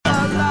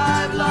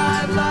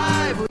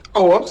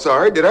Oh, I'm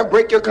sorry. Did I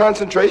break your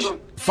concentration?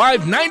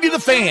 590 The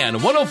Fan,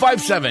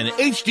 105.7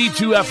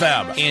 HD2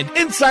 FM, and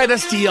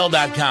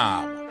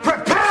InsideSTL.com.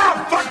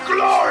 Prepare for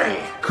glory!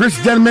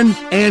 Chris Denman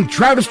and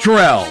Travis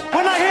Terrell.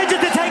 We're not here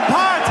just to take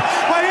part.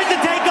 We're here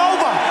to take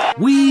over.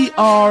 We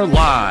are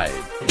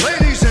live.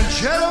 Ladies and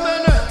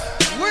gentlemen,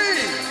 we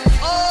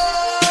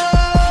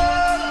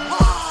are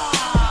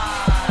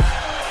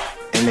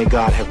live. And may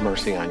God have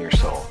mercy on your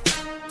soul.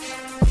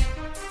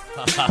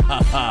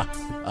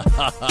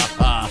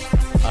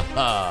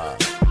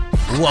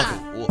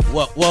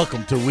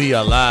 Welcome to We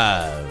Are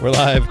Live. We're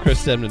live.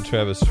 Chris Denman,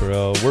 Travis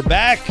Terrell. We're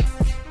back.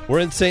 We're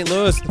in St.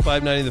 Louis, the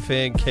 590 The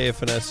Fan,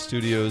 KFNS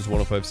Studios,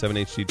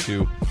 105.7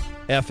 HD2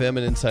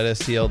 FM and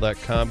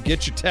InsideSTL.com.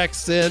 Get your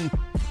texts in.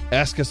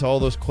 Ask us all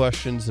those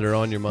questions that are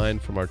on your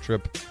mind from our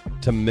trip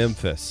to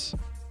Memphis.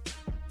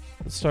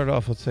 Let's start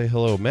off. Let's say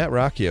hello. Matt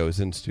Rocchio is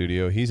in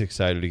studio. He's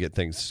excited to get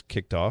things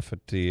kicked off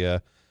at the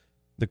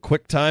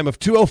quick time of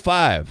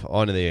 2:05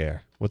 on the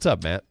air. What's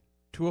up, Matt?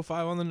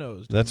 2:05 on the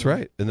nose. That's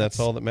right, and that's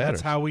all that matters.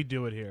 That's how we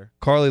do it here.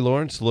 Carly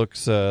Lawrence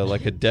looks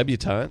like a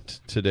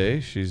debutante today.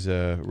 She's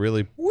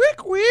really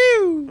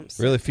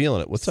really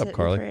feeling it. What's up,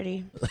 Carly?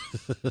 Pretty.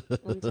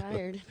 I'm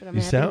tired, but I'm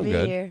You happy sound to be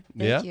good. here.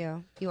 Yeah. Thank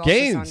you. You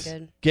also sound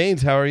good.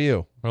 Gaines, how are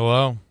you?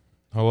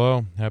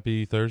 Hello.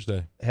 Happy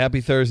Thursday. Happy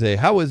Thursday.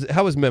 How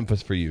was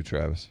Memphis for you,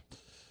 Travis?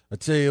 I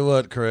tell you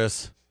what,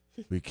 Chris.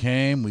 We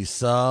came, we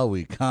saw,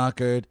 we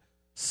conquered.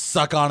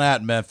 Suck on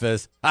that,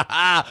 Memphis. Ha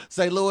ha!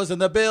 St. Louis in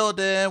the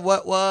building.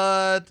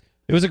 What?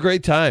 It was a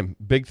great time.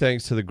 Big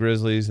thanks to the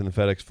Grizzlies and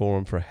the FedEx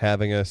Forum for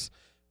having us.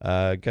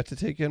 Got to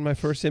take in my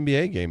first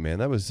NBA game, man.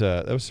 That was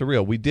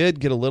surreal. We did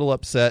get a little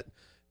upset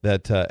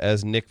that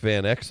as Nick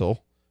Van Exel,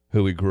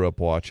 who we grew up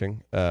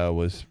watching,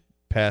 was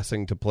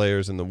passing to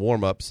players in the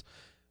warm-ups.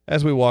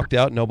 As we walked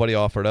out, nobody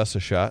offered us a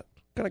shot.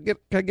 Can I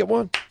get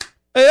one?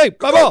 Hey,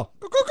 my ball!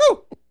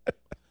 Go!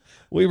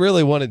 We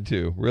really wanted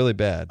to, really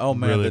bad. Oh,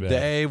 man, Really the bad.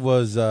 day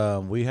was,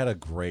 we had a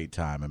great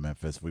time in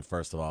Memphis. We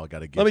first of all got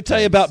to give Let me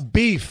tell you thanks. about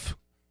beef.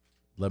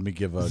 Let me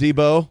give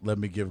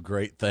Zebo,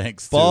 great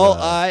thanks ball, to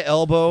eye,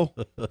 elbow,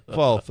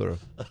 fall through.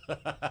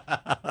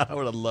 I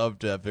would have loved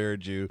to have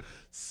heard you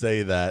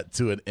say that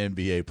to an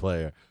NBA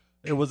player.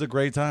 It was a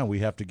great time. We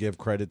have to give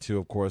credit to,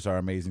 of course, our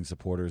amazing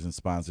supporters and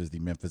sponsors, the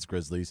Memphis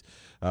Grizzlies,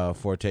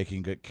 for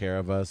taking good care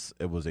of us.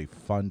 It was a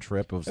fun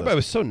trip. Everybody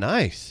was so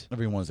nice.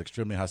 Everyone's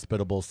extremely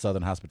hospitable.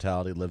 Southern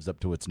hospitality lives up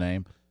to its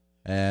name.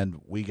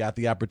 And we got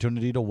the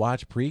opportunity to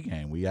watch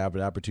pregame. We have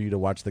an opportunity to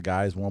watch the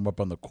guys warm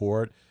up on the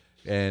court,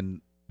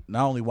 and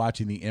not only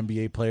watching the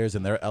NBA players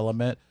in their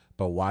element,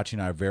 but watching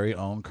our very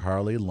own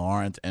Carly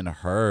Lawrence and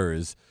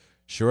hers.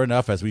 Sure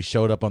enough, as we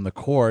showed up on the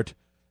court,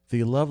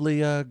 the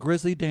lovely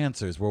Grizzly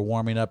dancers were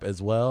warming up as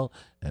well.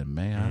 And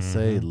may I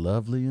say,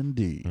 lovely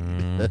indeed.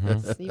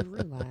 See,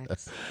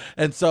 relax.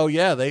 And so,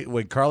 yeah,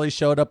 when Carly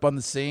showed up on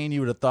the scene, you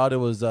would have thought it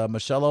was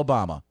Michelle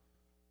Obama.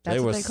 That's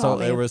what they call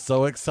me. They were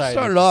so excited.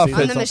 Started off to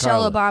see I'm this the on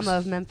Michelle Carly. Obama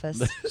of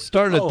Memphis.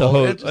 Started at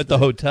interesting. the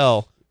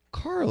hotel.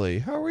 Carly,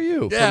 how are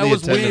you? Yeah, From it the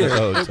was attendant weird. at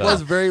the It hotel.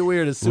 was very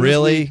weird. As soon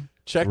Really? as we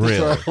checked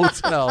into our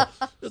hotel,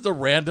 there's a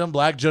random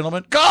black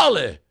gentleman.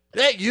 Carly,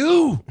 that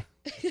you?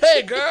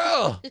 Hey,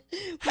 girl.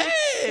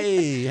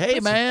 Hey,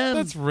 man.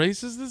 That's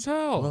racist as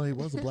hell. Well, he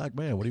was a black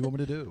man. What do you want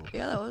me to do?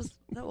 Yeah,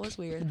 that was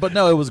weird. But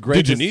no, it was great.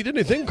 Did you need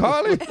anything,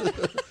 Carly?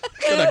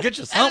 Can I get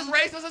you something?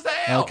 Racist as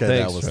hell. Okay,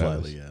 Thanks, that was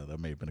Travis. slightly, that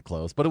may have been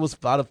close. But it was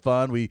a lot of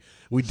fun. We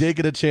did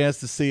get a chance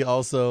to see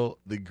also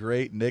the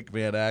great Nick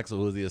Van Exel,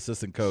 who was the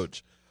assistant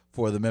coach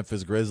for the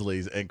Memphis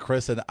Grizzlies. And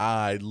Chris and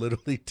I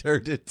literally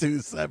turned into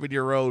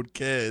 7-year-old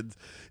kids.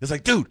 It's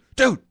like, dude.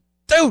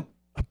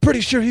 I'm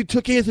pretty sure he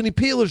took Anthony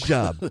Peeler's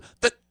job.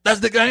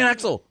 That's Nick Van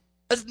Exel.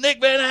 That's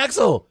Nick Van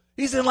Exel.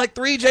 He's in like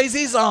 3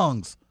 Jay-Z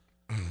songs.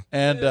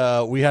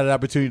 And we had an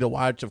opportunity to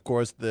watch, of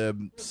course,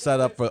 the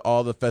setup for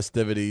all the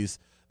festivities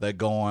that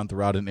go on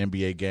throughout an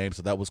NBA game.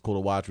 So that was cool to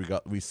watch.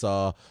 We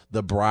saw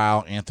the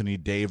Brow, Anthony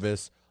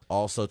Davis,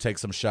 also take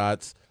some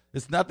shots.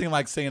 It's nothing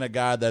like seeing a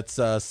guy that's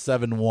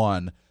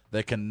 7'1"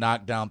 that can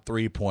knock down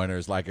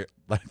 3-pointers like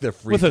they're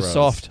free With throws. a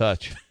soft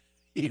touch.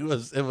 It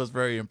was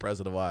very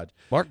impressive to watch.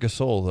 Marc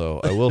Gasol, though,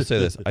 I will say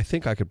this. I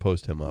think I could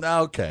post him up.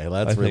 Okay,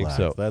 let's I think relax.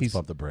 so. Let's He's-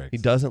 pump the brakes. He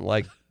doesn't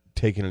like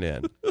taking it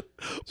in.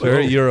 It's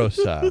very Euro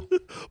style.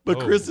 But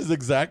Chris is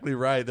exactly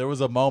right. There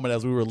was a moment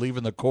as we were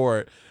leaving the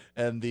court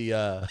and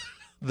the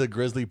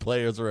Grizzly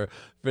players were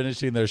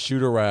finishing their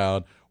shoot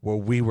around where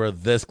we were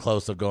this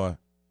close of going,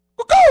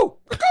 go!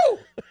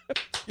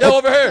 Yo,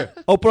 over here.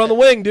 Open on the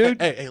wing, dude.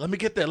 Hey, let me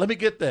get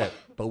that.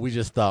 But we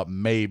just thought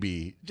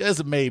maybe,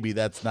 just maybe,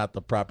 that's not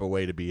the proper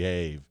way to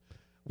behave.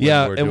 When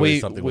Yeah, we're and doing we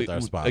something with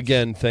our sponsors.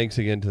 again, thanks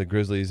again to the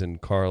Grizzlies and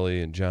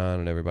Carly and John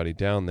and everybody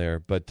down there.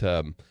 But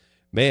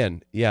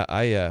man, yeah,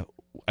 I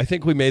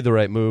think we made the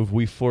right move.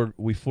 We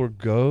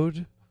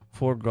forgone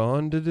For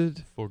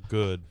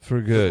good.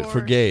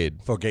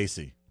 forgade for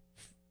Gacy.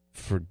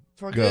 For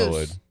good.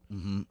 Goose.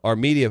 Mm-hmm. Our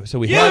media. So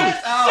we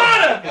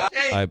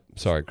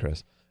sorry,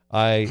 Chris.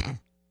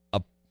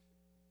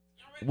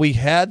 We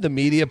had the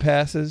media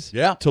passes.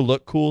 Yeah. To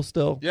look cool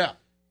still. Yeah.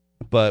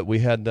 but we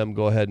had them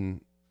go ahead and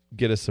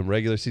get us some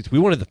regular seats. We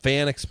wanted the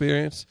fan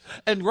experience.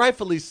 And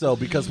rightfully so,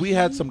 because we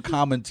had some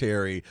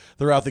commentary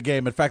throughout the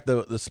game. In fact,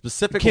 the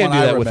specific Can't one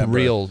do I that with remember,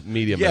 real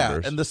media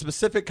members. and the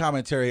specific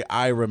commentary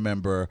I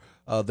remember,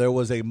 there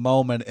was a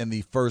moment in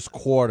the first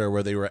quarter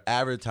where they were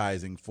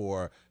advertising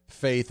for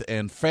Faith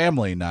and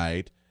Family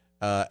Night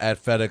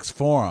at FedEx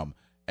Forum.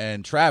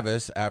 And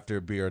Travis,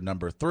 after beer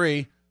number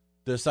 3,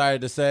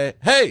 decided to say,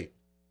 hey,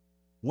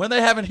 when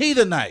they having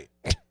Heathen Night?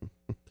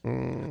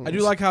 I do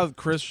like how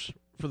Chris,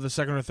 for the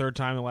second or third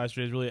time in the last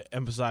 3 days, really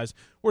emphasized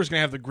we're just going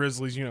to have the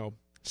Grizzlies,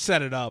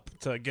 set it up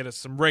to get us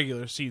some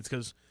regular seats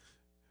because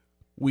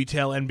we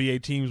tell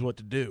NBA teams what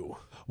to do.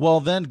 Well,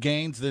 then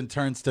Gaines then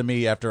turns to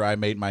me after I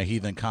made my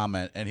heathen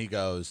comment, and he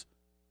goes,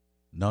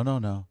 no,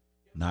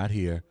 not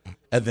here.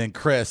 And then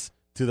Chris,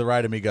 to the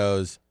right of me,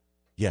 goes,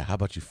 yeah, how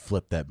about you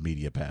flip that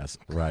media pass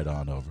right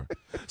on over?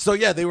 So,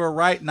 yeah, they were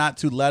right not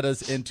to let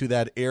us into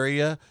that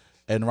area,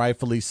 and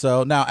rightfully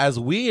so. Now, as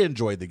we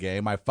enjoyed the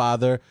game, my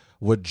father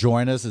would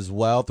join us as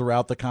well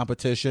throughout the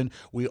competition.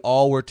 We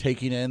all were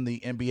taking in the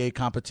NBA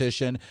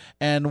competition,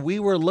 and we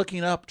were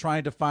looking up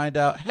trying to find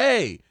out,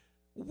 hey,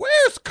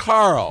 where's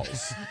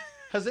Carl's?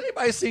 Has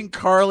anybody seen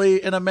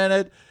Carly in a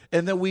minute?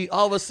 And then we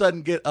all of a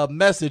sudden get a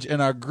message in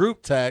our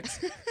group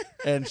text,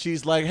 and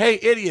she's like, hey,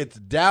 idiots,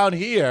 down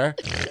here.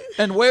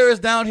 And where is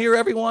down here,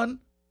 everyone?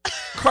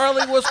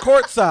 Carly was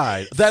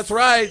courtside. That's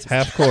right.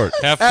 Half court.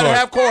 Half At court.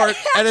 half court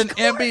at an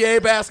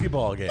NBA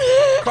basketball game.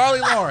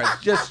 Carly Lawrence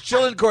just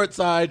chilling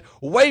courtside,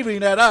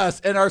 waving at us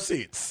in our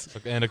seats.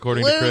 And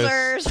according to Chris,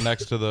 Losers.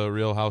 next to the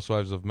Real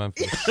Housewives of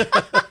Memphis.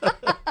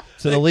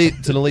 It's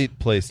an elite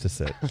place to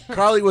sit.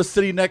 Carly was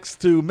sitting next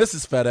to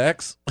Mrs.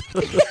 FedEx,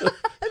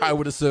 I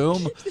would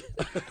assume.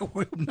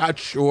 We're not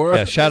sure.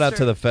 Yeah, shout out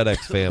to the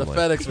FedEx The family.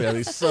 FedEx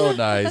family, so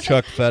nice.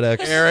 Chuck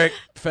FedEx. Eric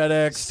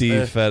FedEx.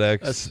 Steve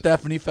FedEx.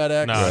 Stephanie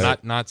FedEx. No,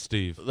 not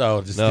Steve.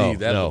 No, just No, Steve.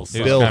 That no. little He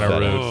son. was Bill kinda FedEx.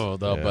 rude. Oh,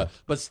 no, Yeah.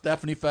 but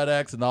Stephanie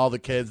FedEx and all the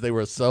kids, they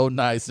were so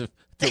nice to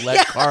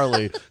let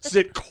Carly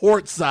sit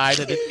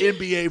courtside at an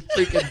NBA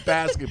freaking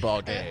basketball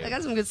I game.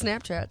 got some good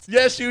Snapchats.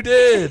 Yes, you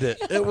did.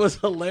 It was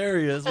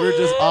hilarious.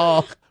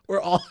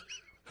 We're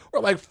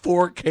like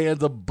 4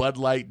 cans of Bud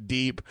Light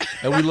deep,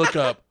 and we look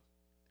up,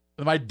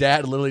 and my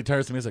dad literally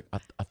turns to me. He's like,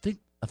 "I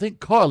think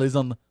Carly's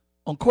on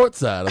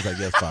courtside." I was like,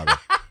 "Yes, Father,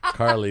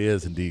 Carly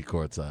is indeed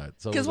courtside."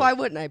 So Because why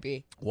wouldn't I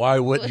be? why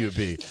wouldn't you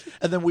be?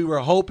 And then we were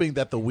hoping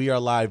that the We Are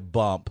Live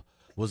bump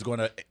was going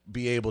to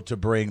be able to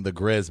bring the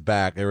Grizz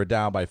back. They were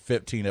down by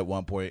 15 at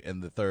one point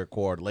in the third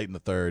quarter, late in the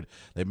third.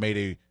 They made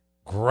a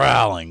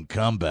growling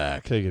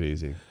comeback, Take it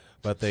easy.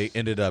 but they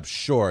ended up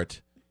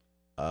short,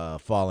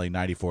 falling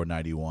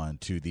 94-91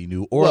 to the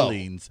New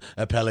Orleans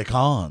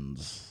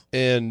Pelicans.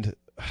 And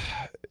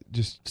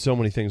just so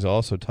many things to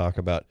also talk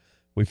about.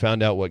 We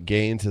found out what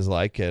Gaines is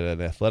like at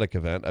an athletic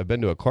event. I've been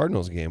to a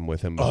Cardinals game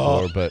with him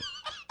before, but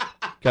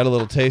got a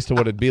little taste of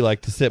what it'd be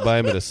like to sit by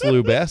him at a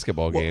SLU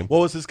basketball game. What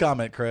was his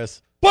comment,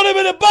 Chris? Put him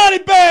in a body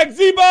bag,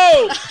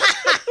 Zebo!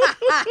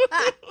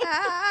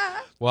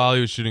 While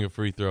he was shooting a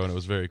free throw, and it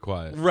was very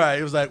quiet. Right.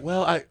 It was like,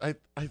 well, I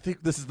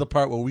think this is the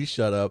part where we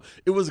shut up.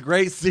 It was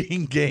great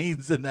seeing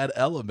Gaines in that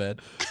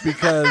element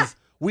because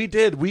we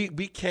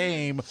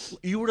came,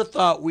 you would have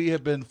thought we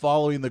had been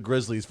following the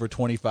Grizzlies for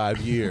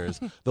 25 years,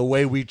 the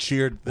way we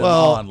cheered them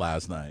on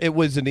last night. It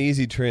was an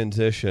easy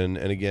transition,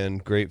 and again,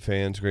 great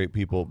fans, great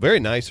people. Very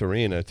nice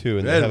arena, too,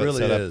 and It they have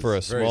really it set up is. for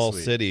a Very small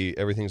sweet. city.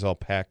 Everything's all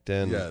packed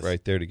in Yes.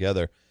 right there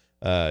together.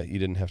 You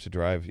didn't have to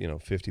drive,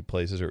 50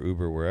 places or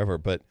Uber wherever,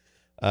 but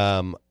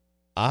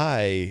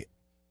I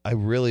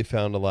really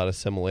found a lot of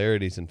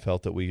similarities and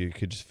felt that we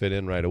could just fit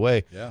in right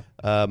away. Yeah.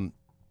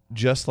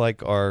 Just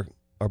like our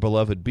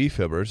beloved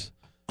B-Fibbers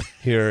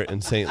here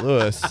in St.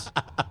 Louis,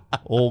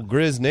 old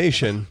Grizz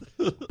Nation,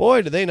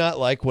 boy, do they not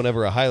like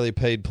whenever a highly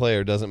paid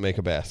player doesn't make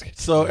a basket.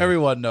 So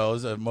everyone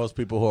knows, and most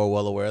people who are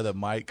well aware, that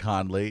Mike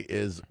Conley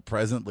is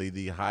presently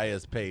the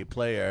highest paid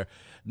player,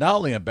 not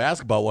only in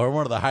basketball, but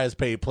one of the highest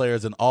paid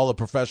players in all of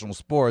professional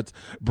sports,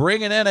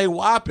 bringing in a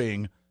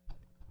whopping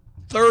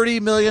 $30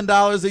 million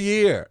a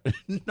year.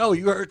 No,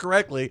 you heard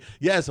correctly.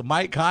 Yes,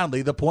 Mike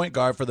Conley, the point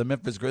guard for the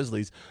Memphis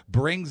Grizzlies,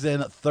 brings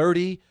in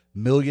 $30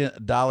 million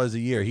a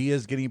year. He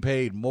is getting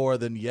paid more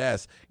than,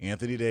 yes,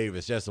 Anthony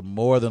Davis, yes,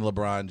 more than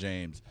LeBron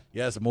James,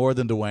 yes, more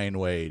than Dwayne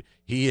Wade.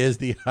 He is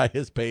the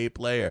highest paid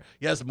player.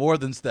 Yes, more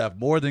than Steph,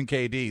 more than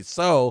KD.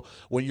 So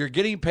when you're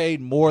getting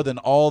paid more than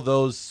all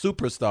those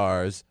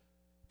superstars,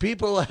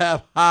 people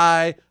have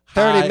high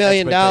 $30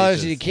 million and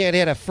expectations. you can't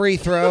hit a free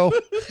throw.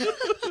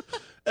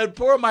 And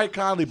poor Mike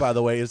Conley, by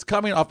the way, is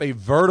coming off a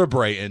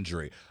vertebrae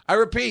injury. I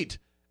repeat,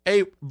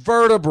 a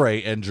vertebrae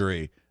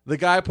injury. The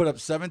guy put up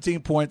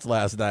 17 points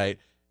last night,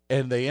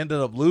 and they ended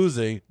up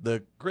losing.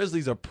 The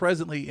Grizzlies are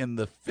presently in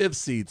the 5th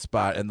seed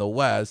spot in the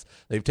West.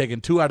 They've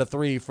taken 2 out of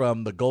 3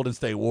 from the Golden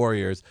State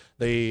Warriors.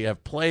 They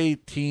have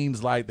played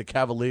teams like the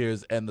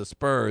Cavaliers and the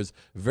Spurs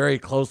very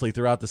closely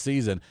throughout the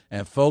season,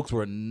 and folks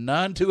were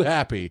none too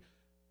happy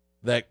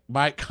that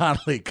Mike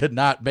Conley could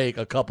not make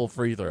a couple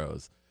free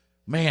throws.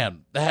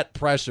 Man, that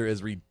pressure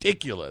is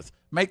ridiculous.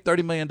 make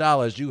 $30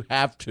 million, you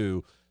have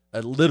to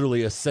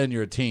literally ascend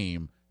your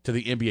team to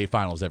the NBA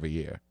Finals every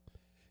year.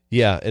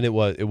 Yeah, and it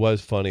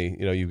was funny.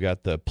 You know, you've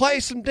got the play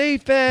some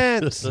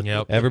defense.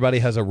 Yep. Everybody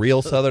has a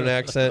real Southern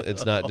accent.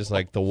 It's not just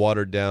like the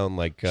watered down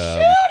like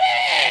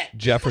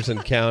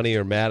Jefferson County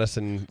or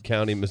Madison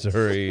County,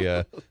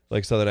 Missouri,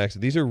 like Southern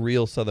accent. These are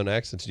real Southern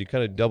accents. You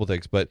kind of double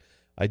takes, but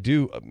I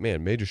do,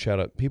 man, major shout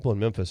out. People in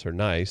Memphis are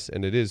nice,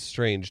 and it is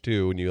strange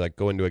too when you like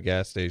go into a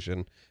gas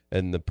station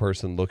and the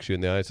person looks you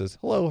in the eye and says,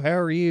 "Hello, how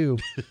are you?"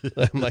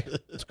 I'm like,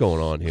 "What's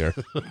going on here?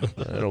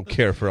 I don't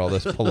care for all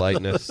this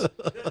politeness. Am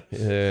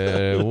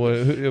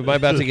I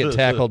about to get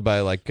tackled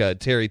by like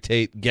Terry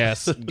Tate,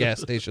 gas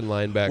station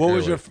linebacker?"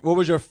 What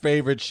was your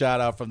favorite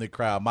shout out from the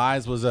crowd?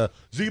 Mine was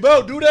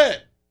Zebo, do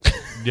that.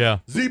 Yeah.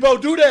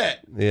 Zebo, do that.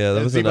 Yeah,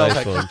 that was a Zebo's nice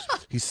like, one.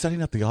 He's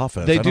setting up the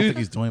offense. They I don't do- think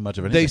he's doing much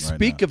of anything. They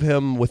speak of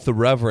him with the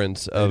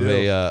reverence of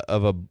They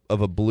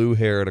a blue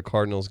hair at a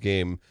Cardinals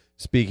game.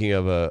 Speaking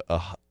of a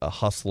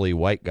hustly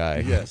white guy,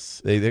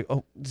 Yes. they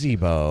Zebo.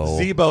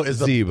 Zebo is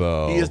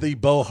Zebo. He is the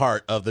Bo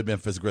Hart of the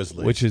Memphis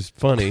Grizzlies. Which is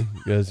funny,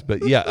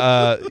 but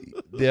yeah,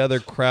 the other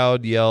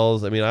crowd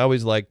yells. I mean, I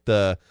always like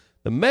the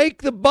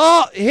make the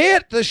ball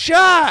hit the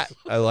shot.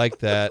 I like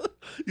that.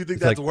 You think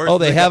It's that's like, worse? oh,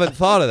 than they the haven't guy-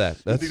 thought of that.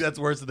 You think that's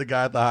worse than the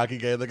guy at the hockey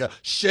game? They go,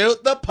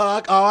 shoot the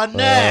puck on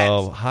net.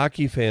 Oh,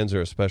 hockey fans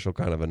are a special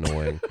kind of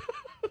annoying.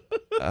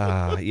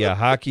 Yeah,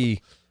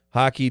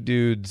 hockey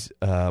dudes.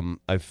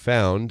 I've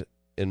found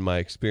in my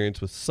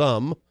experience with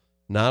some,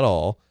 not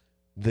all,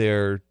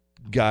 they're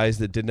guys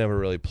that didn't ever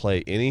really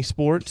play any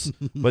sports,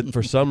 but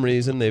for some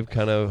reason they've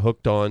kind of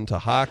hooked on to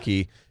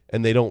hockey,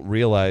 and they don't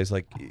realize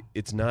like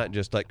it's not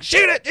just like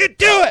shoot it, you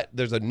do it.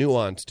 There's a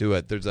nuance to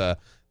it.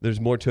 There's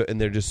more to it, and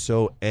they're just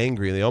so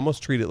angry. They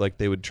almost treat it like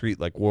they would treat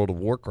like World of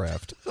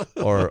Warcraft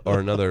or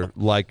another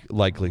like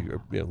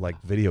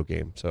video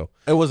game. So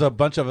It was a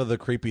bunch of other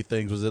creepy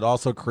things. Was it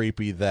also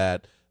creepy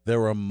that there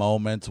were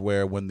moments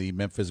where when the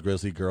Memphis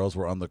Grizzly girls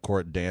were on the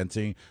court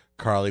dancing,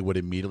 Carly would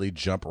immediately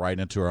jump right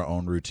into her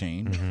own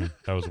routine? Mm-hmm.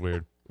 That was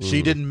weird.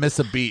 She didn't miss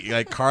a beat.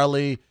 Like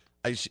Carly,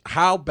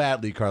 how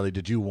badly, Carly,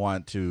 did you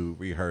want to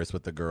rehearse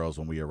with the girls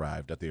when we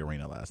arrived at the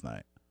arena last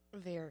night?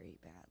 Very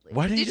badly.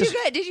 Why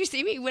didn't Did you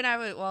see me when I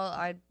was?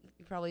 Well,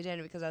 you probably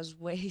didn't because I was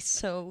way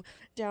so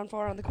down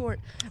far on the court.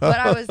 But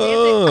I was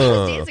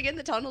dancing in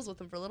the tunnels with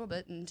them for a little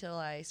bit until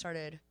I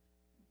started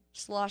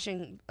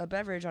sloshing a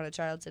beverage on a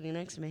child sitting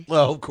next to me.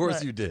 Well, of course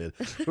But- you did.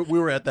 We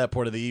were at that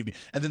point of the evening.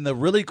 And then the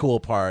really cool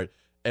part,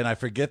 and I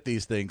forget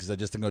these things because I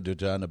just don't go to a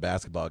ton of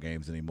basketball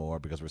games anymore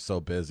because we're so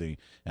busy,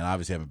 and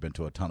obviously haven't been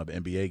to a ton of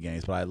NBA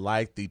games, but I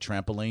like the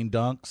trampoline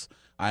dunks.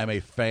 I am a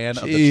fan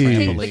of the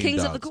trampoline The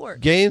kings dunks. of the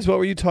court. Gaines, what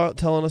were you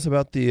telling us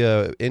about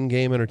the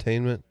in-game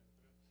entertainment?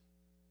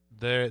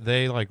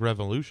 They like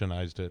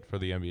revolutionized it for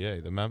the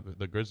NBA.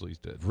 The Grizzlies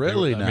did.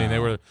 Really? I mean, they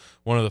now? were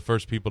one of the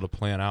first people to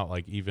plan out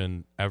like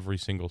even every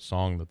single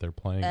song that they're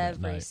playing that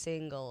Every night.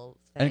 single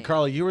thing. And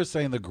Carly, you were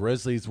saying the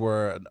Grizzlies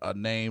were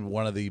named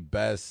one of the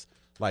best,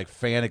 like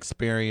fan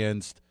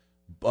experienced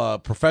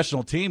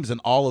professional teams in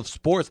all of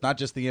sports, not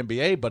just the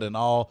NBA, but in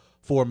all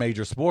four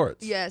major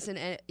sports. Yes,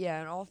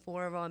 and all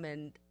four of them,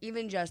 and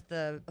even just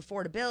the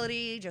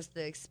affordability, just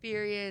the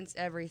experience,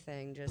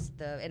 everything, just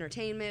the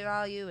entertainment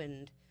value,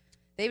 and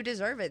they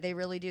deserve it. They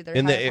really do. They're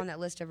And high up on that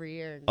list every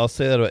year. I'll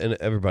say that, and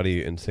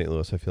everybody in St.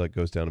 Louis, I feel like,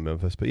 goes down to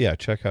Memphis. But yeah,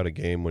 check out a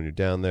game when you're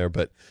down there.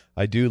 But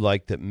I do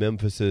like that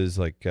Memphis's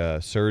like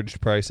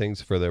surged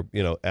pricings for their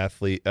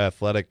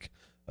athletic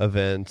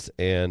events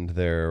and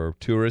their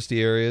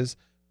touristy areas,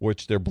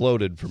 which they're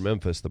bloated for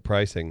Memphis. The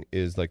pricing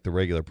is like the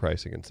regular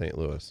pricing in St.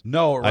 Louis.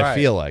 No, right. I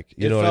feel like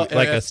It what I felt- mean?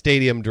 Like a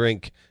stadium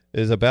drink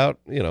is about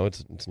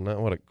it's not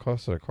what it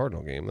costs at a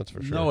Cardinal game. That's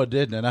for sure. No, it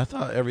didn't. And I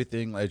thought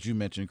everything, as you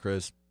mentioned,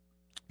 Chris,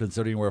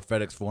 considering where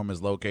FedEx Forum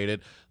is located,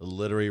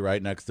 literally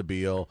right next to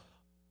Beale,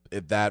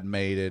 that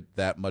made it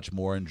that much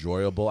more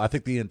enjoyable. I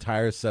think the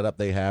entire setup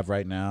they have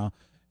right now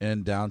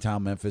in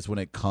downtown Memphis when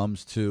it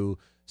comes to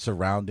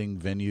surrounding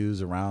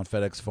venues around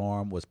FedEx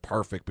Forum was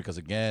perfect because,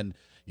 again,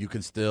 you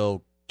can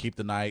still keep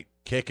the night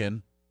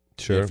kicking.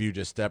 Sure. If you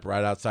just step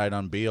right outside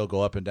on Beale,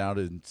 go up and down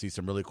and see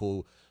some really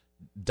cool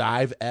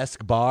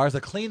dive-esque bars,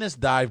 the cleanest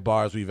dive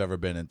bars we've ever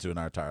been into in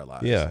our entire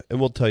lives. Yeah, and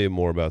we'll tell you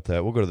more about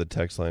that. We'll go to the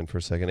text line for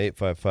a second,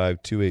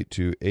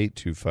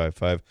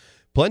 855-282-8255.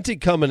 Plenty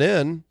coming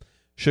in.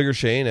 Sugar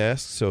Shane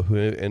asks, so who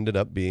ended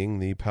up being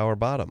the power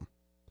bottom?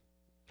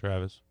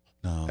 Travis.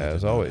 No, that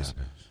As did not always.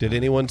 happen. Did Not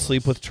anyone even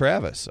sleep close. with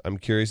Travis? I'm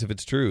curious if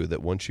it's true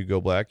that once you go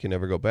black, you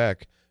never go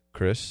back.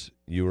 Chris,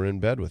 you were in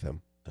bed with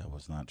him. That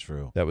was not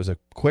true. That was a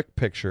quick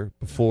picture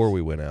before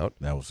we went out.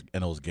 That was,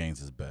 and it was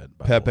Gaines's bed.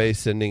 by the Pepe way.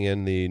 sending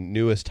in the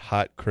newest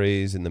hot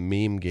craze in the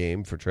meme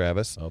game for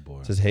Travis. Oh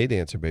boy. Says, "Hey,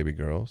 dancer, baby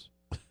girls."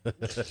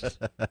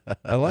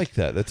 I like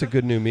that. That's a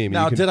good new meme.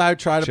 Now, You can did I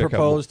try to check out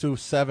propose to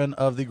 7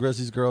 of the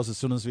Grizzlies girls as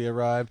soon as we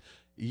arrived?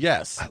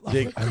 Yes.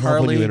 Did I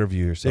love when you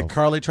interview yourself. Did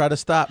Carly try to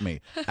stop me?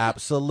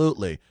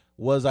 Absolutely.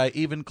 Was I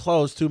even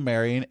close to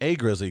marrying a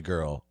Grizzly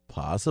girl?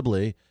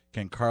 Possibly.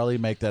 Can Carly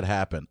make that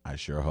happen? I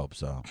sure hope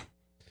so.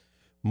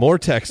 More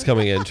text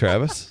coming in,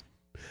 Travis.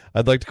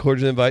 I'd like to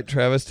cordially invite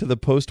Travis to the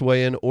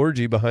post-weigh-in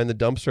orgy behind the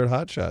dumpster at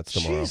Hot Shots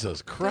tomorrow.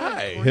 Jesus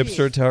Christ.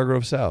 Hipster at Tower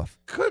Grove South.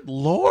 Good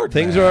Lord,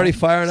 Things man. are already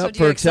firing So up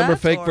do you for Timberfake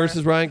accept, or-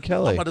 versus Ryan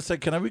Kelly. I'm about to say,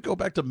 can we go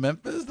back to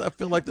Memphis? I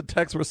feel like the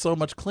texts were so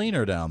much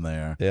cleaner down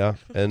there. Yeah,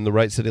 and the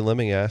Right City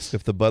Lemming asked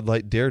if the Bud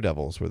Light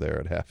Daredevils were there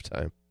at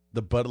halftime.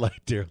 The Bud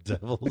Light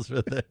Daredevils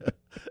were there.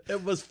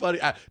 It was funny.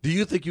 Do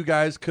you think you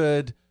guys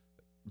could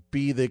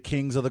be the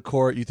kings of the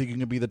court? You think you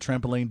can be the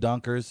trampoline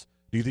dunkers?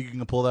 Do you think you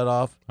can pull that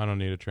off? I don't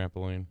need a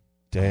trampoline.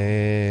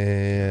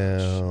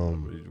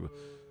 Damn.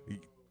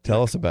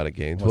 Tell us about it,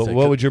 Gaines. What's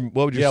What that? would your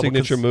Yeah,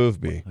 signature because-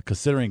 move be?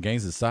 Considering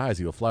Gaines' size,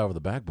 he will fly over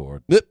the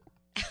backboard.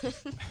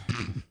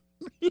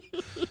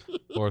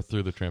 Or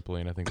through the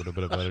trampoline, I think would have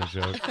been a better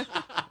joke.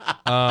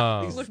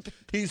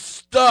 He's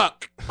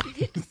stuck.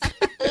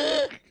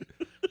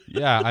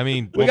 Yeah, I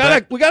mean, We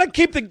gotta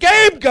keep the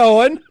game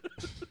going.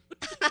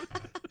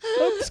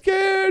 I'm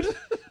scared.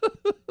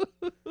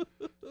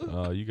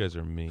 Oh, you guys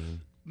are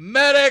mean.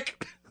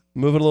 Medic.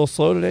 Moving a little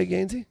slow today,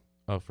 Gainesy.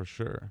 Oh, for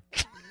sure.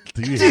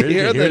 Do you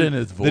hear it in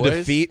his voice? The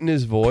defeat in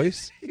his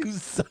voice. You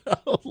sound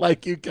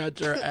like you got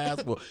your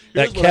ass whooped.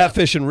 That Here's what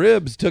catfish and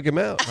ribs took him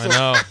out. I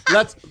know.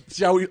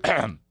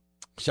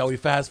 Shall we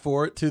fast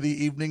forward to the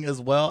evening as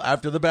well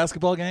after the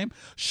basketball game?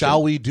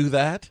 Shall we do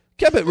that?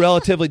 Kept it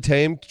relatively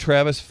tame.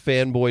 Travis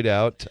fanboyed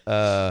out.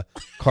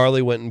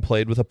 Carly went and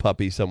played with a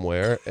puppy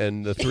somewhere,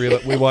 and the three of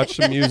us, we watched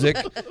some music.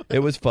 It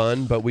was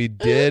fun, but we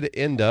did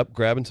end up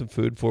grabbing some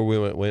food before we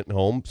went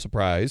home.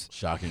 Surprise!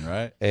 Shocking,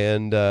 right?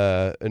 And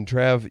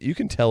Trav, you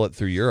can tell it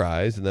through your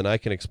eyes, and then I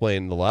can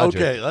explain the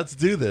logic. Okay, let's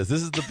do this.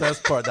 This is the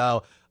best part.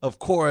 Now, of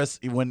course,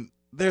 when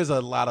there's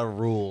a lot of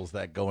rules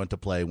that go into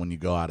play when you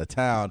go out of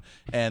town,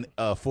 and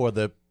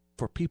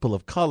for people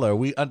of color,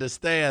 we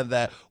understand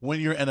that when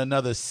you're in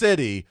another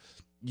city,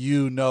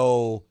 you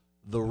know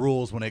the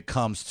rules when it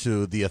comes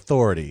to the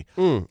authority.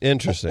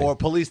 Interesting. Or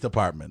police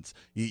departments.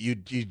 You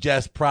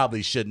just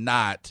probably should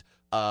not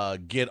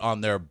get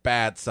on their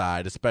bad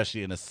side,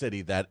 especially in a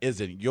city that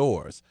isn't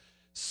yours.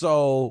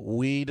 So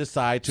we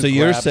decide to. So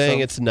you're grab saying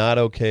some- it's not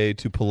okay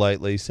to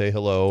politely say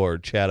hello or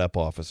chat up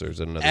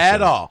officers in another at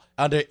city. all,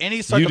 under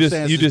any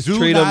circumstances, you just do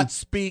treat not 'em-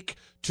 speak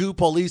to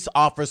police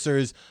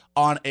officers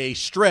on a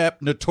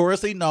strip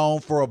notoriously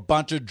known for a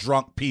bunch of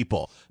drunk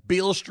people.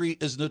 Beale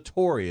Street is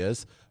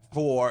notorious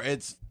for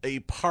it's a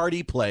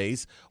party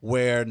place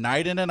where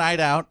night in and night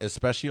out,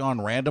 especially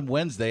on random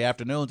Wednesday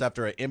afternoons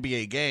after an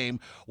NBA game,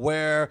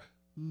 where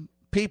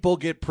people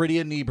get pretty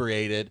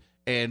inebriated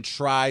and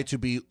try to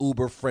be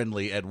uber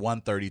friendly at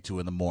 1:32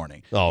 in the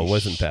morning. Oh, it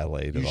wasn't that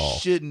late at all. You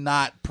should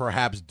not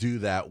perhaps do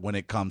that when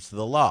it comes to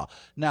the law.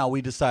 Now,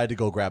 we decided to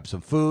go grab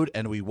some food,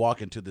 and we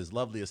walk into this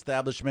lovely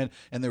establishment,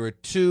 and there were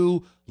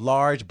two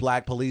large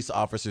black police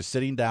officers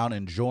sitting down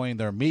enjoying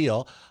their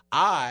meal.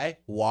 I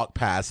walk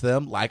past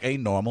them like a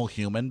normal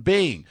human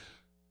being.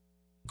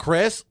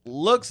 Chris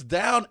looks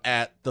down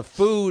at the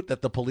food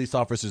that the police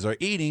officers are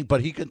eating,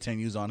 but he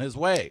continues on his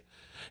way.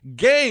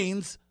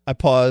 Gaines, I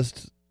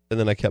paused, and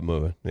then I kept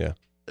moving. Yeah.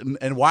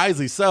 and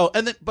wisely so.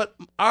 But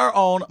our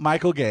own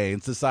Michael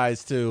Gaines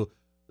decides to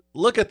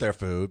look at their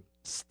food,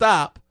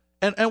 stop,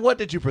 and what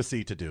did you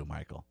proceed to do,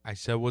 Michael? I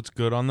said, "What's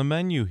good on the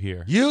menu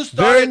here?" You Very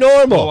started.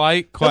 normal.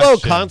 Polite Hello,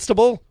 question.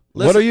 constable.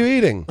 Listen. What are you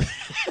eating?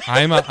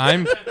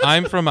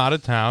 I'm from out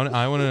of town.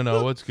 I want to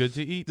know what's good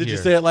to eat. Did you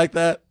here. say it like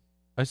that?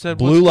 I said,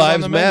 Blue "What's good on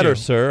Lives the Matter, menu?"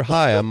 sir.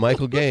 Hi, I'm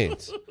Michael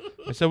Gaines.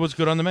 I said, "What's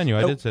good on the menu?"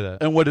 I did say that.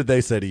 And what did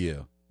they say to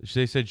you?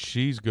 They said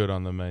she's good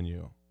on the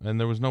menu, and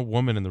there was no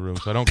woman in the room,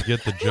 so I don't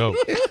get the joke.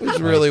 It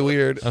was really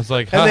weird. I was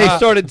like, and they "Ha-ha."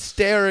 started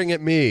staring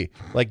at me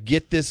like,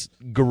 get this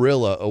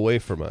gorilla away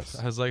from us.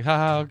 I was like,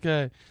 haha,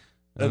 okay.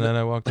 And then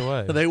I walked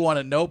away. They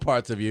wanted no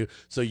parts of you.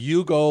 So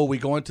we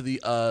go into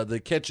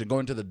the kitchen, go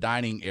into the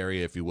dining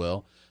area, if you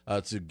will,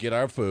 to get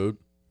our food.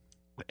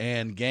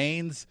 And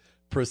Gaines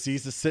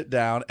proceeds to sit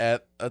down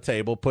at a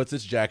table, puts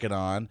his jacket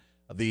on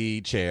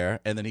the chair,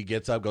 and then he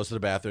gets up, goes to the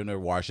bathroom to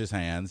wash his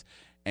hands.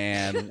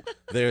 And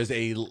there's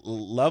a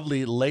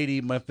lovely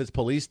lady Memphis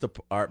Police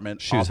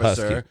Department She was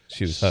officer. husky.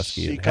 She was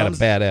husky She and had a comes-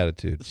 bad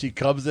attitude. She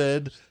comes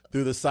in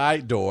through the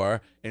side door,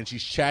 and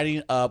she's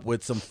chatting up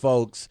with some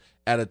folks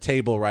at a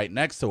table right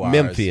next to ours.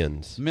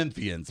 Memphians.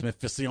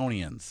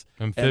 Memphisionians.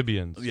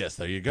 Amphibians. And- yes,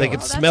 there you go. They could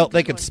that's smell. a good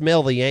They could one.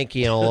 smell the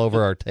Yankee all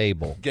over our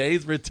table.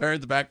 Gaines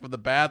returns back from the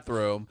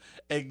bathroom,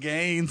 and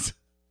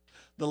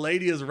the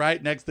lady is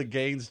right next to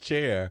Gaines'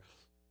 chair.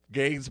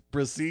 Gaines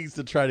proceeds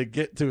to try to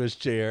get to his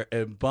chair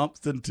and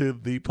bumps into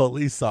the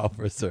police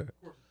officer.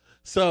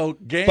 So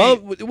Gaines,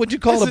 Bump? Would you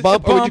call This it a is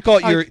bump, a or would you call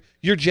it bump.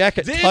 your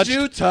jacket? did touched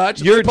you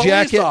touch your the police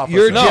jacket? officer?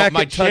 Your No, jacket.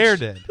 my chair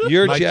touched- did.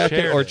 Your My jacket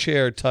chair or did.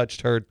 chair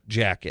touched her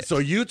jacket. So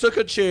you took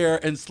a chair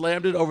and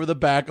slammed it over the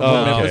back of Oh,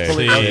 the Memphis okay.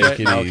 police. See, Okay, take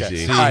it okay.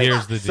 easy. See, All right.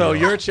 here's the So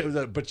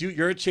deal.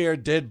 your chair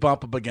did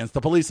bump up against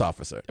the police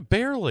officer.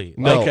 Barely.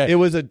 no, okay.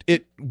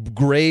 it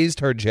grazed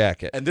her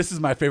jacket. And this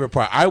is my favorite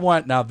part.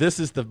 This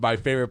is my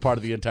favorite part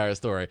of the entire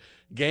story.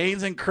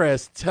 Gaines and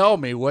Chris, tell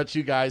me what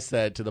you guys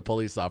said to the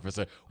police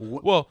officer.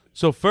 Well,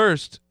 so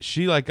first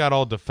she got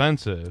all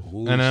defensive,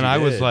 Ooh, and then she I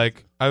was did.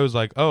 like, I was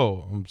like,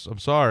 oh, I'm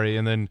sorry.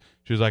 And then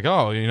she was like,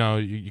 oh,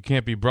 you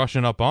can't be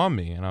brushing up on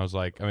me. And I was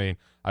like, I mean,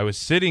 I was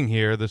sitting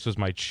here. This was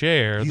my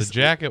chair. The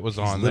jacket was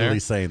on there. He's literally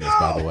saying this,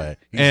 by the way.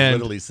 He's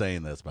literally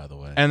saying this, by the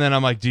way. And then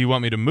I'm like, do you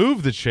want me to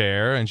move the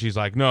chair? And she's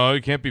like, no,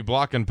 you can't be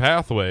blocking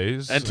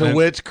pathways. And to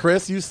which,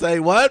 Chris, you say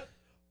what?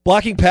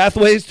 Blocking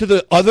pathways to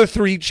the other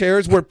 3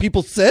 chairs where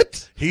people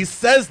sit? He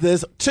says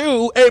this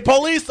to a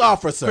police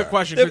officer. Quick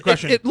question.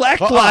 It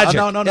lacked logic.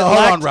 No. Hold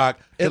on, Rock.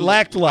 It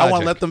lacked logic. I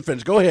want to let them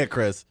finish. Go ahead,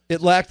 Chris.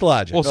 It lacked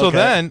logic. Well,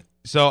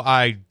 so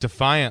I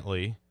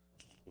defiantly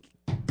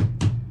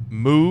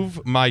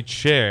move my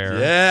chair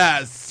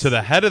to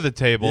the head of the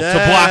table to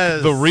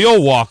block the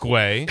real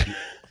walkway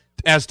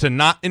as to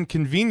not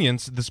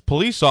inconvenience this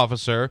police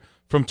officer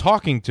from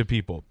talking to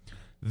people.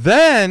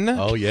 Then,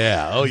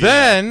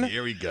 then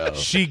here we go.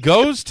 She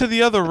goes to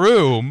the other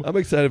room. I'm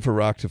excited for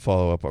Rock to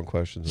follow up on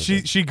questions.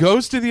 She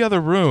goes to the other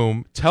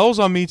room, tells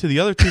on me to the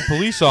other 2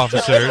 police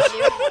officers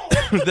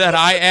that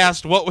I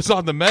asked what was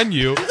on the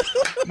menu.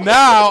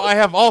 Now I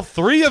have all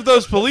 3 of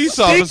those police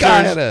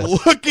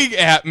officers looking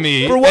at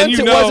me. For once,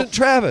 it wasn't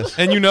Travis.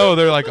 And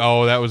they're like,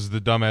 oh, that was the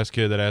dumbass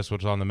kid that asked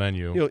what's on the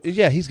menu.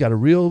 He's got a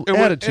real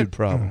attitude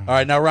problem. All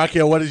right, now,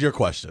 Raquel, what is your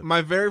question?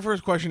 My very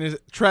first question is,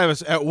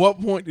 Travis, at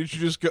what point did you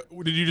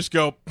just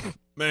go,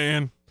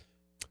 man,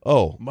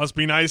 oh, must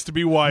be nice to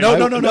be white? No,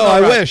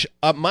 I wish.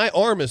 My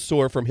arm is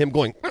sore from him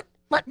going...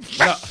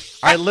 No,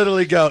 I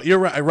literally go, you're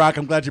right, Rock,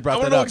 I'm glad you brought that up.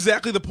 I want to know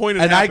exactly the point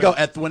of it. And I go,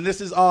 when this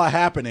is all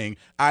happening,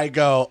 I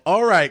go,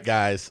 all right,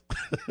 guys,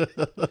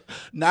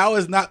 now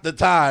is not the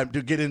time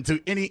to get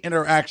into any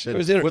interaction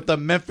with the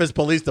Memphis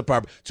Police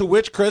Department. To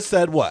which Chris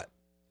said what?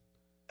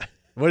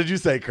 What did you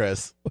say,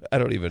 Chris? I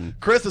don't even.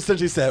 Chris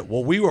essentially said,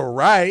 well, we were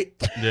right.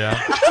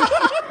 Yeah.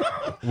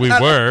 We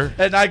were.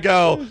 And I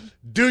go,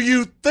 do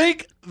you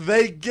think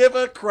they give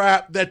a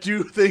crap that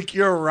you think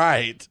you're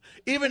right?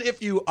 Even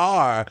if you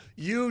are,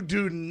 you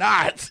do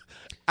not.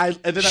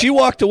 She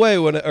walked away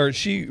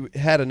she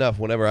had enough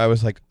whenever I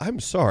was like, I'm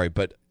sorry,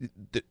 but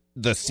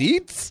the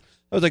seats?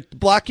 I was like,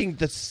 blocking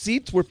the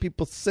seats where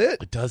people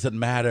sit? It doesn't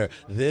matter.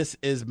 This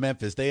is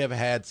Memphis. They have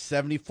had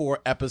 74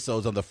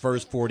 episodes on the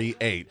first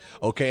 48.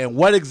 Okay, and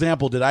what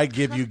example did I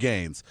give you,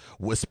 Gaines?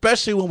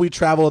 Especially when we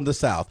travel in the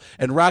South.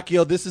 And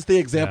Raquel, this is the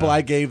example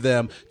I gave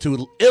them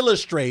to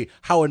illustrate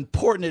how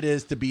important it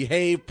is to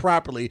behave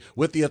properly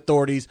with the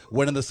authorities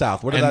when in the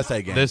South. What did I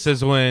say, Gaines? This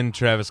is when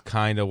Travis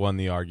kind of won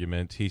the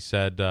argument. He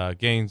said,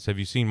 Gaines, have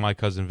you seen My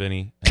Cousin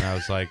Vinny? And I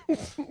was like,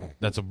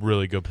 that's a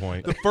really good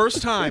point. The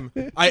first time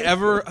I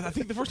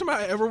think the first time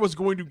I ever was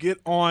going to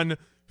get on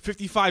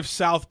 55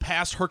 South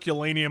past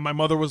Herculaneum, my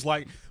mother was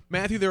like,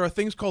 Matthew, there are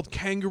things called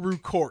kangaroo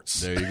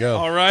courts. There you go.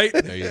 All right?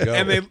 There you go.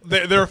 And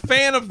they're a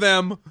fan of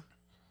them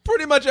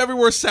pretty much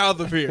everywhere south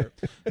of here.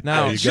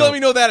 Now, she let me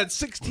know that at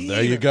 16.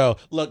 There you go.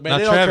 Look, man,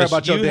 they don't care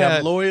about your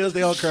damn lawyers.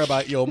 They don't care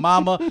about your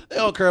mama. They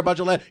don't care about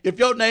your land. If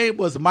your name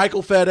was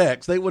Michael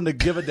FedEx, they wouldn't have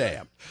give a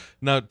damn.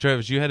 Now,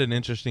 Travis, you had an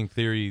interesting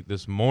theory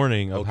this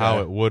morning of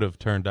how it would have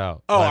turned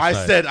out. Oh, I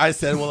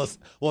said,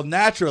 well,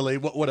 naturally,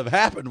 what would have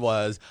happened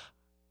was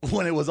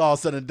when it was all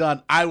said and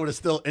done, I would have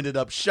still ended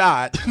up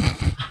shot.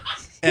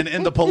 And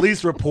in the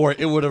police report,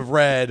 it would have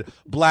read,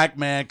 black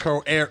man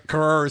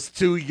coerced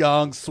 2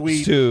 young,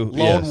 sweet,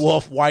 lone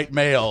wolf white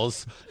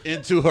males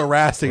into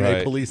harassing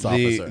a police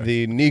officer.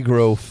 The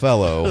Negro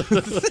fellow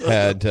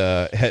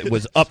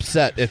was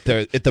upset at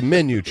the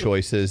menu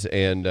choices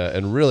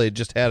and really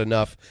just had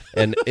enough.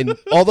 And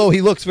although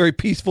he looks very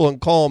peaceful and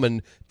calm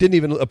and didn't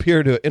even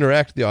appear to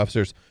interact with the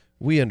officers,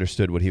 we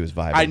understood what he was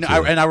vibing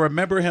to. And I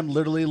remember him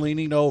literally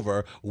leaning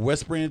over,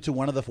 whispering into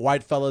one of the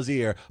white fella's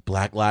ear,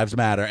 Black Lives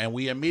Matter. And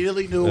we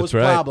immediately knew it was a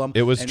problem.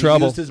 It was and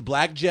trouble. He used his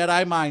black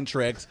Jedi mind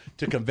tricks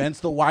to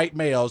convince the white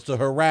males to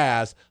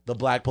harass the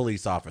black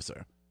police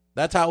officer.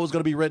 That's how it was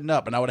going to be written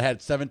up, and I would have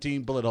had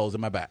 17 bullet holes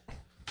in my back.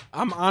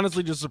 I'm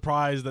honestly just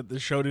surprised that the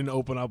show didn't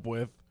open up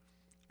with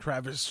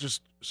Travis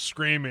just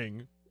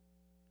screaming,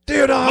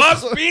 dude,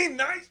 must be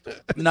nice.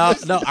 No,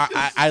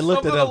 I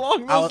looked at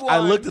him. I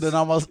looked at it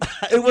almost.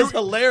 It was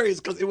hilarious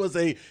because it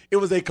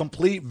was a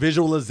complete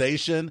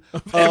visualization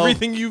of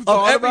everything you've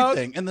thought about.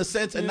 In the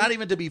sense, and not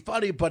even to be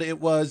funny, but it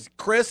was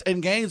Chris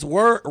and Gaines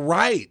were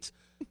right.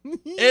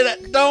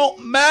 It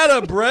don't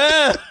matter,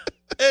 bruh.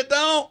 It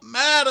don't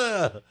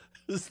matter.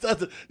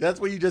 That's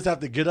where you just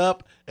have to get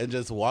up and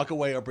just walk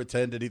away or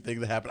pretend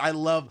anything that happened. I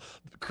love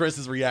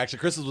Chris's reaction.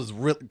 Chris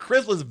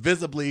was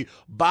visibly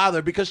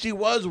bothered because she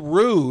was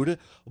rude,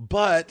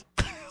 but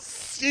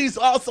she's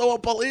also a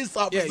police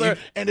officer,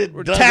 and it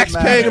doesn't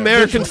tax-paying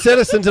American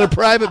citizens in a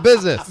private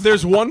business.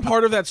 There's one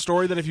part of that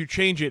story that if you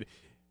change it,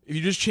 if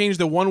you just change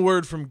the one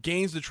word from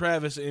Gaines to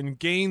Travis, and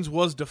Gaines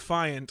was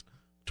defiant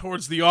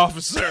towards the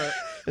officer.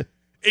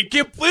 It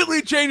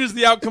completely changes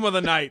the outcome of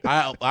the night.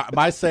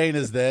 My saying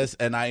is this,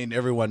 and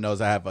everyone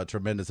knows I have a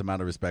tremendous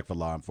amount of respect for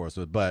law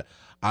enforcement, but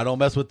I don't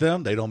mess with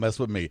them. They don't mess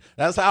with me.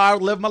 That's how I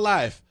live my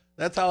life.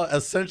 That's how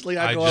essentially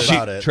I go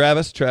about it.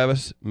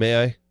 Travis,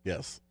 may I?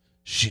 Yes.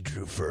 She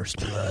drew first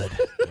blood.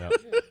 Yep.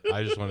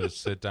 I just wanted to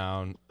sit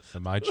down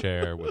in my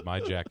chair with my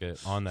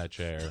jacket on that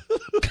chair.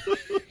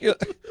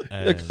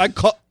 And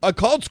I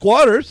called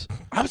squatters.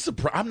 I'm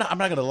surprised. I'm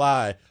not gonna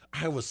lie.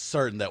 I was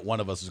certain that one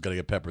of us was gonna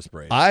get pepper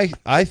sprayed. I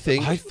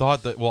think I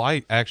thought that. Well,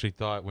 I actually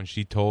thought when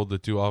she told the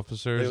two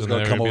officers, They was and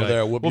gonna they were come gonna over be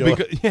there like, and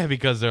whoop you.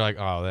 because they're like,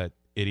 oh, that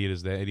idiot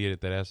is that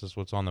idiot that asked us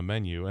what's on the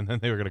menu, and then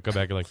they were gonna come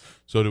back and like,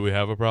 so do we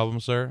have a problem,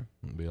 sir?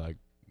 And be like,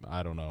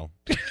 I don't know.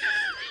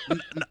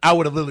 I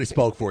would have literally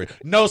spoke for you.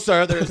 No,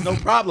 sir, there is no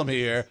problem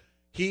here.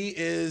 He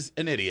is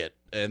an idiot.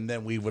 And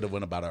then we would have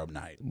went about our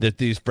night. that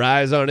these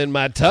fries aren't in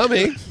my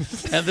tummy.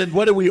 And then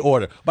what did we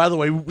order? By the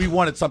way, we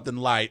wanted something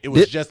light. It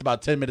was just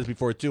about 10 minutes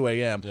before 2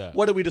 a.m. Yeah.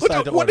 What did we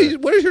decide to order?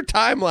 What is your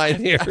timeline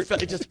here?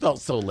 It just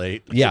felt so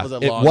late. Yeah, it, was a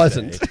it long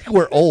wasn't. day.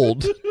 We're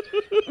old.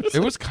 It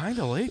was kind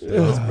of late. It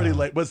was pretty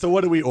late. But so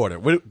what did we order?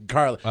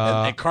 Carly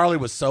and Carly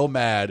was so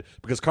mad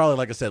because Carly,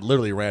 like I said,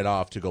 literally ran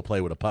off to go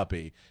play with a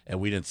puppy, and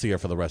we didn't see her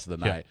for the rest of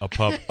the night. A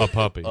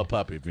puppy. A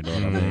puppy, if you know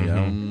what I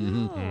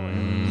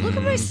mean. Look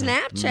at my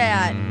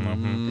Snapchat.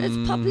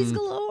 It's puppies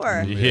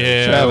galore.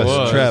 Yeah, Travis, it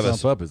was.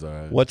 Travis. Some puppies, all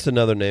right. What's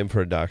another name for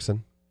a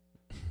dachshund?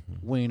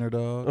 Wiener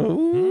dog.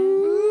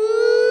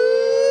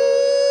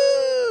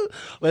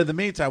 Well, in the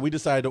meantime, we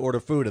decided to order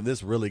food, and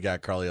this really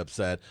got Carly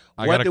upset.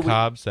 I got a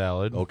Cobb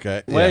salad.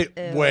 Okay.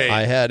 Yeah. Wait.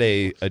 I had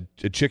a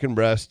chicken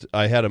breast.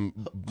 I had him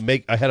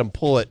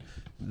pull it,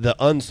 the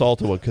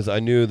unsalted one, because I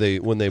knew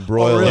when they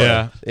broil really? it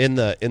Yeah. in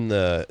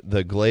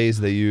the glaze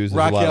they use. There's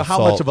a lot Raquel, of how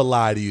salt. much of a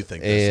lie do you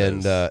think this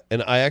is?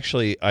 And I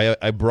actually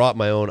I brought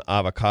my own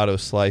avocado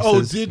slices.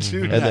 Oh, did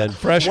you? And then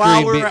fresh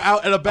While green we were bean-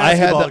 out at a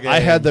basketball game. I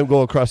had them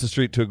go across the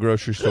street to a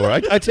grocery store.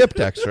 I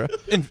tipped extra.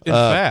 In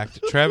fact,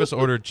 Travis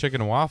ordered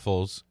chicken and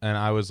waffles, and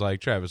I was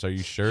like, Travis, are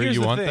you sure Here's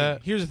you the want thing.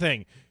 that? Here's the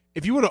thing.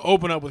 If you would have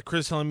opened up with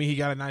Chris telling me he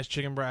got a nice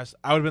chicken breast,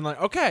 I would have been like,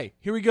 okay,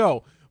 here we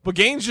go. But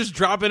Gaines just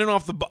dropping in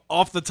off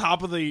the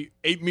top of the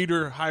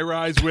 8-meter high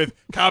rise with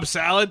Cobb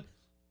salad.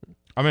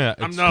 I mean,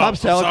 I'm it's, not. Cobb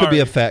salad sorry. could be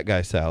a fat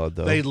guy salad,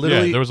 though. They yeah,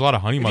 literally. there was a lot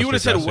of honey If mustard you would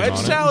have said dressing wedge on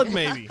it. salad,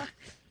 maybe.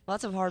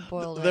 Lots of hard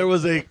boiled. there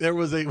was a.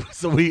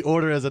 So we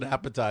ordered as an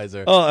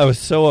appetizer. Oh, I was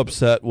so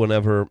upset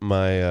whenever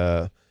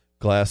my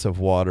glass of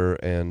water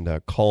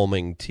and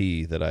calming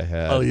tea that I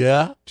had. Oh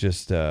yeah.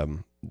 Just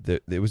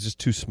it was just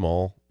too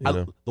small. You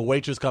know? The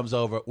waitress comes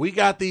over. We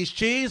got these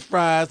cheese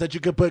fries that you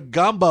could put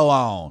gumbo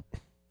on.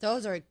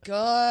 Those are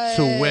good.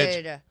 To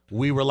which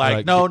we were like,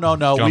 Like, no.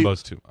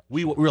 Gumbo's too much.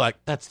 We were like,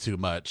 that's too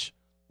much.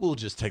 We'll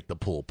just take the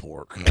pulled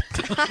pork.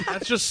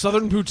 That's just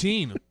Southern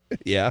poutine.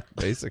 Yeah,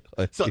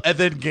 basically. So and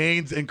then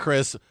Gaines and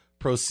Chris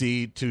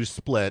proceed to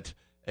split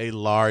a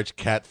large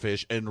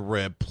catfish and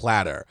rib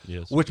platter.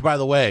 Yes. Which, by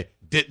the way,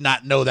 did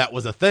not know that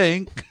was a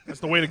thing.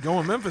 That's the way to go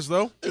in Memphis,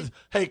 though.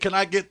 Hey, can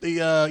I get the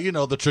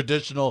the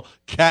traditional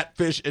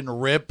catfish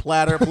and rib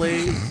platter,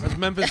 please? That's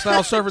Memphis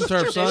style surf and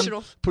turf, son.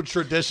 Traditional. Put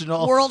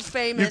traditional. World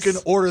famous. You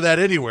can order that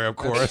anywhere, of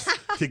course.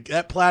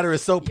 That platter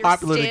is so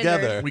popular standard.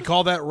 together. We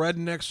call that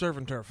redneck surf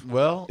and turf.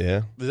 Well,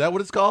 Yeah. is that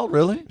what it's called?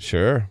 Really?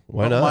 Sure.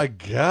 Why Oh not? my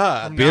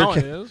God! Now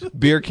it is.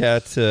 Beer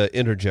Cat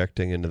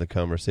interjecting into the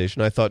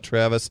conversation. I thought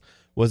Travis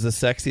was the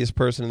sexiest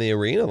person in the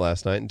arena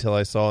last night until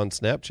I saw on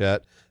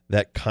Snapchat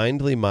that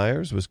Kindly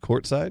Myers was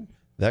courtside.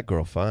 That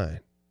girl fine.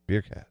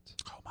 Beer Cats.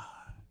 Oh my!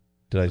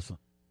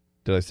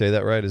 Did I say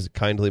that right? Is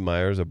Kindly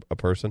Myers a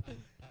person?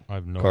 I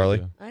have no Carly?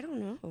 idea. I don't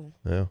know.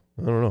 Yeah,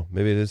 I don't know.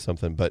 Maybe it is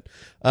something. But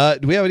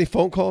do we have any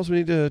phone calls? We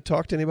need to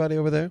talk to anybody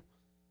over there.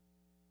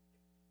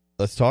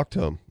 Let's talk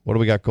to him. What do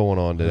we got going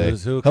on today?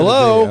 Who could it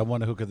Hello. be? I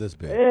wonder who could this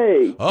be?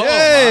 Hey, Oh,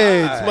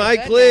 Hey, my. it's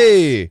Mike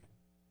Lee.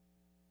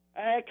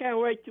 I can't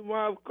wait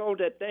tomorrow to call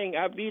that thing.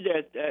 I'll be there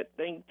at that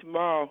thing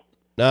tomorrow.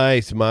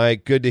 Nice,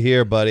 Mike. Good to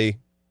hear, buddy.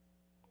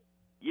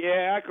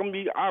 Yeah,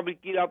 I'll be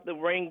get out the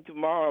ring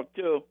tomorrow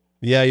too.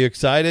 Yeah, you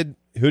excited?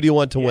 Who do you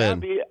want to Yeah,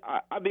 win?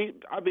 I'll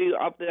be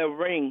up there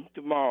ring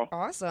tomorrow.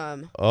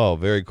 Awesome. Oh,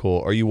 very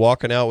cool. Are you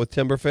walking out with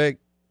Timberfake?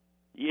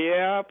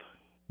 Yep.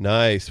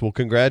 Nice. Well,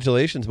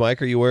 congratulations,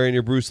 Mike. Are you wearing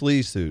your Bruce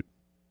Lee suit?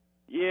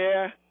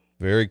 Yeah.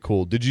 Very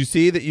cool. Did you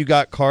see that you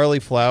got Carly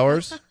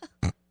flowers?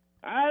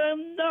 I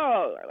don't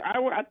know. I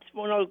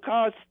one of the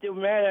cars still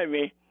mad at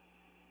me.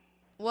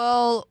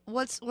 Well,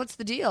 what's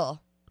the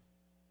deal?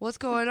 What's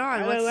going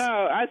on? I don't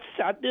know. I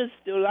just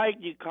still like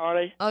you,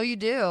 Carly. Oh, you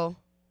do?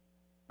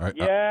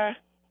 Yeah.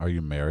 Are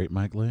you married,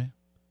 Mike Lee?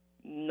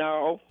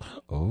 No.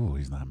 Oh,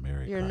 he's not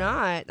married. You're Carly.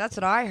 not. That's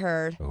what I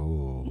heard.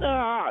 Oh.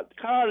 No,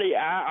 Carly,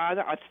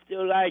 I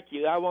still like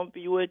you. I won't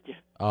be with you.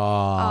 Oh,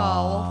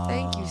 well,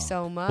 thank you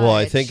so much. Well,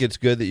 I think it's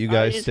good that you Are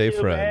guys you stay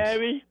still friends.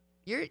 married?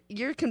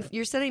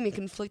 You're sending me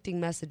conflicting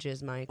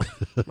messages, Mike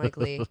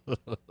Lee.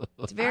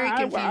 It's very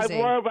I confusing.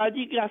 worry about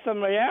you got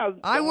somebody else.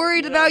 I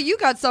worried about you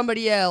got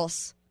somebody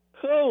else.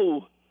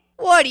 Who?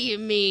 What do you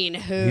mean,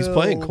 who? He's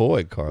playing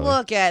coy, Carly.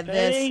 Look at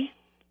this. Hey?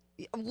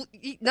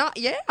 Not,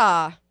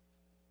 yeah.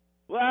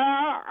 Well,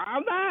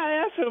 I'm not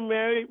asking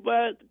married,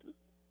 but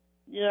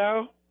you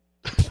know.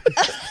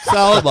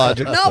 Solid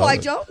logic. No, I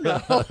don't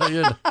know.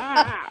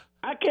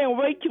 I can't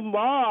wait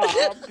tomorrow.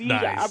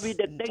 I'll be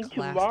the thing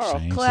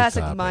tomorrow.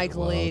 Classic Mike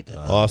Lee.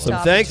 Awesome.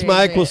 Topic Thanks, change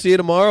Mike. it. We'll see you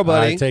tomorrow, All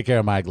buddy. right, take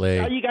care, Mike Lee.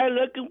 Are you guys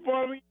looking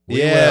for me?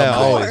 Yeah,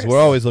 will. always. We're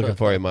always looking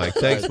for you, Mike.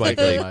 Thanks, Mike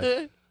Lee.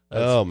 Mike.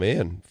 Oh,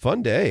 man.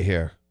 Fun day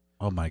here.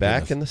 Oh, my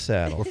Back goodness. in the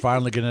saddle. We're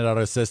finally getting it out of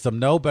our system.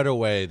 No better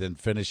way than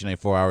finishing a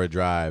 4-hour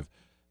drive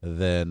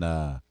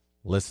than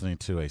listening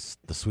to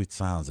the sweet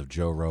sounds of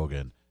Joe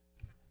Rogan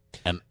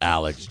and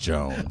Alex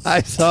Jones.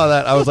 I saw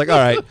that. I was like, all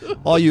right,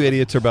 all you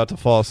idiots are about to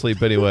fall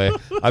asleep anyway.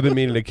 I've been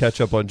meaning to catch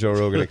up on Joe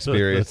Rogan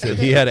Experience. And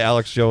he had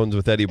Alex Jones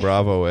with Eddie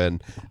Bravo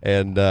in.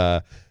 And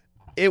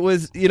it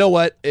was, you know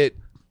what?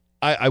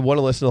 I want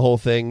to listen to the whole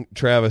thing.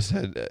 Travis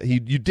had, you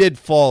did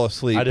fall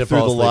asleep I did through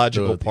fall the asleep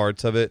logical through it.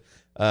 parts of it.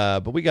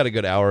 But we got a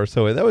good hour or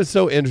so in. That was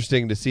so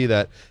interesting to see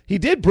that. He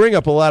did bring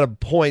up a lot of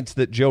points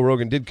that Joe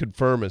Rogan did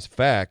confirm as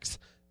facts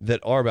that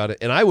are about it.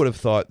 And I would have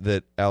thought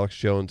that Alex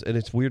Jones, and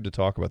it's weird to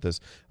talk about this,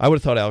 I would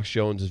have thought Alex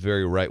Jones is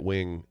very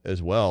right-wing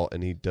as well,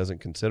 and he doesn't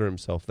consider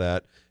himself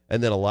that.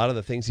 And then a lot of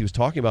the things he was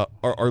talking about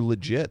are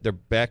legit. They're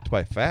backed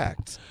by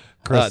facts.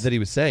 Chris, that he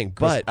was saying,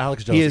 Chris, but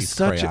Alex Jones he is eats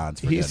such crayons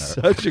for he's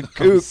dinner. such a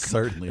kook.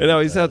 Certainly, You know,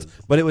 he sounds.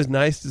 But it was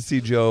nice to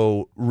see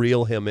Joe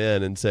reel him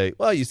in and say,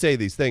 "Well, you say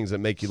these things that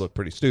make you look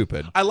pretty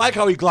stupid." I like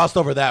how he glossed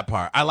over that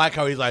part. I like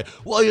how he's like,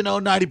 well,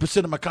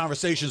 90% of my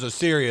conversations are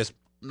serious.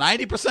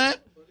 90%?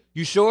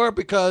 You sure?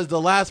 Because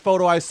the last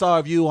photo I saw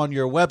of you on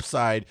your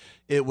website,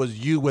 it was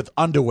you with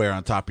underwear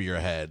on top of your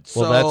head.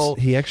 Well,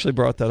 he actually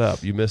brought that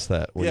up. You missed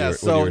that when you were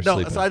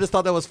sleeping. So I just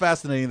thought that was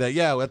fascinating that,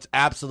 let's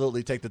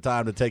absolutely take the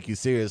time to take you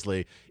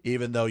seriously,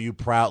 even though you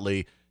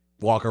proudly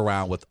walk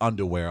around with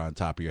underwear on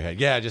top of your head.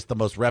 Yeah, just the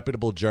most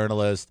reputable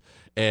journalists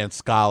and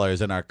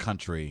scholars in our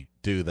country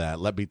do that.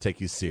 Let me take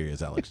you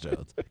serious, Alex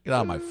Jones. Get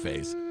out of my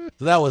face.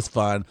 So that was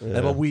fun.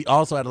 Yeah. But we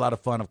also had a lot of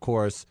fun, of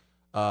course.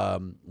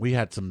 We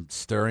had some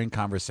stirring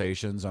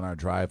conversations on our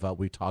drive up.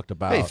 We talked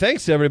about. Hey,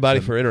 thanks to everybody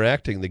for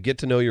interacting. The Get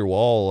to Know Your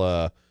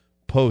Wall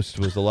post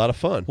was a lot of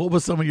fun. What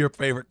was some of your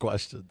favorite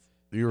questions?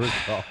 Do you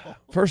recall?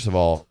 First of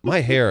all,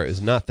 my hair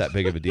is not that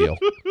big of a deal.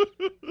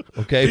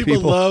 Okay,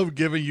 people love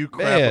giving you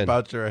crap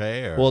about your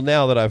hair. Well,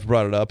 now that I've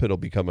brought it up, it'll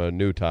become a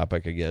new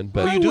topic again.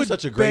 But you do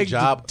such a great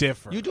job.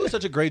 Differ. You do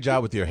such a great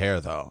job with your hair,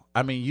 though.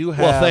 I mean, you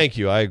have. Well, thank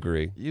you. I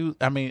agree. You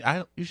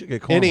should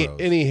get cornrows.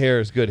 Any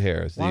hair is good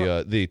hair. Is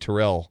the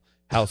Terrell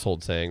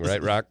household saying,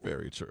 right, Rock?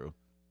 Very true.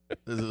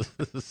 This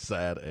is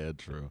sad and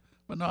true.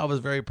 But no, I was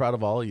very proud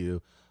of all of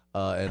you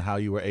and how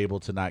you were able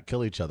to not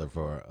kill each other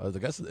for, I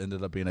guess it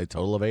ended up being a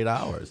total of 8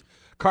 hours.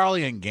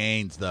 Carly and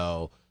Gaines,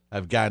 though,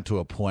 have gotten to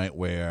a point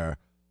where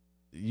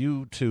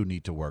you two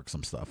need to work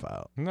some stuff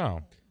out.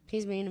 No.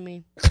 He's mean to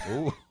me.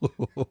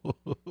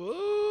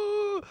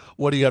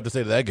 What do you have to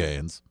say to that,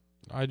 Gaines?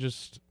 I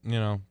just,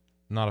 not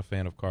a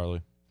fan of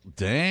Carly.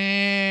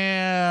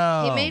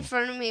 Damn. He made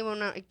fun of me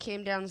when I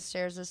came down the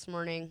stairs this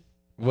morning.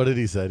 What did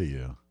he say to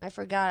you? I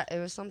forgot. It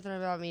was something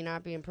about me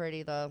not being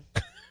pretty, though.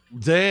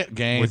 Damn,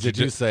 Gaines, did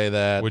you say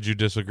that? Would you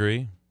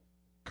disagree?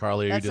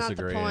 Carly, are That's you not the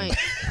disagreeing? point.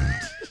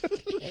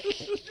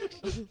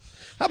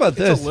 How about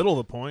this? It's a little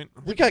the point.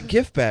 We got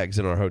gift bags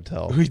in our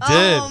hotel. We did.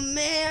 Oh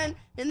man,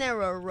 and there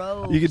were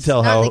rows. You can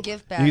tell Not how the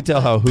gift bag, you can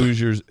tell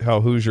but- how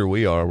Hoosier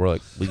we are. We're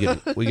like we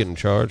getting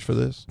charged for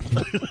this.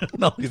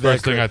 No,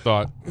 First thing I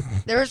thought.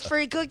 There was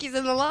free cookies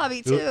in the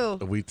lobby too.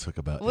 We took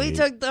about We 8.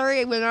 took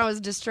 3 when I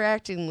was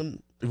distracting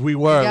them. We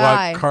were.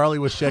 Guy. While Carly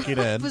was checking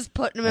I in. was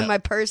putting them in my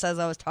purse as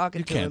I was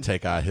talking You to him. can't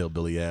take our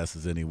hillbilly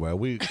asses anywhere.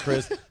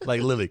 Chris,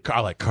 like Lily,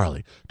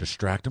 Carly,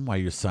 distract him while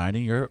you're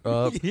signing your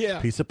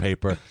piece of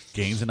paper.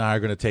 Gaines and I are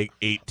going to take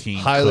 18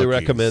 Highly cookies.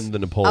 recommend the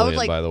Napoleon,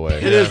 like- by the way.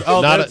 It is.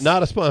 Oh, that's-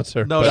 not a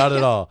sponsor. No, but not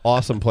at all.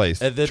 Awesome place.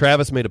 And then-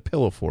 Travis made a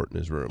pillow fort in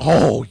his room.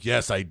 Oh,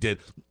 yes, I did.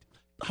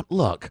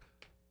 Look,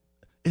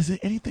 is it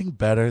anything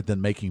better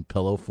than making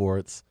pillow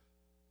forts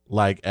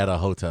like at a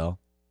hotel?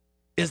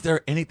 Is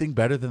there anything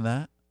better than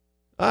that?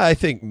 I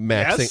think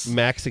Yes.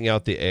 maxing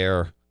out the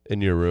air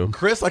in your room.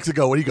 Chris likes to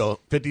go, what do you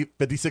go,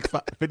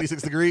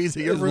 56 degrees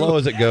in your As room? low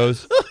as it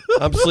goes.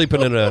 I'm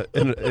sleeping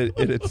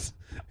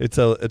it's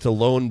a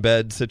lone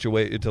bed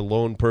situation. It's a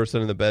lone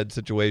person in the bed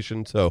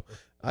situation. So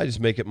I just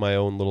make it my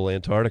own little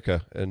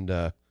Antarctica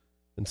and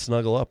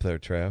snuggle up there,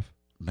 Trav.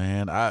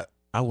 Man, I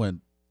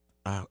went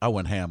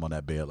ham on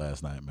that bed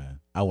last night, man.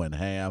 I went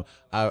ham.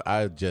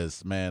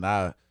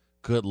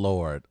 Good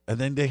Lord. And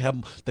then they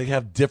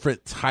have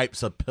different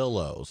types of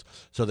pillows.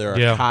 So there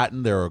are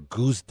cotton, there are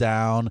goose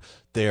down,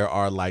 there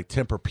are like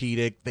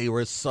Tempur-Pedic. They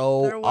were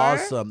so There were?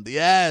 awesome.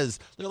 Yes.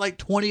 There are like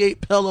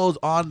 28 pillows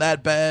on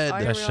that bed.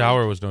 I That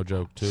shower was no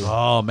joke, too.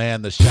 Oh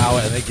man, the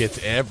shower, and it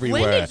gets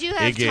everywhere. When did you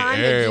have It get time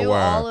to do everywhere.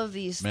 all of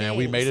these Man, things?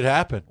 we made it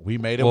happen. We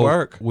made it Well,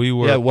 work. We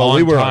were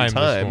we were on time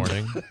time.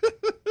 this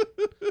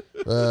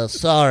morning.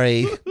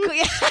 Sorry.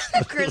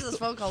 Chris's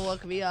phone call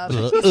woke me up.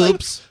 He's like,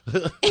 Oops.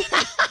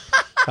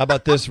 How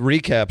about this?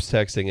 Recaps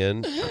texting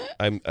in.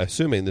 I'm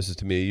assuming this is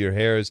to me. Your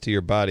hair is to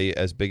your body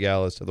as Big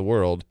Al is to the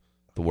world.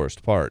 The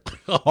worst part.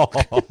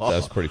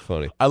 That's pretty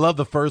funny. I love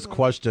the first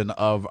question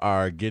of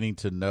our getting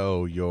to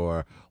know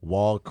your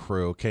wall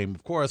crew came,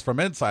 of course, from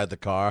inside the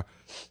car.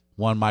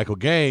 One Michael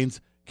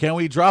Gaines, can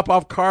we drop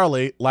off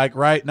Carly like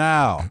right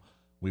now?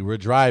 We were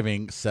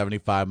driving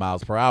 75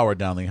 miles per hour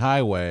down the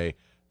highway.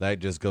 That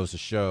just goes to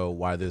show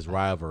why this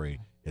rivalry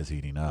is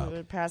heating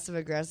up. Passive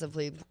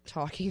aggressively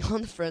talking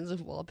on the Friends of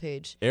Wall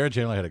page. Aaron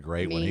generally had a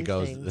great one. He Mean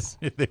goes, things.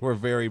 they were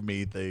very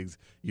mean things.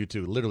 You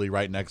two, literally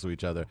right next to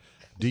each other.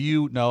 Do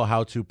you know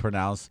how to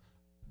pronounce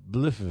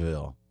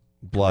Blytheville?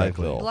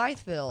 Blytheville.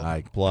 Blytheville.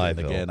 Blytheville. And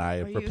again, I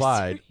Are you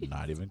replied,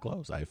 not even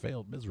close. I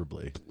failed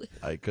miserably.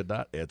 I could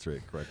not answer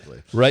it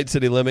correctly. Right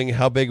City Lemming,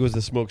 how big was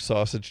the smoked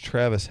sausage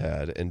Travis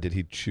had, and did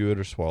he chew it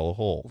or swallow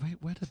whole?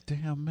 Wait a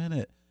damn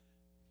minute.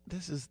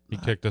 This is He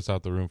kicked us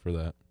out the room for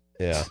that.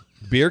 Yeah.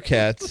 Beer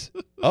Cats.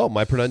 Oh,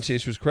 my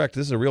pronunciation was correct.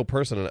 This is a real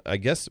person. And I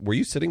guess, were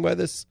you sitting by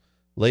this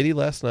lady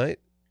last night,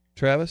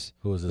 Travis?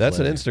 Who was this That's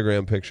lady? an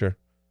Instagram picture.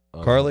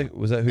 Carly,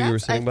 was that who you were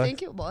sitting by? I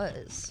think it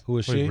was. Who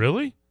was Wait, she?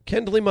 really?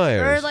 Kendley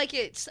Myers. Or like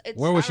it's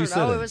Where was I she don't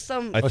know, sitting? It was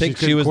some. I think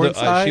she she was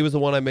courtside? she was the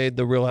one I made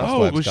the Real Oh,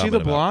 Housewives was she the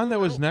comment about. blonde that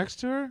was next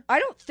to her? I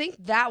don't think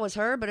that was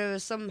her, but it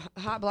was some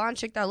hot blonde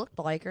chick that looked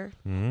like her.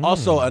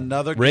 Also,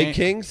 another Ray game-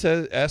 King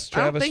says, asked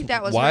I don't Travis, think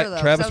that was why, her, though,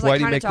 'cause Travis, I was, why like,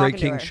 do you kinda make Ray talking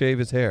to King her. shave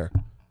his hair?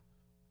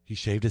 He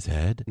shaved his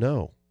head?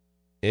 No.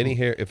 Any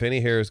hair, if any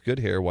hair is good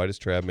hair, why does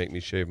Trav make me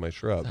shave my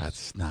shrubs?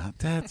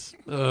 That's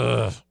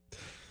ugh.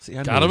 See,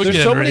 I Got him knew- again,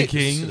 There's so Ray many,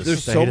 King.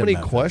 there's so Stayed in many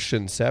Memphis.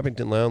 questions.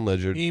 Sappington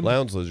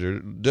Lounge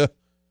Lizard. Duh.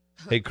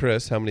 Hey,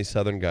 Chris, how many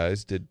Southern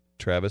guys did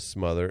Travis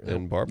smother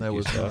in barbecue That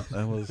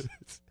was sauce?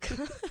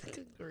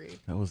 Good grief.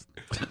 that was.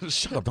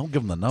 Shut up! Don't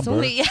give him the number.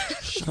 only-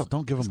 Shut up!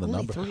 Don't give him the only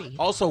number. 3.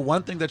 Also,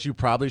 one thing that you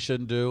probably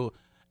shouldn't do,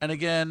 and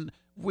again,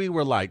 we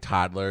were like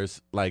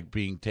toddlers, like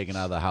being taken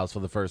out of the house for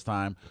the first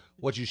time.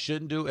 What you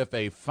shouldn't do if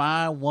a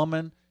fine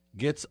woman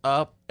gets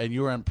up and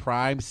you're in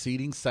prime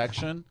seating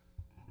section,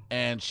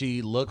 and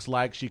she looks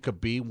like she could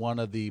be one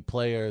of the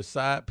players'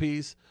 side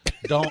piece.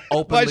 Don't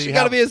openly. Why she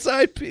got to be a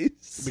side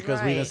piece? Because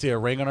we Right. didn't see a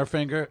ring on her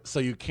finger, so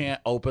you can't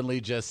openly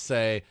just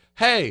say,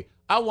 "Hey,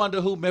 I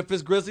wonder who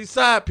Memphis Grizzlies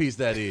side piece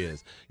that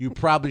is." You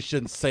probably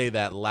shouldn't say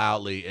that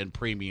loudly in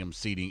premium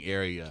seating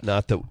area.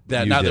 Not that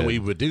you Not did. that we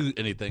would do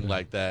anything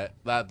like that.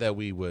 Not that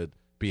we would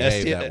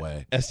behave that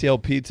way. STL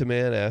Pizza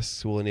Man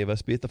asks, will any of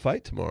us be at the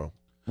fight tomorrow?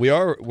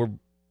 We're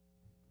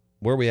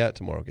where are we at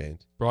tomorrow,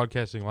 Gaines?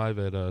 Broadcasting live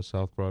at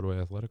South Broadway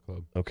Athletic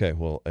Club. Okay,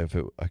 well, I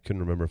couldn't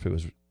remember if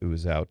it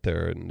was out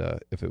there, and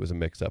if it was a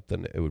mix up,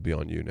 then it would be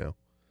on you now.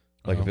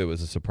 Like if it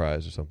was a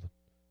surprise or something.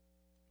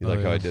 You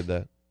like how I did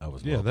that? That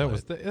was Yeah, well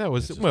that played.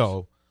 was It's just-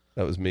 well,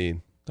 That was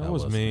mean. that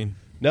was mean.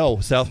 No,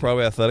 South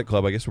Broadway Athletic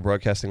Club. I guess we're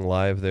broadcasting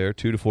live there,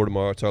 2 to 4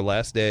 tomorrow. It's our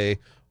last day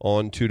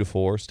on 2 to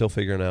 4. Still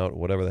figuring out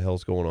whatever the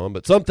hell's going on,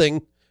 but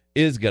something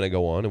is going to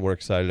go on, and we're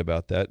excited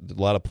about that. A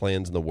lot of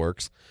plans in the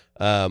works.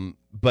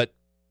 But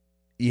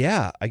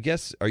yeah, I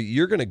guess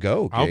you're going to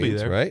go. I'll be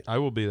Gaines, there. right? I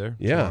will be there.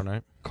 Yeah. Tomorrow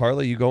night.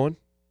 Carla, you going?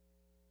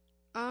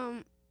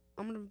 I'm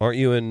gonna. Aren't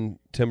you in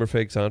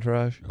Timberfake's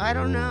entourage? I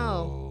don't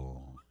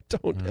know.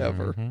 Don't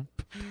ever, Mhm.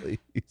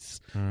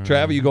 please.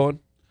 Trav, are you going?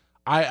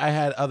 I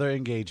had other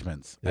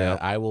engagements. Yeah. And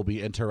I will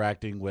be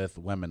interacting with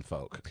women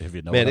folk. If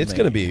you know, Man, what it's I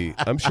going to mean. be.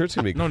 I'm sure it's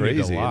going to be No need to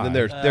crazy. And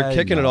then lie. they're I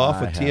kicking it know, off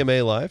I with have.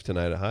 TMA Live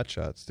tonight at Hot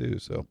Shots too.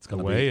 So It's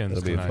gonna The be. weigh-ins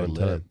it'll be a tonight. fun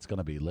lit. time. It's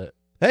gonna be lit.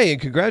 Hey, and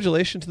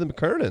congratulations to the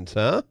McKernans,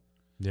 huh?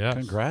 Yeah.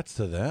 Congrats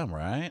to them,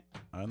 right?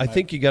 I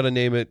think you got to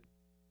name it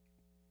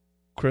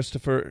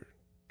Christopher,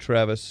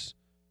 Travis,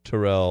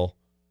 Terrell,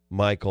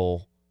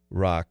 Michael,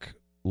 Rock,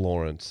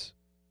 Lawrence,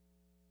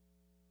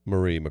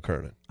 Marie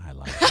McKernan. I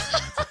like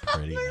that. That's a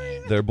pretty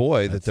name. Their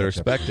boy that That's they're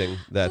such a- expecting.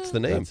 That's the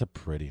name. That's a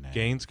pretty name.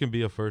 Gaines can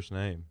be a first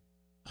name.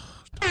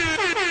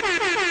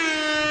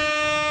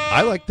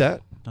 I like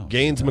that. Don't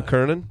Gaines do that.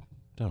 McKernan.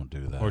 Don't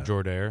do that. Or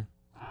Jordair.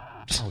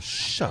 Oh,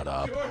 shut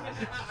up.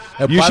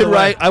 You should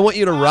write. I want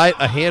you to write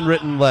a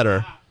handwritten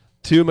letter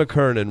to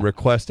McKernan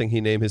requesting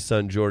he name his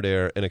son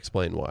Jordair and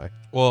explain why.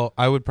 Well,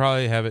 I would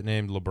probably have it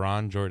named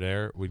LeBron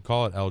Jordair. We'd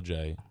call it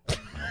LJ.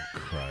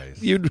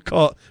 Christ. You'd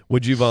call.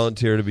 Would you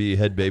volunteer to be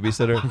head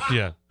babysitter?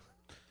 Yeah.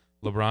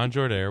 LeBron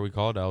Jordair, we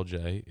call it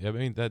LJ. I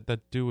mean, that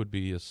dude would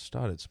be a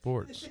stud at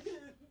sports.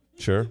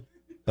 Sure,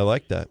 I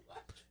like that.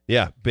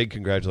 Yeah, big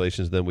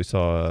congratulations. Then we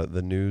saw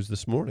the news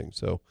this morning,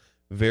 so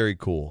very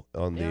cool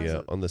on Yeah, it was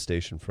the on the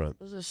station front.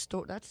 It was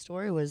that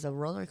story was a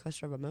roller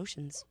coaster of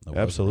emotions. It was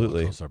Absolutely. a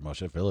roller coaster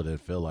motion. It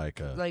did feel like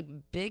a. Like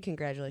big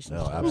congratulations No,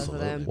 to both of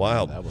absolutely. them.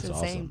 Wild. That was It's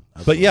awesome. insane.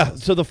 That's But yeah, awesome.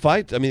 so the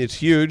fight, I mean, it's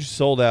huge,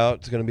 sold out.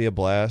 It's going to be a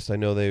blast. I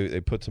know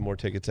they put some more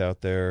tickets out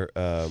there,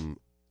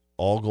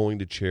 all going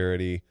to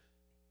charity.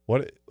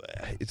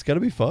 It's going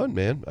to be fun,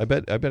 man. I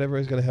bet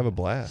everybody's going to have a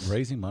blast.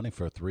 raising money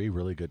for 3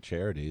 really good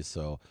charities.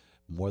 So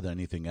more than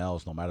anything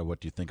else, no matter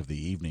what you think of the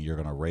evening, you're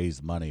going to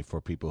raise money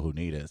for people who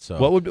need it. So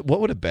What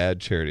would a bad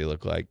charity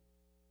look like?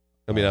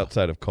 I mean,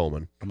 outside of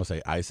Coleman, I'm gonna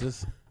say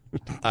ISIS.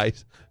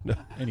 no.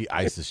 Any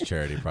ISIS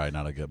charity probably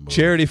not a good move.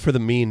 Charity for the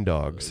mean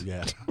dogs.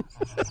 Yeah.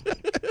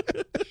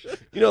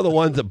 You know, the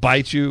ones that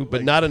bite you,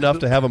 but not enough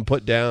to have them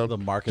put down. The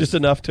Marcus- Just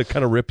enough to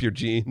kind of rip your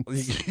jeans.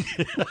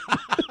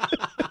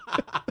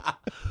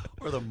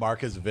 Or the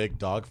Marcus Vick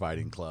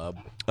Dogfighting Club.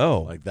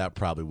 Oh. Like, that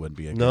probably wouldn't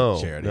be a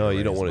good charity. No, to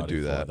you don't raise want to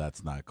money do for. that.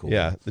 That's not cool.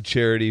 Yeah, the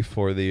charity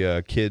for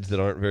the kids that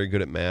aren't very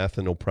good at math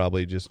and will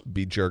probably just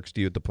be jerks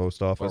to you at the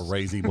post Or office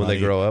raising when money,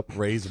 they grow up.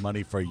 Raise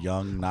money for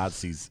young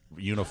Nazis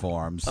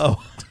uniforms.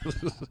 Oh.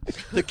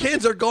 The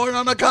kids are going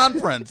on a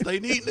conference. They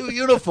need new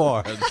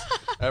uniforms.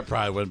 That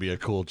probably wouldn't be a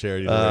cool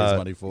charity to raise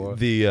money for.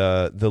 The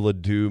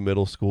Ladue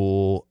Middle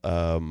School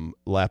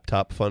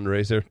laptop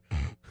fundraiser.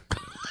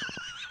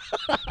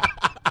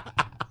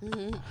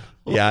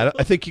 Yeah,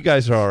 I think you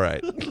guys are all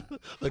right.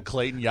 The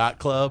Clayton Yacht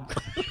Club.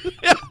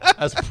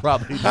 That's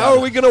probably. How are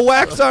we going to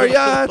wax our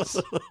yachts?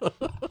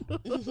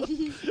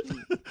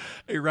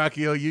 Hey,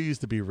 Rocky O, you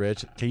used to be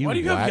rich. Can you? Why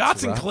do you have wax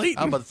yachts in rock?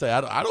 Clayton? I'm about to say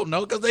I don't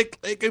know because they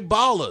can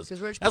ballers.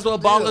 rich That's people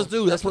what ballers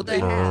do. That's what they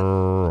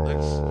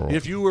have.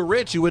 If you were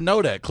rich, you would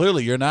know that.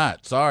 Clearly, you're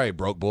not. Sorry,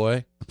 broke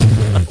boy.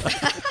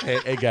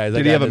 Hey guys,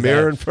 did he have a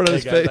mirror in front of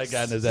his face? That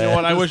guy in his You know ass.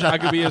 what? I wish I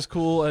could be as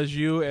cool as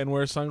you and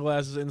wear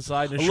sunglasses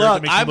inside and a shirt Look,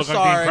 that makes I'm you look like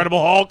sorry. the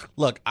Incredible Hulk.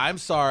 Look, I'm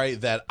sorry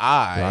that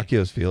I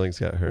Rocchio's feelings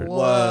got hurt.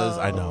 was.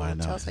 I know.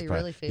 Tell us how you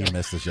Probably- really feel. He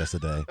missed us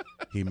yesterday.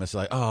 He missed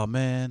like, oh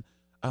man,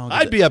 I don't get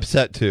I'd it. be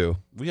upset too.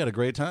 We had a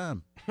great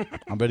time.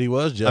 I bet he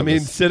was jealous. I mean,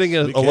 sitting We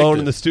alone kicked in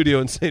it. the studio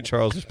in St.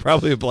 Charles is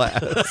probably a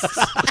blast.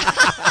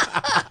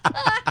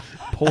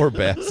 Poor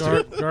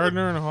bastard.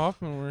 Gardner and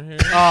Hoffman were here.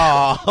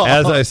 Oh,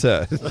 As I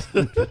said,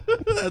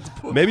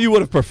 maybe you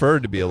would have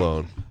preferred to be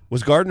alone.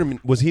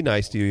 Was he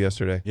nice to you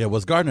yesterday? yeah.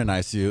 Was Gardner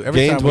nice to you?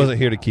 Every Gaines time we- wasn't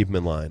here to keep him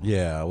in line.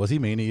 Yeah, was he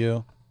mean to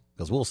you?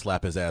 Because we'll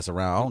slap his ass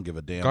around. I don't give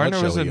a damn. Gardner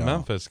what was show in he on.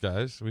 Memphis,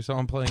 guys. We saw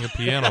him playing a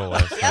piano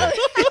last night.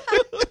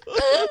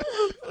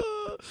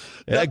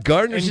 Yeah,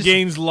 Gardner's And just,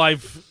 Gaines'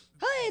 life.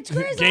 Hey, it's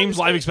crazy. Games'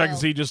 life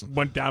expectancy just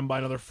went down by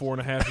another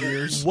 4.5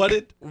 years.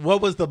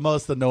 What was the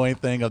most annoying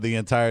thing of the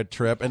entire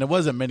trip? And it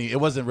wasn't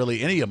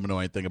really any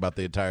annoying thing about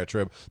the entire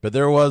trip, but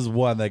there was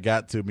one that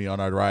got to me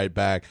on our ride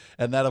back,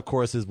 and that of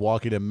course is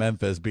walking in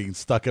Memphis being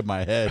stuck in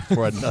my head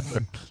for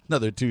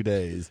another 2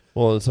 days.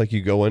 well, it's like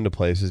you go into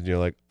places and you're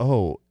like,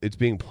 oh, it's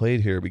being played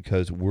here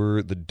because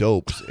we're the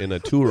dopes in a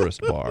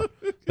tourist bar.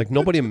 Like,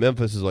 nobody in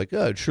Memphis is like,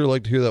 yeah, I'd sure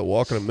like to hear that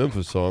Walking in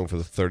Memphis song for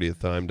the 30th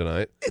time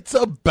tonight. It's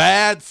a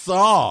bad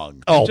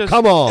song. Oh, just-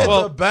 come on.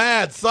 It's a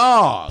bad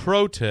song.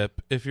 Pro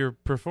tip, if you're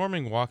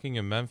performing Walking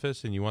in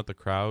Memphis and you want the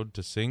crowd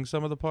to sing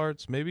some of the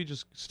parts, maybe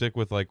just stick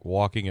with like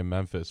Walking in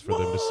Memphis for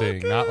them to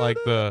sing, not like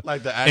the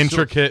actual-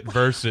 intricate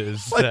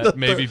verses Like that the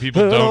maybe third-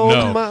 people don't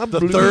know. my The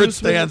blues third man.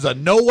 stanza.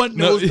 No one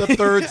knows No. the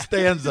third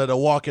stanza to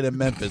Walking in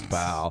Memphis,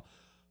 pal.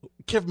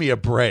 Give me a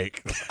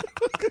break.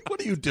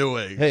 What are you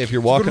doing? Hey, if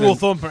you're Good walking rule in, of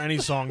thumb for any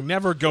song: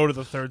 never go to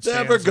the third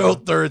stanza. Never go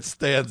third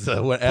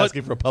stanza when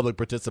asking for public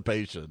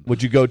participation.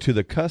 would you go to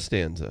the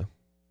Costanza?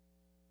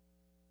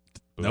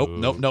 Nope.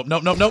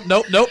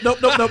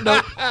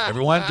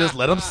 Everyone, just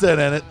let him sit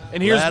in it.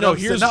 And here's- Let no, him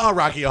sit- here's- no,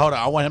 Rocky. Hold on.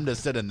 I want him to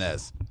sit in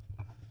this.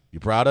 You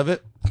proud of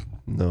it?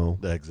 No.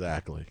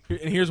 Exactly.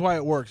 And here's why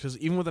it works: because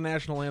even with the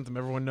national anthem,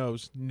 everyone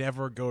knows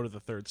never go to the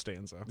third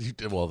stanza.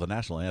 Well, the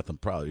national anthem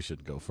probably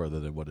shouldn't go further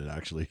than what it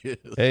actually is.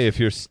 Hey, if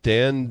you're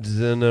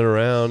standing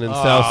around in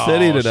South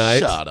City tonight,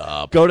 Shut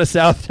up. go to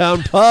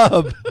Southtown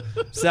Pub.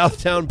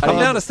 Southtown Pub. I'm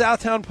down to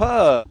Southtown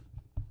Pub.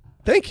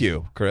 Thank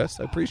you, Chris.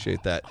 I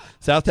appreciate that.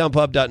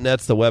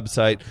 SouthtownPub.net's the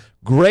website.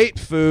 Great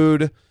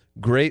food,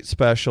 great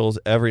specials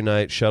every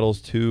night,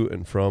 shuttles to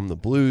and from the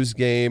Blues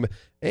game,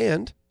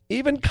 and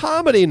even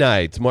comedy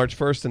nights, March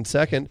 1st and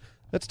 2nd.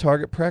 That's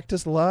Target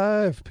Practice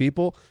Live,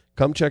 people.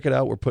 Come check it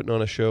out. We're putting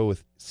on a show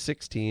with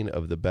 16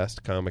 of the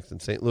best comics in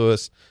St.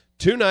 Louis.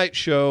 2-night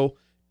show.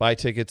 Buy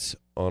tickets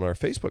on our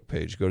Facebook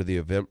page. Go to the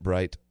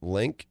Eventbrite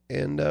link,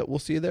 and we'll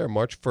see you there.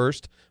 March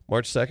 1st,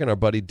 March 2nd, our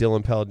buddy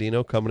Dylan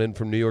Palladino coming in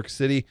from New York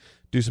City.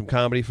 Do some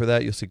comedy for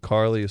that. You'll see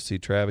Carly, you'll see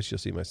Travis, you'll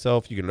see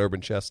myself. You get an Urban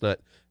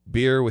Chestnut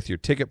beer with your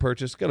ticket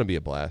purchase. It's going to be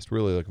a blast.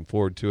 Really looking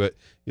forward to it.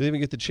 You'll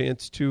even get the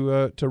chance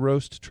to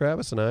roast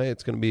Travis and I.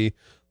 It's going to be a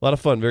lot of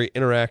fun, very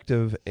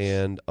interactive,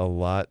 and a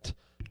lot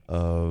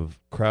of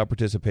crowd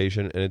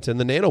participation. And it's in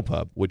the Nano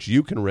Pub, which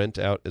you can rent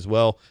out as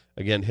well.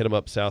 Again, hit them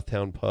up,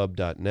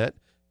 southtownpub.net.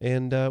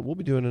 And we'll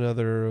be doing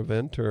another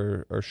event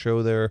or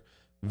show there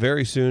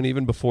very soon,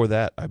 even before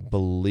that, I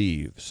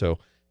believe. So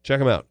check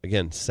them out.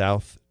 Again,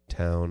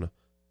 Southtown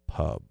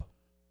Pub.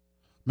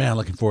 Man,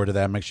 looking forward to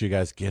that. Make sure you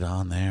guys get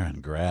on there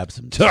and grab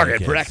some Target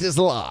tickets. Practice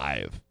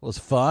Live. It was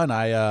fun.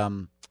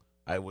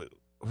 There were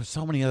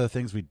so many other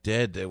things we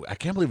did. I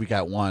can't believe we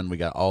got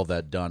all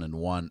that done in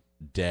one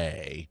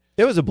day.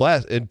 It was a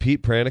blast. And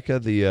Pete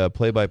Pranica, the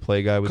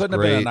play-by-play guy, was Couldn't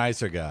great. have been a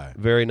nicer guy.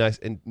 Very nice.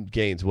 And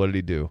Gaines, what did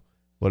he do?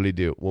 When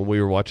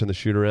we were watching the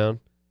shoot around?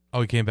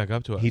 Oh, he came back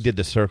up to us. He did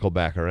the circle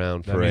back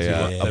around That for means he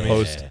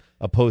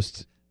a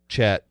post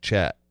chat.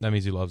 That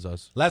means he loves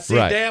us. Let's see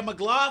Right. Dan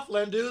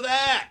McLaughlin do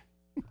that.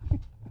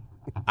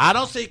 I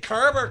don't see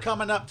Kerber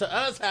coming up to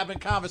us having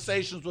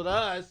conversations with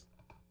us,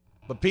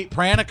 but Pete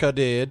Pranica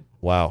did.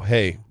 Wow.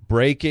 Hey,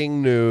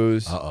 breaking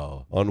news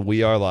Uh-oh. on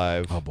We Are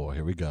Live. Oh, boy,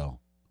 here we go.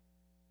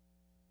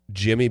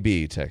 Jimmy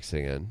B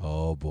texting in.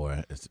 Oh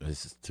boy,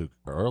 it's too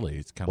early.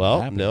 It's kind of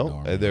Well,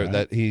 no,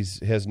 that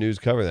has news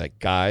covering that.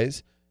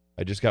 Guys,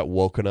 I just got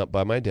woken up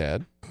by my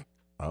dad.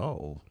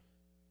 Oh,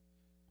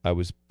 I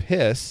was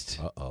pissed.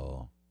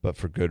 But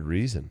for good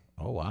reason.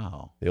 Oh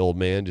wow, the old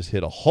man just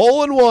hit a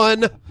hole in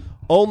one.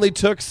 Only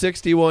took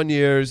 61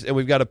 years, and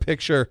we've got a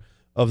picture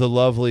of the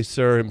lovely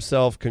sir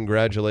himself.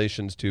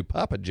 Congratulations to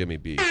Papa Jimmy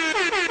B.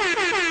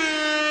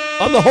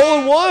 On the hole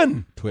in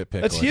one. Twit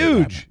pick. That's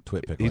huge.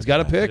 Twit pick. He's got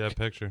a pic. Yeah,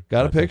 picture.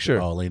 Got a picture.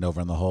 Oh, lean over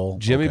in the hole.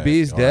 Jimmy Okay.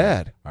 B's All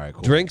dad. Right. All right,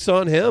 cool. Drinks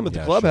on him at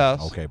the clubhouse.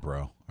 Sure. Okay,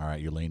 bro. All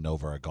right, you leaned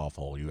over a golf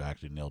hole. You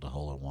actually nailed a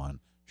hole in one.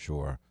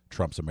 Sure.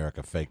 Trump's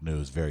America fake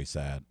news. Very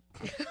sad.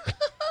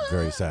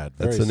 Very sad.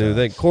 That's Very the new sad.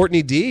 thing.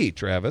 Courtney D,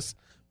 Travis.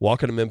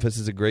 Walking to Memphis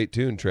is a great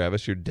tune,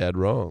 Travis. You're dead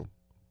wrong.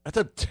 That's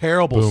a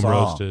terrible Boom song.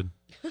 roasted.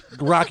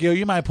 Rockio,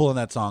 you mind pulling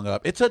that song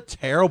up? It's a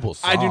terrible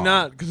song. I do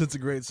not, because it's a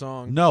great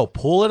song. No,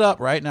 pull it up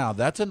right now.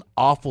 That's an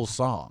awful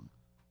song.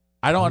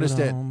 I don't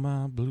understand.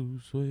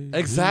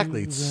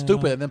 Exactly. It's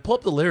stupid. And then pull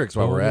up the lyrics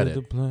while we're at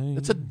it.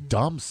 It's a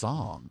dumb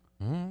song.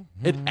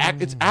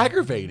 It's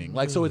aggravating.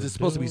 Like, so is it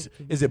supposed to be?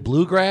 Is it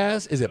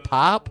bluegrass? Is it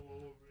pop?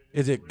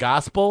 Is it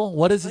gospel?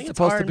 What is it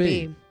supposed to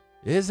be?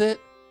 Is it?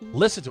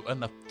 Listen to it,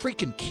 and the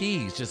freaking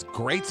keys just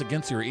grates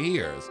against your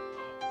ears.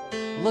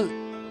 Look.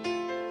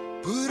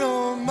 Put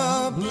on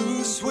my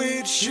blue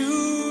suede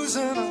shoes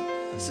and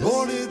I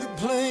boarded the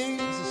plane.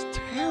 This is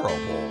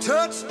terrible.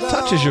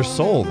 Touches your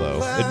soul,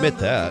 though. Admit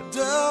that.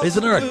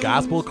 Isn't there a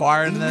gospel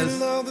choir in this?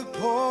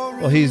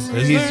 Well,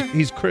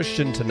 he's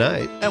Christian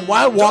tonight. And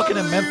why walking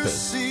in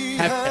Memphis?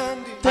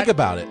 Think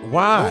about it.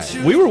 Why?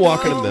 We were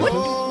walking in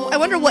Memphis. I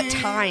wonder what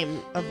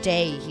time of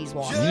day he's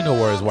walking. You know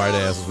where his white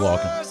ass is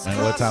walking.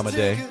 And what time of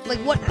day? Like,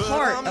 what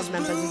part of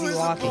Memphis is he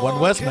walking? One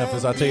West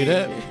Memphis, I'll tell you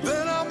that.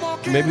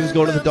 Maybe he was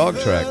going to the dog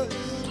track.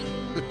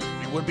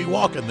 He wouldn't be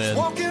walking then.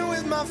 Walking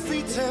with my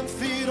feet 10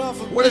 feet off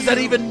a What does that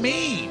even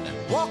mean?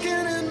 Walking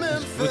in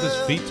Memphis. With his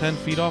feet 10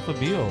 feet off a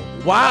Beal.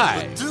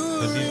 Why?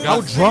 'Cause he's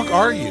How got, drunk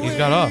are you? He's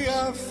got ups.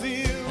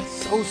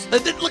 That's so.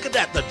 And then look at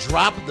that. The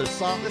drop of the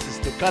song. This is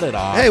to cut it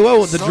off. Hey,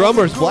 whoa, the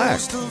drummer's black.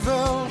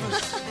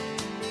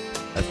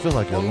 I feel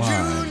like you're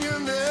lying.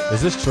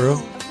 Is this true?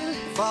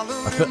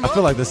 I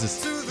feel like this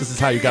is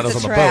how you got us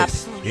on the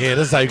boat. Yeah,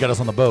 this is how you got us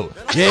on the boat.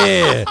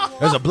 Yeah,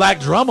 there's a black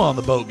drummer on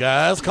the boat,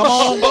 guys. Come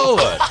on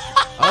board.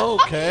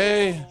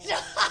 Okay.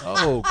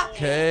 Come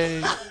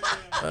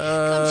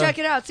check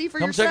it out. See for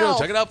yourself.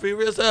 Check it out for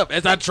yourself.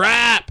 It's a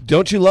trap.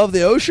 Don't you love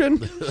the ocean?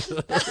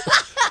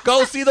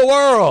 Go see the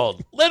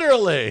world.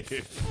 Literally.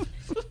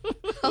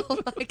 Oh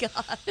my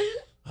god.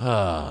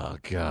 Oh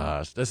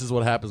gosh, this is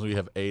what happens when you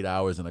have 8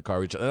 hours in the car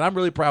with each other. And I'm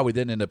really proud we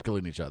didn't end up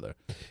killing each other.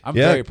 I'm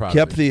very proud.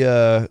 Kept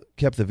the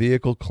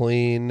vehicle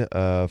clean.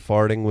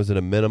 Farting was at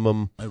a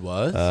minimum. It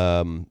was,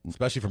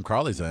 especially from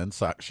Carly's end.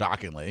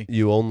 Shockingly,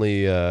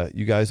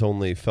 you guys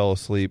only fell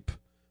asleep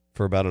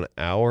for about an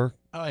hour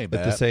at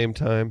the same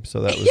time,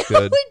 so that was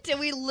good.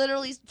 we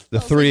literally the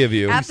three of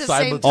you, at the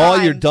same time.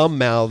 all your dumb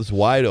mouths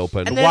wide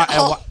open. And then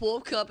all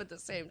woke up at the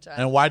same time.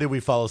 And why did we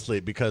fall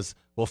asleep? Because,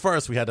 well,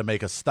 first we had to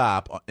make a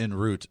stop en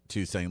route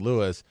to St.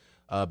 Louis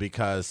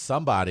because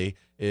somebody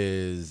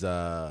is,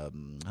 I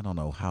don't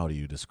know, how do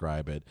you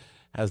describe it,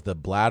 has the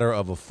bladder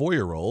of a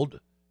 4-year-old,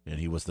 and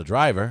he was the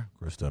driver,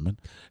 Chris Dunman.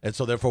 And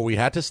so, therefore, we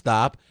had to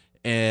stop.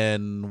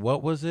 And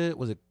what was it?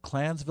 Was it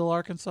Clansville,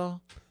 Arkansas?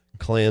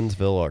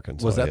 Clansville,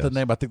 Arkansas. Was that the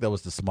name? I think that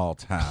was the small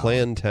town.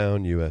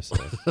 Clantown, USA.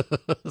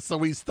 So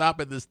we stop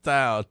in this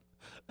town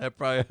that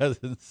probably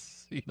hasn't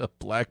seen a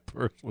black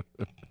person,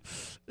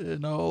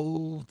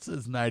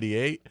 since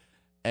 98.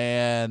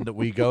 And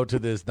we go to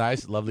this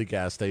nice, lovely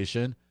gas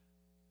station.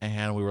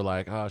 And we were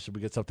like, oh, should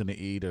we get something to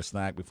eat or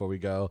snack before we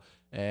go?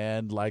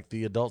 And like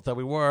the adults that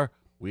we were,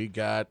 we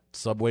got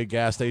Subway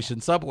gas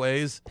station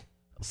Subways,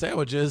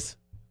 sandwiches.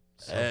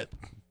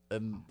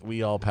 And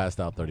we all passed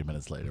out 30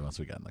 minutes later once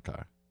we got in the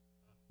car.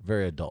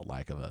 Very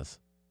adult-like of us.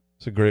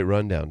 It's a great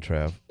rundown,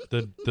 Trav.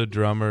 The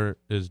drummer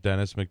is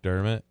Dennis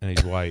McDermott, and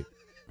he's white.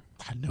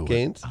 I knew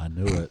Gaines? it. I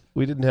knew it.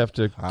 We didn't have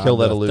to kill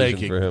that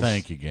illusion for him.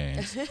 Thank you,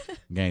 Gaines.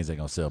 Gaines ain't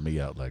going to sell me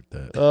out like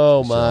that.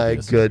 Oh, my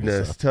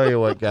goodness. Tell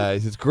you what,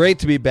 guys. It's great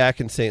to be back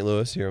in St.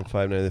 Louis here on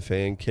 590 The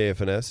Fan,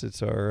 KFNS.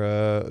 It's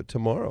our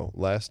tomorrow,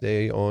 last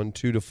day on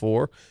 2 to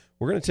 4.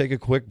 We're going to take a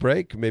quick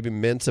break, maybe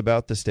mince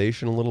about the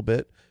station a little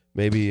bit.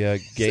 Maybe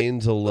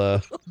Gaines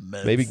will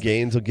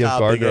give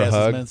Gardner a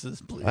hug.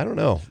 Minces, I don't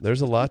know.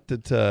 There's a lot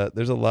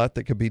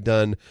that could be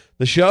done.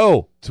 The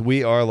show,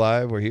 We Are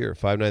Live. We're here,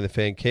 590 The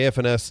Fan,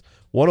 KFNS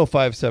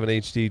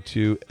 105.7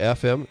 HD2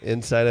 FM,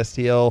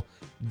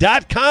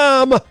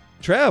 InsideSTL.com.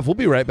 Trav, we'll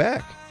be right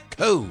back.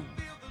 Cool.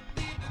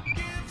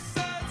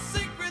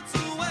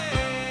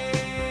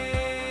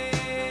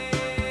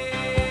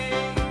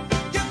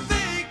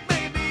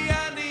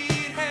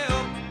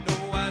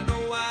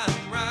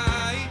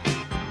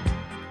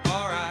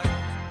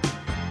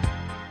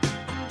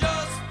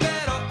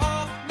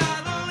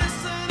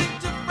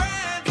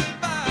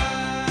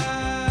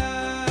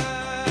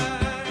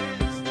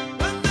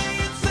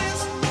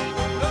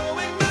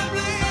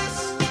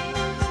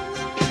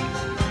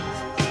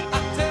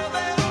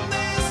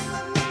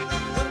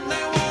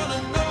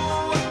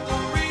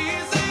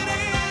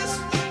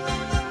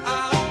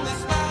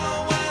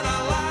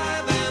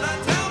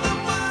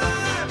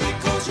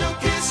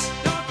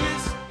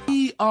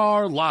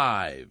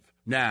 live.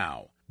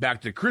 Now,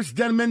 back to Chris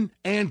Denman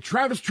and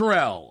Travis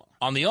Terrell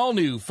on the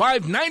all-new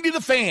 590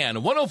 The Fan,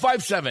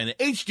 105.7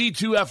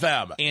 HD2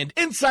 FM, and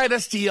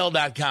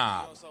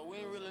InsideSTL.com. So we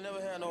ain't really never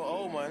had no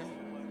old money.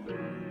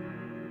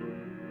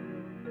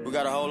 We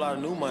got a whole lot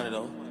of new money,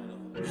 though.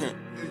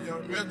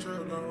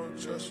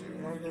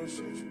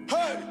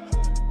 Hey!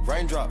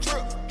 Raindrop,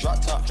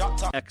 drop top.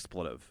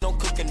 Expletive. Don't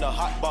cook in the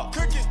hot box.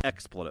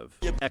 Expletive.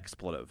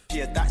 Expletive.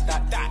 Yeah,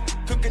 that.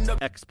 Cooking the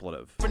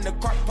Expletive. from the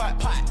crock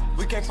pot.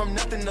 We came from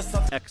nothing to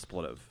something.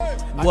 Expletive.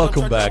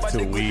 Welcome back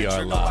to We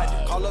Are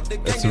Live.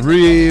 It's a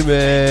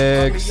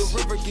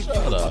remix.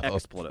 Shut up.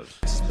 Expletive.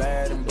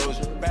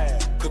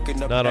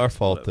 Not our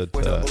fault that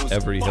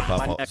every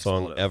hip-hop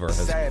song ever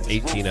has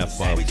 18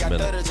 F-bombs a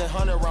minute.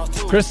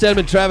 Chris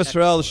Denman, Travis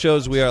Terrell, the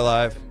shows We Are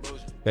Live.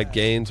 We got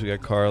Gaines, we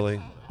got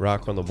Carly,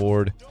 Rock on the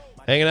board.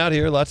 Hanging out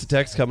here, lots of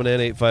texts coming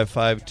in,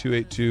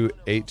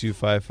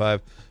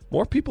 855-282-8255.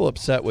 More people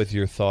upset with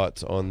your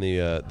thoughts on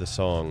the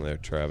song there,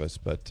 Travis.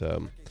 But,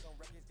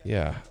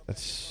 yeah,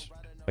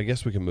 I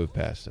guess we can move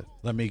past it.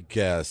 Let me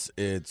guess.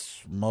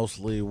 It's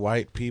mostly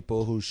white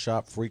people who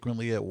shop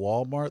frequently at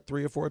Walmart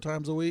 3 or 4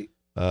 times a week?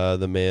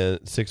 The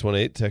man,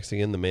 618, texting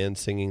in, the man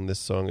singing this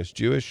song is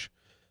Jewish.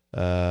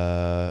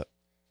 So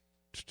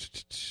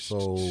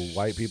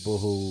white people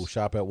who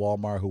shop at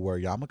Walmart who wear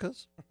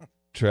yarmulkes?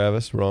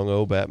 Travis,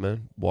 wrong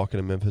Batman. Walking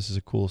in Memphis is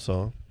a cool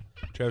song.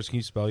 Travis, can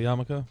you spell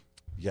yarmulke?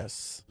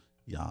 Yes.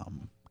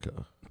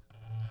 Yarmulke.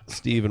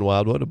 Steve in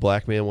Wildwood, a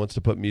black man wants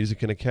to put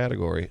music in a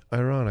category.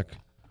 Ironic.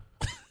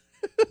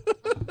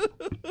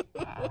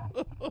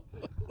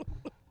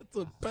 It's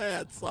a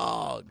bad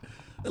song.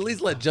 At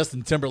least let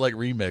Justin Timberlake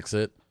remix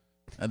it,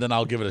 and then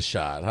I'll give it a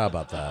shot. How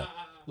about that?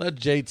 Let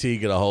JT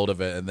get a hold of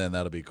it, and then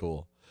that'll be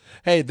cool.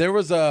 Hey, there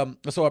was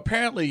so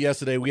apparently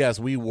yesterday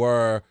we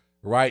were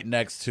right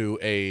next to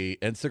a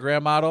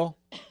Instagram model.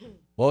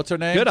 What's her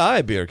name? Good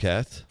eye,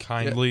 Beercat.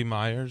 Kindly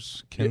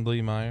Myers.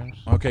 Kindly Myers.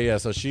 Okay, yeah.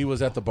 So she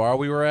was at the bar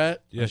we were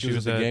at. Yeah, she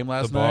was at the game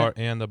last the bar night.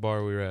 and the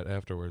bar we were at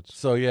afterwards.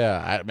 So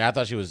yeah, I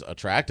thought she was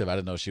attractive. I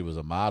didn't know she was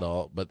a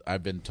model, but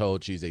I've been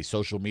told she's a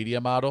social media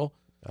model.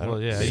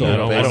 Well, yeah, So I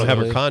don't have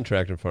her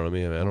contract in front of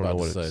me. I don't know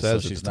what it says. So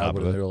at she's the not top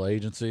with of a it. real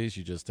agency.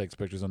 She just takes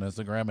pictures on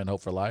Instagram and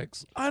hope for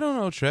likes. I don't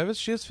know, Travis.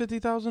 She has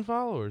 50,000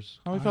 followers.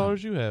 How many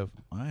followers you have?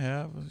 I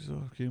have a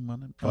few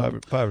money.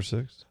 Five or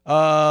six.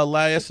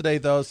 Yesterday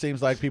though, it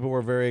seems like people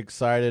were very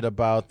excited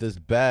about this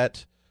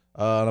bet.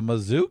 A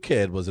Mizzou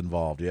kid was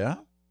involved. Yeah.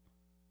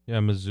 Yeah,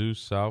 Mizzou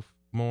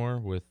sophomore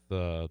with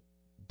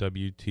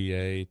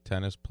WTA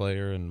tennis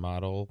player and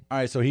model. All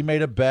right, so he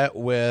made a bet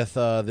with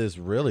this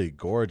really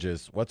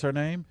gorgeous. What's her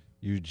name?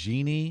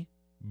 Eugenie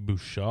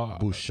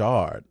Bouchard.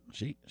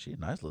 She a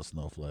nice little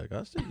snowflake.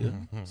 I see you.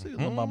 See you,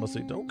 little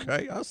mamacita.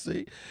 Okay, I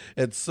see.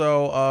 And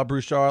so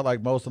Bouchard,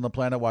 like most on the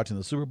planet watching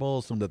the Super Bowl,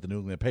 assumed that the New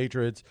England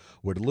Patriots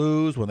would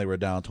lose when they were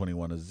down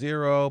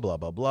 21-0, blah,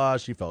 blah, blah.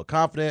 She felt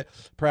confident,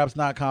 perhaps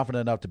not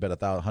confident enough to bet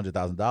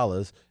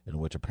 $100,000, in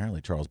which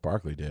apparently Charles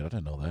Barkley did. I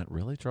didn't know that.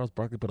 Really? Charles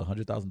Barkley put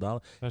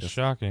 $100,000? That's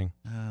shocking.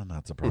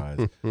 Not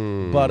surprised.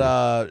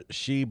 But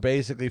she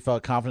basically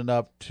felt confident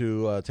enough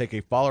to take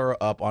a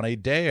follower-up on a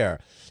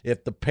dare.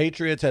 If the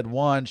Patriots had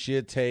won,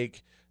 she'd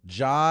take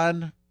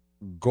John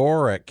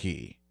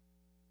Gorecki,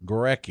 a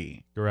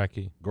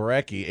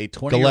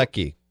 20-year-old.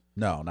 Galecki.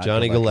 No, not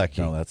Johnny Galecki.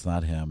 No, that's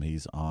not him.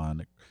 He's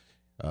on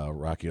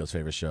Rocky's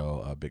favorite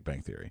show, Big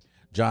Bang Theory.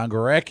 John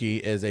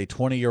Gorecki is a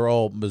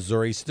 20-year-old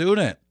Missouri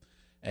student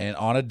and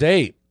on a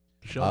date.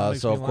 So,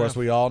 of course,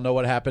 we all know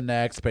what happened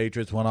next.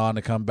 Patriots went on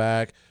to come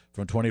back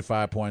from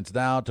 25 points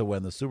down to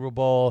win the Super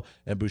Bowl,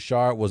 and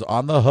Bouchard was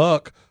on the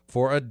hook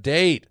for a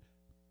date.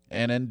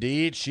 And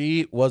indeed,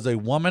 she was a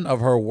woman of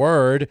her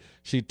word.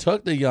 She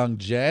took the young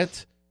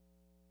gent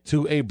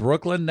to a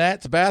Brooklyn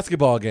Nets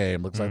basketball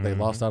game. Looks like they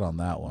lost out on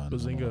that one. I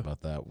don't know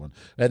about that one.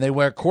 And they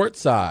were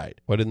courtside.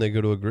 Why didn't they go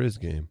to a Grizz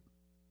game?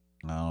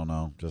 I don't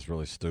know. Just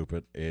really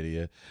stupid.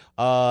 Idiot.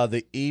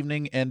 The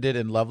evening ended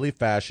in lovely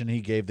fashion.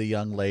 He gave the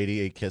young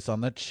lady a kiss on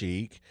the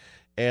cheek.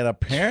 And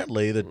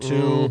apparently the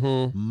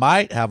two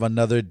might have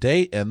another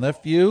date in the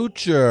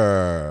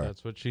future.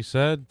 That's what she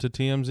said to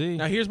TMZ.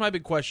 Now, here's my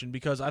big question,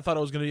 because I thought it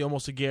was going to be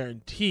almost a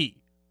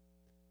guarantee.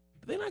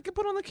 Did they not get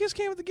put on the kiss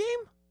cam at the game?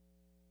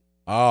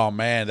 Oh,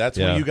 man, that's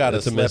when you got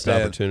to slip a missed in.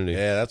 opportunity.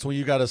 Yeah, that's when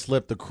you got to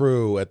slip the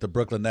crew at the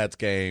Brooklyn Nets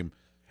game.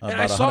 And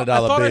About I thought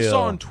 $100 I bill.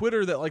 saw on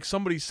Twitter that like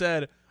somebody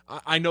said,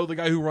 I know the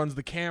guy who runs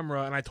the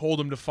camera, and I told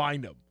him to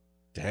find him.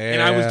 Damn.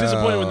 And I was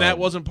disappointed when that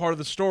wasn't part of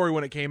the story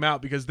when it came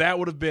out, because that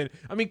would have been.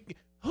 I mean,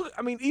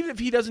 even if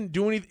he doesn't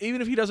do anything,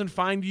 even if he doesn't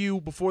find you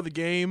before the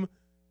game,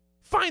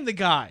 find the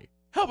guy.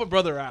 Help a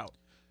brother out.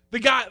 The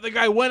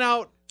guy went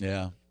out.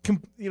 Yeah. Give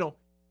him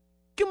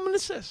an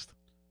assist.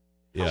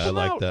 Yeah, I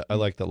like that. I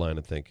like that line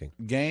of thinking.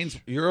 Gaines,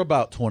 you're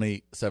about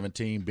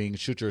 2017 being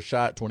shoot your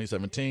shot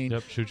 2017.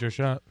 Yep, shoot your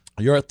shot.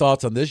 Your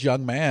thoughts on this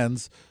young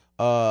man's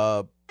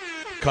cojones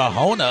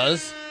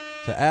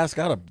to ask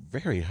out a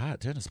very hot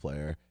tennis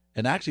player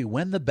and actually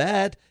win the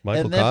bet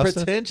Michael and then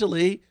Costa?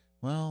 potentially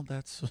Well,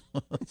 that's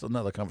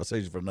another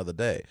conversation for another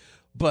day.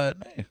 But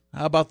hey,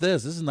 how about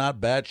this? This is not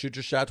bad. Shoot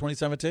Your Shot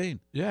 2017.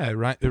 Yeah,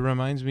 it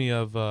reminds me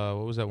of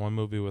what was that one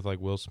movie with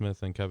like Will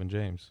Smith and Kevin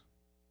James?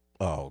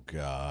 Oh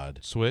God,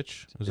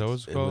 Switch. Is that what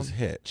it's called? It was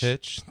Hitch.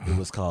 Hitch. It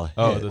was called Hitch.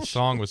 Oh, the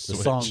song was Switch.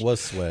 The song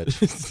was Switch.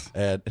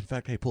 And in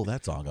fact, hey, pull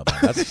that song up.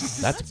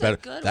 That's better.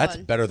 That's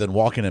better than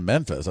Walking in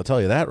Memphis. I'll tell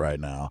you that right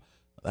now.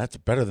 That's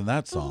better than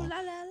that song.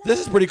 This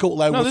is pretty cool.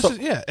 Like, no, this is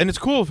and it's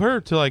cool of her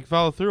to like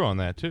follow through on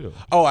that too.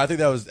 Oh, I think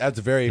that's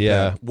very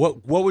bad.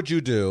 What would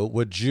you do?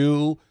 Would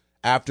you,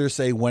 after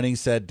say winning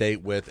said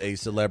date with a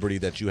celebrity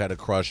that you had a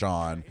crush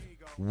on,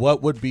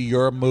 what would be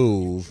your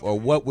move, or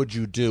what would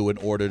you do in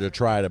order to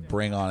try to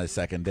bring on a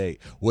second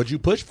date? Would you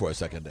push for a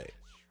second date?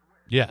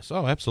 Yes.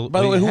 Oh, absolutely.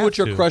 By the way, who would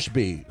your crush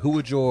be? Who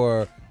would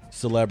your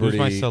celebrity?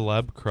 Who's my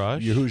celeb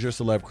crush? Who's your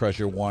celeb crush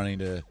you're wanting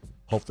to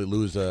hopefully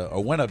lose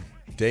or win a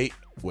date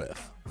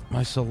with?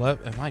 My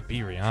celeb, it might be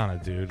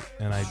Rihanna, dude,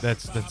 and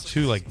that's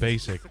too like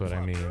basic, but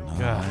I mean, no,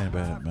 God. I ain't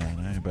bet, man.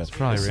 I ain't bet. It's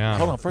probably Rihanna.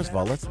 Hold on, first of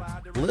all, let's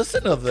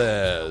listen to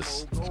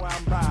this.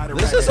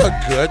 This is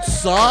a good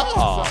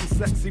song.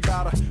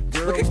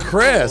 Look at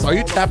Chris. Are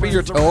you tapping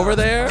your toe over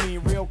there?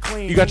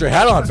 You got your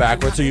hat on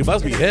backwards, so you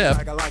must be hip.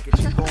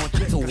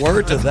 It's a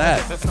word to that.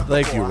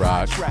 Thank you,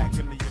 Rock.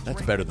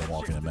 That's better than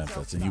Walking in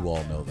Memphis, and you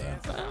all know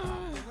that.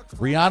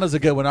 Rihanna's a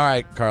good one. All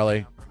right,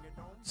 Carly.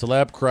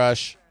 Celeb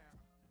crush.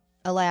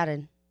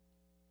 Aladdin.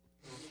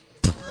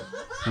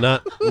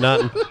 Not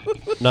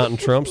in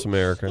Trump's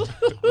America.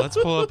 Let's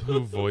pull up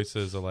who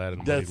voices Aladdin.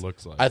 What he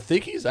looks like. I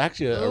think he's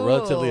actually a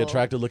relatively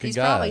attractive-looking He's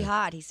guy. He's probably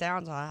hot. He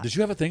sounds hot. Did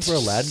you have a thing for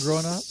Aladdin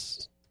growing up?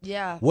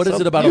 Yeah. What is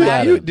it about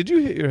Aladdin? Did you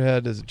hit your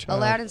head as a child?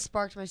 Aladdin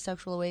sparked my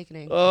sexual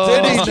awakening. Oh,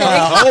 did he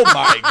now? Oh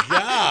my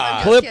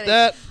God! Clip kidding.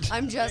 that.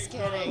 I'm just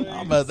kidding.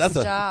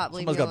 Stop.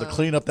 Someone's got to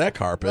clean up that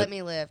carpet. Let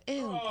me live.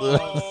 Ew.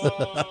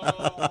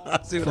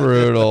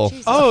 Brutal.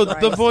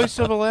 The voice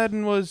of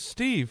Aladdin was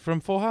Steve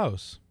from Full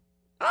House.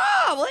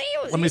 Oh, well,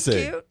 Let me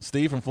see. Cute.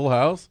 Steve from Full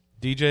House?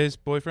 DJ's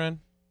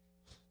boyfriend?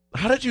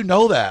 How did you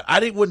know that?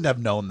 wouldn't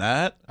have known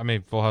that. I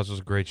mean, Full House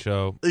was a great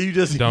show. You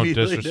just don't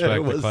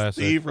disrespect the classic.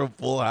 Steve from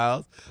Full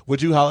House.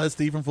 Would you holler at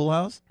Steve from Full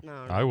House? No.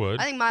 I would.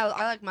 I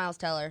like Miles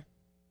Teller.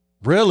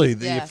 Really?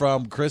 Yeah.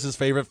 From Chris's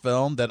favorite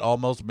film that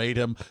almost made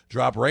him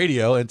drop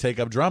radio and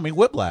take up drumming,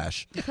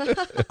 Whiplash.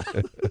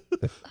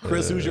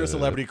 Chris, who's your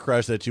celebrity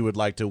crush that you would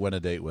like to win a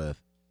date with?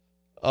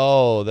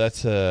 Oh,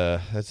 that's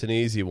an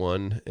easy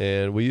one.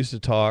 And we used to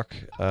talk.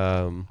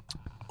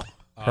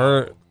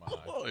 Here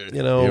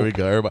we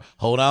go. Everybody,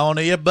 hold on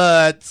to your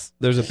butts.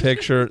 There's a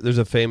picture. There's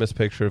a famous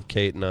picture of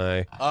Kate and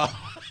I.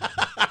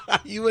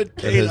 You would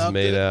that has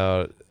made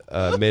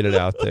it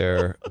out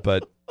there.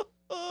 But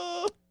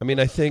I mean,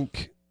 I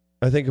think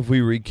if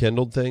we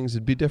rekindled things,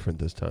 it'd be different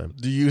this time.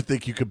 Do you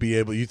think you could be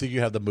able? You think you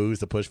have the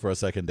moves to push for a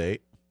second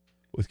date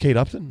with Kate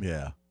Upton?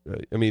 Yeah.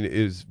 I mean,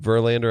 is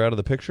Verlander out of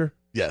the picture?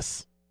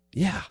 Yes.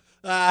 Yeah.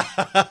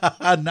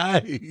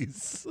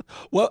 Nice.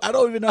 Well, I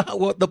don't even know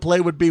what the play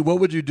would be.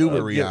 What would you do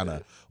with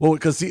Rihanna? Well,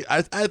 because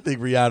I think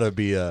Rihanna would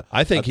be a.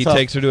 I think he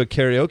takes her to a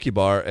karaoke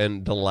bar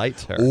and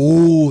delights her.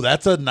 Ooh,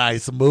 that's a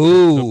nice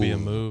move. Could be a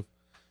move.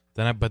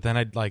 Then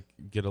I'd like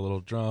get a little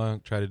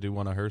drunk, try to do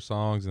one of her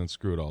songs, and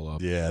screw it all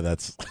up. Yeah,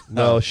 that's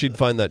no. She'd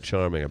find that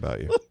charming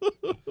about you.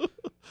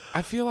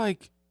 I feel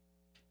like.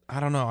 I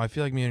don't know. I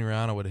feel like me and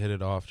Rihanna would hit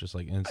it off just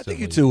like instantly. I think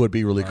you two would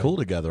be really cool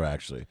together,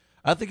 actually.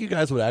 I think you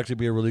guys would actually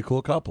be a really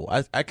cool couple.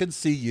 I can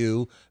see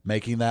you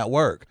making that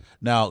work.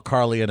 Now,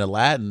 Carly and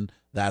Aladdin,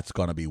 that's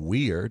going to be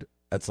weird.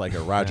 That's like a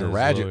Roger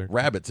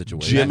Rabbit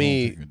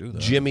situation.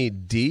 Jimmy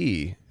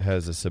D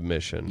has a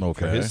submission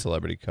for his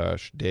celebrity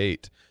crush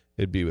date.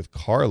 It'd be with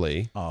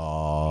Carly.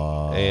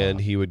 Aww.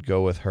 And he would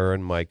go with her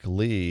and Mike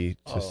Lee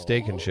to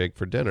Steak and Shake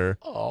for dinner.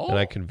 Aww. And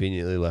I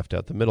conveniently left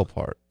out the middle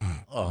part.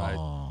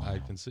 I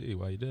can see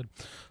why you did.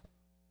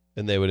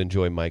 And they would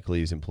enjoy Mike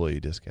Lee's employee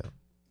discount.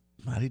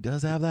 But he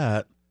does have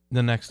that.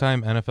 The next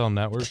time NFL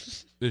Network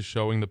is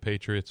showing the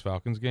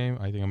Patriots-Falcons game,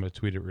 I think I'm going to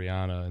tweet at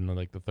Rihanna in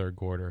the third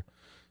quarter.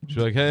 She's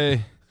like,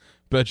 hey,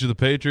 bet you the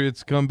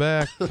Patriots come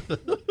back.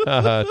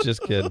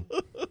 Just kidding.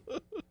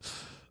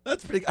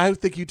 That's pretty. I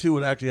think you two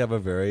would actually have a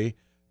very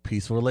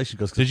peaceful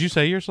relationship. Did you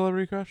say your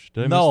celebrity crush?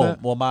 Did I no, miss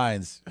that? Well,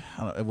 mine's.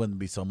 It wouldn't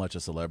be so much a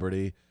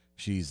celebrity.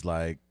 She's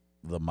like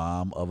the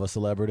mom of a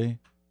celebrity,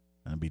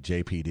 and it'd be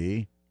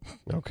JPD.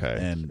 Okay,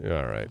 and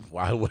all right.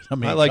 Why would I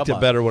mean? I liked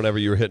it better whenever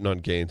you were hitting on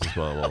Gaines'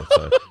 mom all the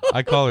time.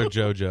 I call her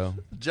JoJo.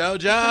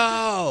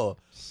 JoJo.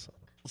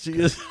 She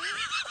is.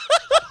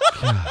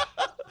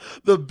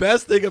 The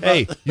best thing about.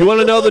 Hey, you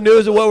want to know the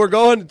news of where we're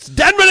going? It's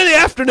Denman in the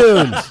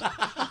afternoons.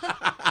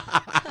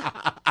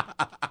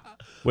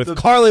 With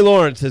Carly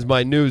Lawrence as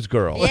my news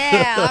girl.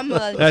 Yeah, I'm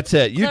a That's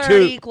it. You third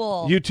two.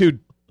 equal. You two.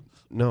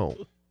 No.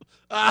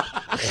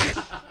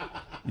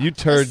 You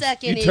turds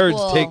take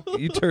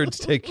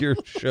your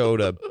show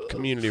to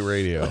community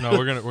radio. No,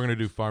 we're gonna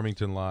do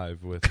Farmington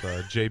Live with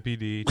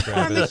JPD,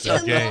 Travis,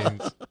 and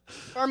Gaines.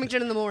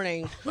 Farmington in the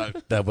morning.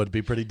 That would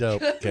be pretty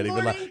dope. Can't even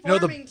lie. Morning, You know,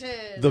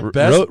 Farmington. the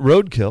best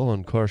Roadkill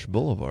on Karsh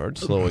Boulevard,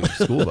 slowing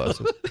school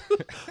buses.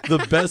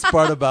 the best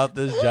part about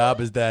this job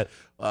is that,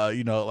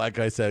 like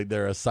I said,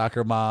 there are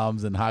soccer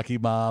moms and hockey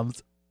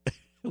moms.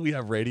 We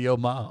have radio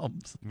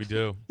moms. We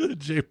do.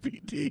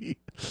 JPD.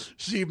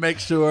 She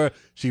makes sure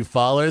she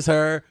follows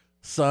her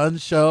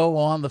son's show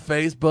on the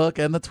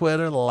Facebook and the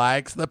Twitter,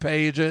 likes the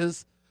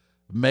pages,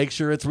 make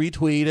sure it's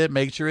retweeted,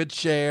 make sure it's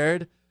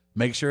shared,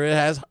 make sure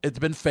it's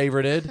been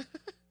favorited.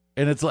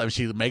 And it's like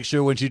she makes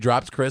sure when she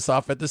drops Chris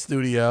off at the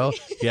studio,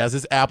 he has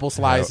his apple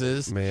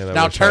slices. Man,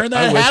 now turn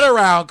that hat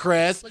around,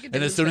 Chris. Look at And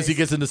David's as soon as he face.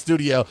 gets in the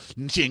studio,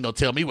 she ain't gonna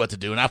tell me what to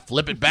do, and I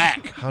flip it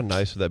back. How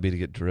nice would that be to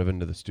get driven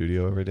to the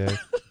studio every day?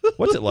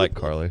 What's it like,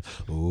 Carly?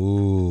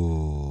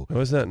 Ooh, Oh,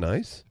 isn't that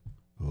nice?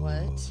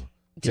 What?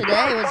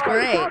 Today was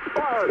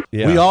great.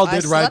 Yeah. we all I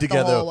did ride slept the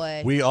together. whole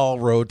way. We all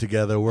rode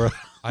together.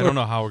 I don't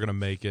know how we're gonna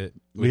make it.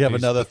 We have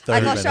another 30 I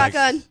call minutes.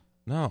 shotgun.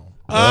 No.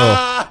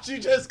 She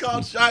just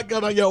called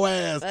shotgun on your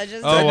ass. I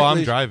just Oh, well, I'm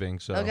Technically- driving,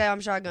 so. Okay, I'm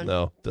shotgun.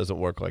 No, doesn't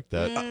work like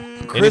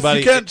that. Chris,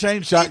 you can't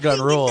change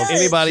shotgun rules.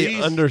 Anybody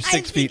Jeez. under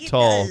 6 feet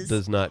tall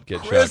does not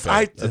get Chris, shotgun.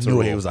 I That's a knew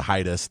rule. he was a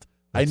heightist.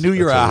 I That's- knew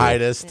you were a that's a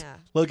rule. heightist. Yeah.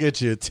 Look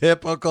at you,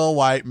 typical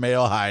white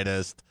male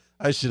heightist.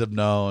 I should have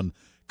known.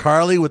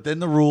 Carly, within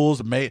the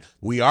rules,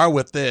 we are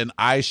within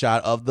eye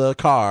shot of the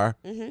car.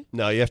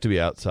 No, you have to be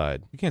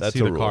outside. You can't That's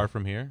see a the rule. car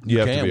from here. You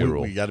have to can't. be a We-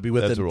 rule. we gotta be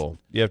That's within- a rule.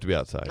 You have to be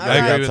outside. All I right.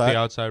 agree with Outside. the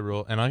outside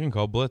rule, and I can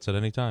call Blitz at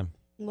any time.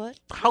 What?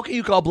 How can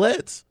you call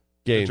blitz?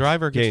 Gaines,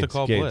 driver gets to Gaines,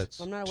 call Gaines. Blitz.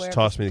 I'm not aware. Just of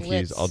toss me the keys.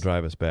 Blitz. I'll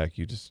drive us back.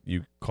 You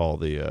call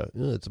the.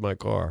 It's my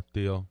car.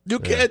 Deal. You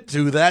can't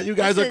do that. You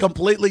guys This are is-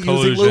 completely using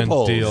Collusion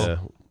loopholes. deal. Yeah.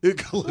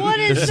 What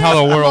is This is how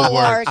the world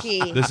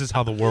malarkey? works. This is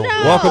how the world No.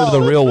 works. Welcome to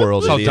the real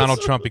world. This is how idiots.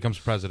 Donald Trump becomes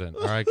president.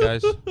 All right,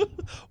 guys.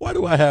 Why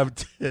do I have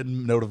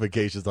 10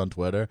 notifications on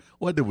Twitter?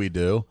 What did we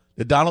do?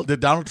 Did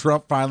Donald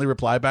Trump finally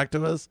reply back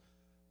to us?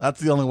 That's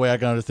the only way I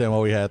can understand why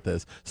we had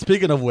this.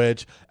 Speaking of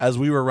which, as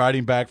we were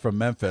riding back from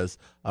Memphis,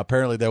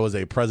 apparently there was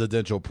a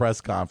presidential press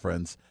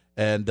conference,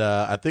 and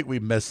I think we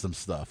missed some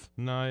stuff.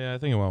 No, yeah, I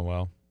think it went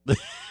well.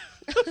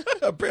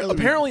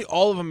 Apparently,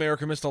 all of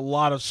America missed a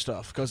lot of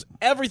stuff because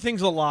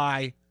everything's a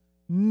lie.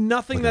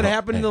 Nothing that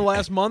happened in the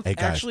last month guys,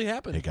 actually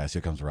happened. Hey guys,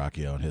 here comes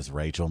Rockio and his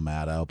Rachel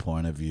Maddow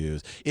point of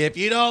views. If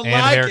you don't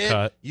And like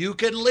haircut. it, you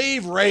can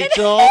leave,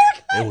 Rachel.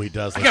 Oh, he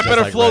does. I look got just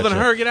better like flow than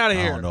Rachel. her. Get out of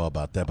I here. don't know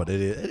about that, but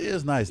it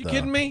is nice. You though.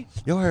 kidding me?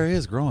 Your hair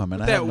is growing,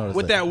 man. I haven't noticed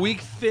With that weak,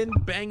 thin,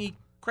 bangy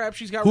crap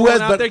she's got Who rolling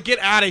has out bet- there, get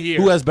out of here.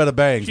 Who has better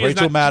bangs, She has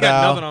Rachel not- she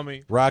got nothing Maddow, on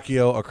me.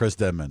 Rockio, or Chris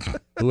Denman?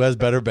 Who has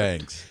better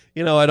bangs?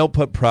 You know, I don't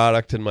put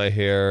product in my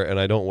hair and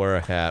I don't wear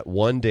a hat.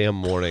 One damn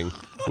morning,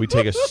 we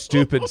take a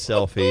stupid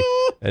selfie,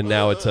 and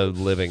now it's a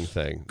living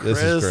thing. This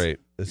Chris. is great.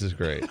 This is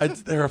great.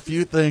 There are a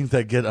few things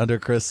that get under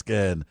Chris'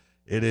 skin.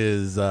 It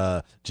is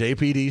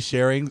JPD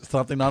sharing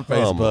something on Come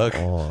Facebook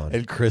on.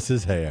 and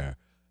Chris's hair.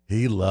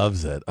 He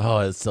loves it. Oh,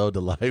 it's so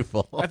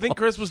delightful. I think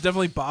Chris was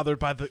definitely bothered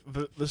by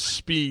the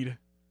speed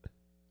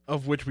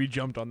of which we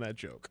jumped on that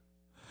joke.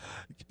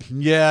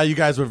 Yeah, you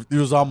guys were. It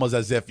was almost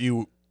as if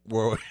you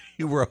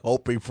were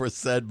hoping for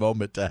said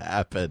moment to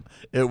happen.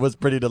 It was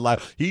pretty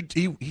delightful.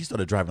 He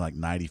started driving like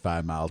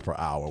 95 miles per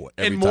hour.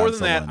 Every And more time than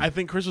that, someone- I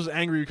think Chris was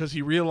angry because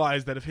he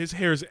realized that if his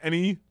hair is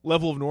any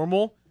level of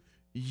normal,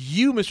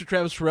 you, Mr.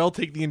 Travis Terrell,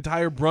 take the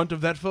entire brunt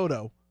of that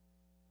photo.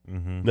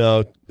 Mm-hmm.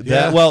 No,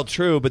 Yeah. well,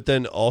 true, but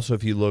then also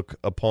if you look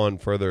upon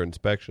further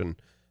inspection,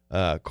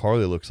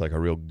 Carly looks like a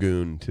real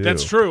goon too.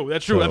 That's true.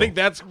 That's true. I So-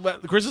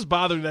 think Chris is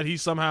bothered that he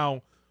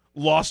somehow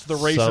lost the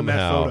race in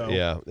that Somehow, photo.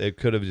 yeah, it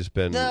could have just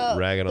been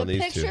ragging on the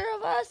these picture two.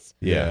 of us?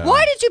 Yeah.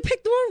 Why did you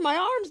pick the one with my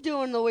arms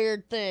doing the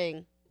weird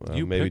thing? Well,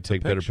 You maybe picked the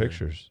take better picture.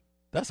 pictures.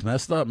 That's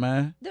messed up,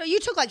 man. No, you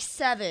took like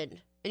 7.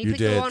 And you, You picked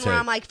the did one where take-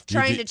 I'm like you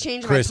trying did- to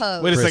change Chris- my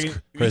pose. Wait a Chris-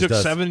 second. Chris you took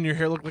does. 7 and your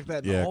hair looked like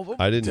that in Yeah. all of them?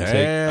 I didn't take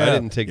Yeah,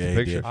 the he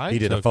picture. did. He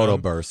did a took photo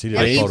them. burst. He did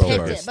Yeah, a you photo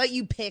picked burst. it, but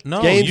you picked No,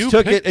 it. Gaines you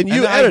took picked- it and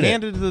you I edited it.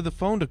 handed the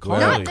phone to Well,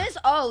 Carly. Not this.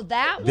 Oh,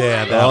 that one?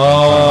 Yeah, that Oh.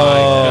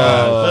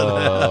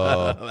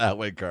 one. That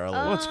way, Carly.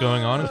 What's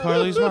going on in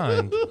Carly's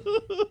mind?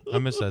 I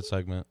missed that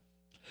segment.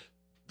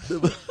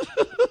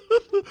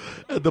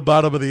 At the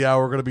bottom of the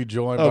hour, we're going to be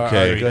joined by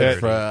Okay, our good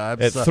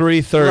friend. at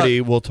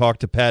 3:30, we'll talk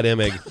to Pat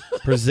Emig,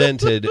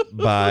 presented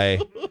by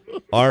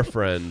our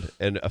friend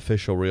and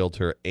official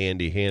realtor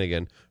Andy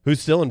Hannigan, who's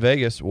still in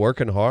Vegas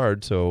working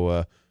hard.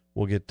 So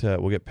we'll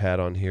get Pat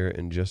on here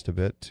in just a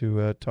bit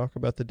to talk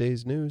about the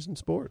day's news and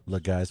sport.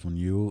 Look, guys, when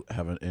you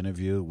have an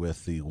interview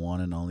with the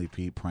one and only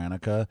Pete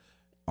Pranica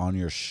on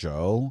your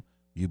show,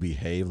 you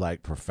behave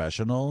like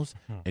professionals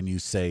and you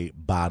say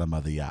bottom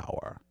of the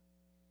hour.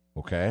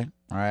 Okay?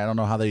 All right. I don't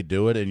know how they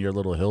do it in your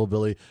little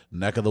hillbilly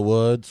neck of the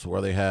woods where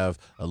they have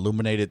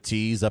illuminated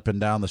tees up and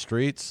down the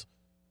streets.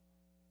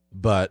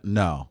 But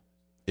no,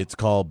 it's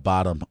called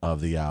bottom of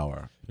the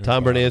hour.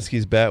 Tom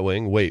Bernansky's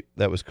Batwing. Wait,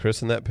 that was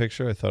Chris in that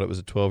picture? I thought it was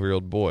a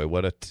 12-year-old boy.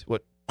 What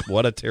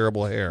a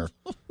terrible hair.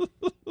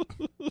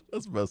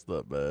 That's messed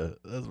up, man.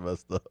 That's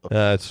messed up.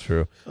 That's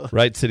true.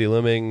 Right City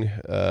Lemming.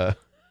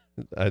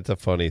 It's a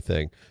funny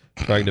thing.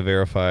 trying to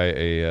verify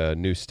a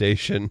new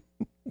station.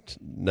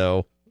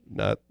 No,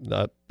 not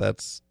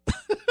that's.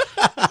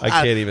 I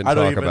can't even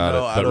talk about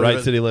it. But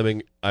Right City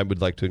Living, I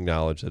would like to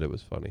acknowledge that it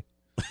was funny.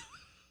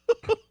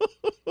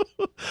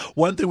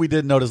 One thing we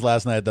did notice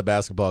last night at the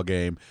basketball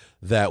game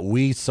that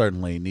we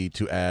certainly need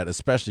to add,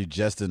 especially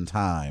just in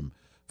time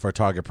for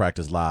Target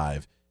Practice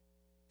Live,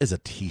 is a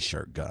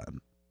T-shirt gun.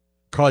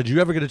 Carly, did you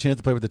ever get a chance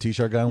to play with the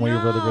T-shirt gun when you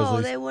were with the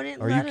Grizzlies? They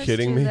wouldn't Are let you us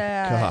kidding do me?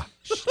 that.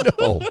 Gosh,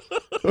 no.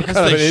 What kind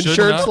of an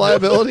insurance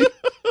liability?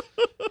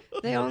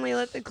 They only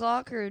let the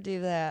clock crew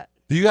do that.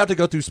 Do you have to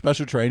go through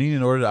special training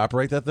in order to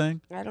operate that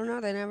thing? I don't know.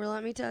 They never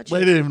let me touch They it.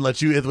 didn't even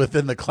let you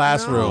within the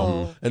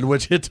classroom in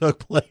which it took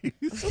place.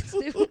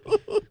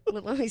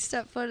 Let me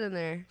step foot in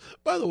there.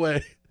 By the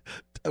way,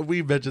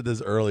 we mentioned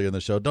this earlier in the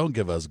show. Don't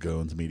give us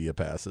goons media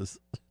passes.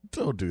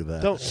 Don't do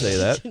that. Don't say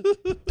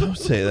that. Don't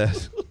say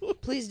that.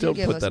 Please do Don't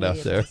give put us that out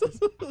media there. passes.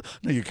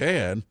 No, you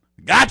can.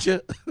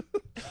 Gotcha.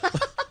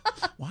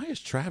 Why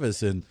is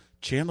Travis in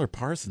Chandler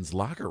Parsons'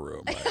 locker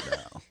room right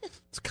now?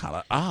 It's kind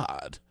of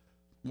odd.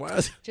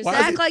 Just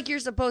act like you're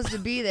supposed to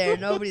be there.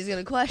 Nobody's going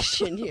to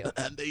question you.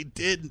 And they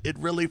didn't. It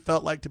really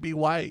felt like to be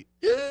white.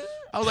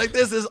 I was like,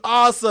 this is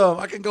awesome.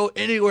 I can go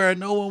anywhere and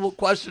no one will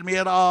question me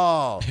at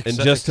all. And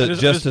just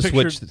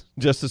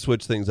to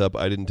switch things up,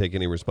 I didn't take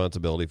any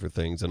responsibility for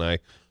things, and I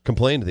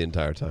complained the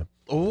entire time.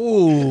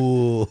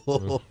 Ooh.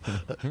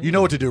 You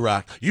know what to do,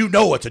 Rock. You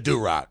know what to do,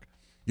 Rock.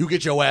 You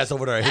get your ass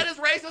over there. That is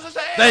racist as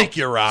hell. Thank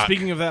you, Rock.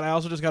 Speaking of that, I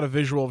also just got a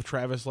visual of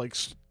Travis like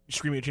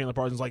screaming at Chandler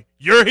Parsons like,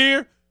 "You're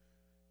here?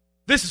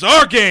 This is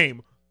our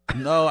game."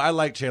 No, I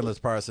like Chandler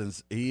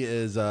Parsons. He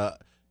is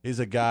he's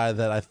a guy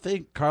that I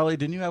think, Carly,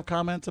 didn't you have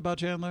comments about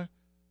Chandler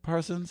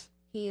Parsons?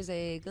 He is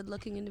a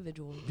good-looking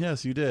individual.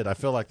 Yes, you did. I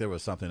feel like there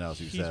was something else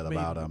you He's said made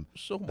about him,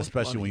 so much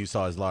especially money. when you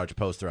saw his large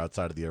poster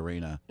outside of the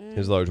arena.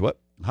 His large what?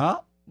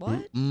 Huh?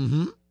 What?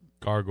 Mm-hmm.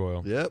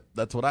 Gargoyle. Yep,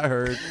 that's what I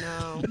heard.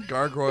 No.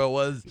 Gargoyle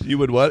was. You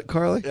would what,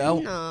 Carly? Yeah,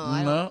 No,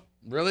 I no.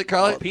 Really,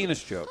 Carly?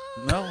 Penis joke.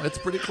 No, it's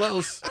pretty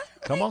close.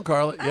 Come on,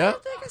 Carly. I Yeah.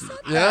 don't think I said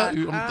Yeah,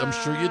 that. I'm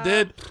sure you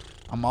did.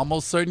 I'm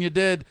almost certain you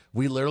did.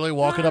 We literally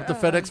walking up to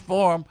FedEx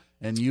Forum,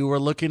 and you were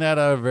looking at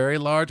a very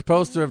large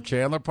poster of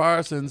Chandler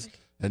Parsons,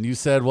 and you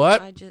said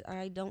what?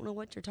 I don't know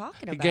what you're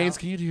talking Hey, about. Gaines,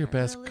 can you do your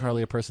best Really?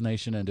 Carly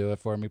impersonation and do it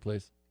for me,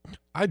 please?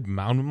 I'd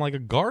mount him like a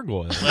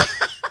gargoyle.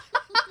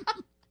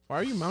 Why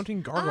are you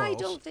mounting gargoyles? I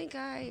don't think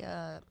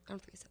I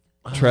said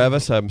that.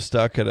 Travis, I'm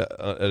stuck at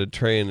a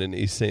train in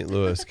East St.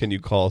 Louis. Can you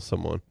call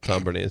someone?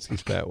 Tom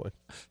Bernanski's Batwing.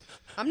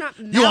 I'm not.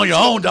 You on your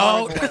own,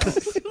 dog.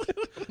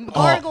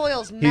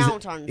 Gargoyles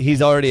mount on.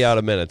 He's already out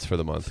of minutes for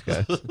the month,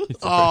 guys.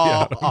 That's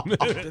not what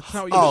you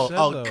said,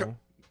 though.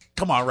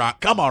 Come on,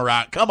 Rock. Come on,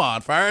 Rock. Come on.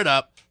 Fire it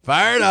up.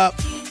 Fire it up.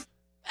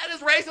 That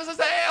is racist as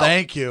hell.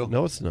 Thank you.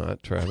 No, it's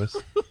not, Travis.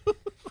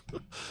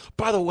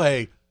 By the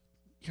way,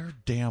 your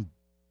damn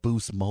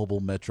Boost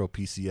Mobile Metro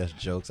PCS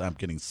jokes I'm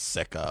getting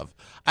sick of.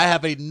 I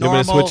have a You want me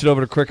normal... to switch it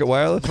over to Cricket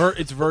Wireless?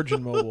 It's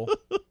Virgin Mobile.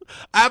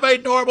 I have a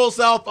normal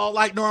cell phone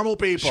like normal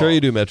people. Sure you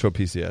do, Metro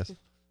PCS.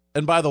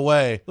 And by the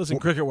way... Listen,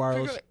 Cricket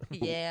Wireless.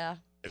 Yeah.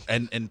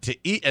 And to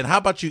eat... And how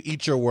about you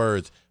eat your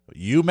words?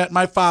 You met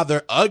my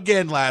father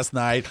again last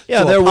night. Yeah,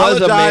 so there was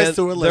a apologize man.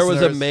 to our There was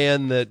a listeners.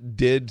 man that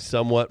did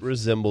somewhat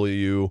resemble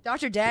you.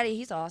 Dr. Daddy,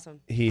 he's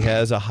awesome. He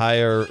has a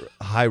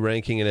high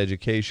ranking in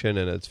education,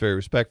 and it's very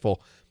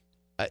respectful.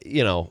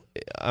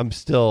 I'm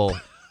still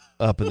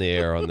up in the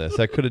air on this.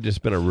 That could have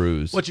just been a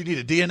ruse. What, you need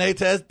a DNA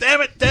test?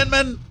 Damn it,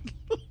 Denman!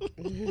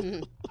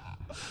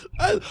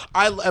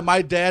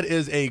 My dad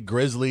is a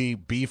Grizzly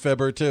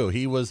B-fibber, too.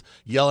 He was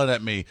yelling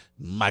at me,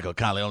 Michael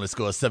Conley only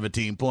scored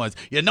 17 points.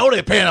 You know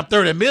they're paying him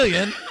 $30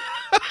 million.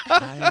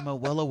 I am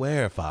well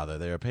aware, Father.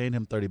 They're paying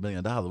him $30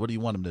 million. What do you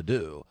want him to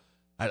do?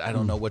 I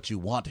don't know what you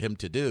want him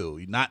to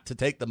do. Not to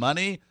take the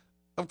money?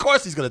 Of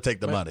course he's going to take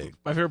the money.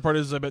 My favorite part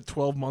is I bet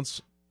 12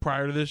 months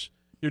prior to this,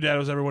 your dad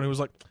was everyone who was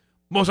like,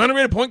 most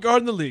underrated point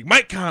guard in the league,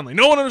 Mike Conley.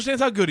 No one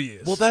understands how good he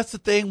is. Well, that's the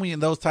thing when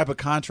those type of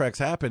contracts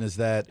happen is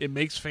that it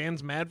makes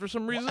fans mad for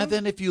some reason. And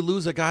then if you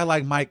lose a guy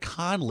like Mike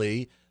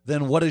Conley,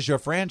 then what is your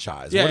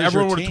franchise? Yeah, what is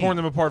everyone your would have team? torn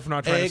them apart for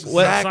not trying to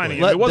Exactly. sign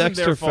him. Let It wasn't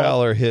Dexter their fault.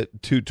 Fowler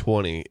hit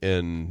 220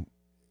 in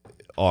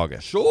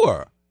August.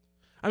 Sure.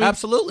 I mean,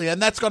 absolutely,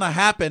 and that's going to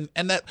happen.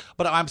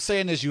 But I'm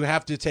saying is you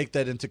have to take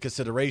that into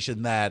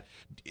consideration. That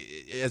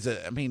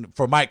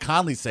for Mike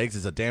Conley's sakes,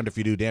 it's a damned if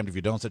you do, damned if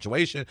you don't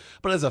situation.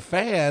 But as a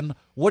fan,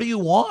 what do you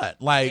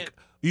want? Like,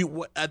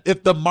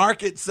 if the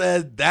market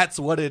says that's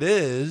what it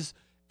is,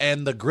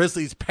 and the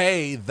Grizzlies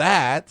pay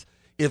that,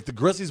 if the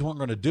Grizzlies weren't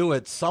going to do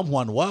it,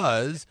 someone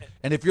was.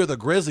 And if you're the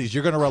Grizzlies,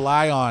 you're going to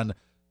rely on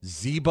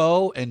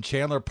Zebo and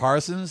Chandler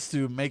Parsons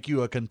to make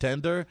you a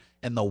contender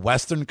in the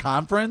Western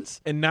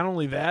Conference. And not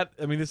only that,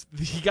 I mean,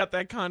 he got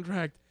that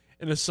contract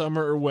in a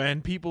summer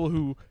when people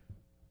who,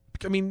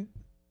 I mean,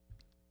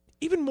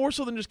 even more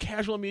so than just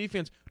casual NBA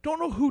fans, don't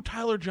know who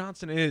Tyler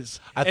Johnson is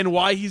and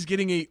why he's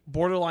getting a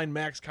borderline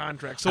max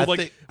contract. So,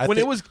 when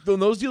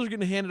those deals are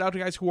getting handed out to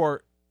guys who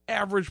are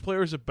average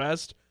players at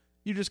best,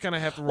 You just kind of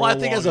have to roll Well, I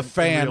think along as a and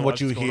fan, realize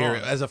what you what's going hear,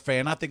 on. as a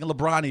fan, I think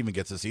LeBron even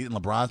gets a seat, and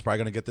LeBron's probably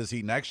going to get this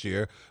seat next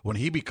year when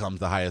he becomes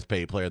the highest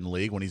paid player in the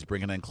league, when he's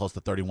bringing in close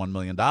to $31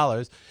 million,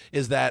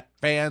 is that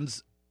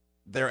fans,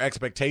 their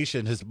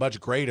expectation is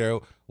much greater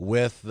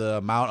with the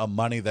amount of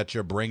money that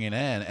you're bringing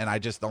in, and I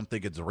just don't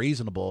think it's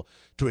reasonable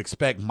to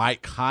expect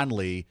Mike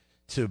Conley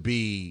to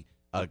be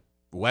a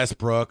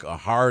Westbrook, a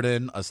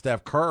Harden, a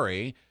Steph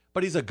Curry,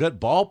 but he's a good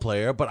ball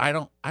player, but I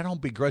don't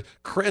begrudge.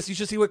 Chris, you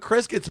should see what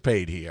Chris gets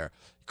paid here.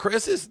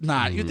 Chris is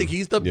not. You think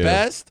he's the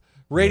best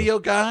radio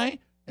guy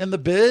in the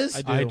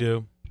biz? I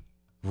do.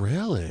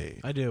 Really?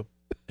 I do.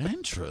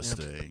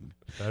 Interesting.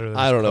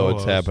 I don't know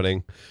what's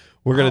happening.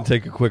 We're going to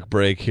take a quick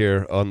break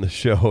here on the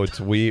show.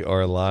 It's We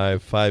Are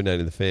Live,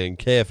 590 The Fan,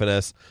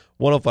 KFNS,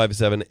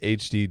 105.7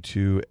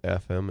 HD2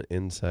 FM,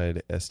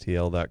 inside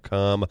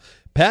STL.com.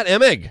 Pat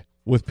Emig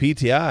with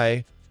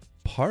PTI.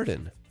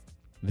 Pardon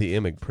the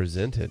Emig,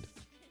 presented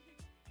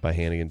by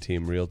Hannigan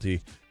Team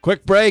Realty.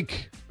 Quick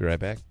break. Be right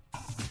back.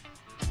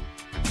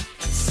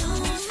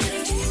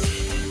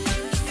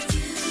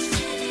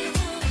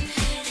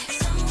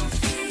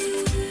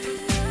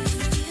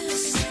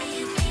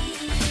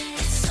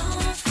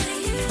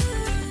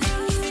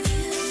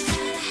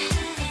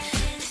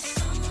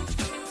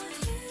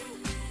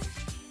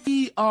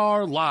 We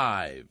are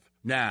live.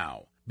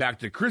 Now, back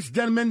to Chris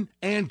Denman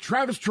and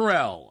Travis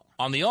Terrell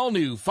on the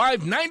all-new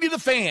 590 The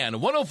Fan,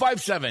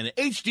 105.7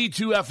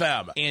 HD2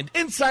 FM, and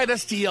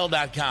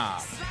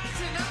InsideSTL.com.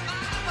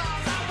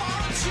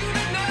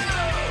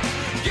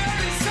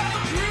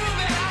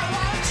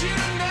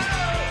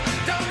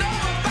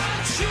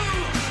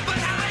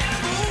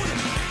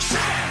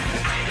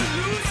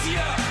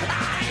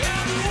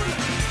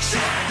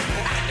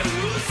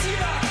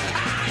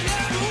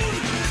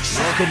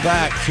 Welcome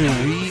back to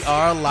We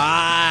Are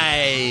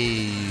Live.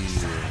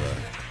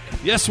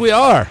 Yes, we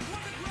are.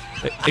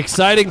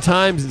 Exciting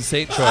times in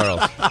St.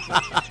 Charles.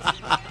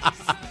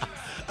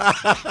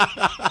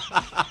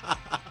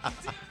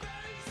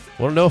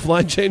 Want to know if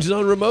line changes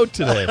on remote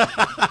today?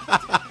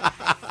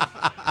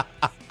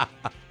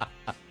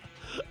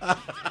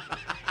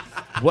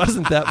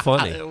 Wasn't that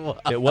funny?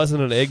 It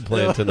wasn't an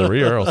eggplant in the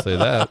rear, I'll say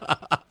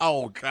that.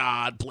 Oh,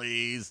 God,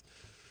 please.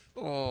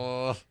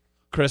 Oh.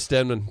 Chris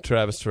Denman,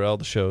 Travis Terrell,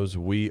 the show's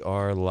We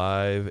Are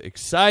Live.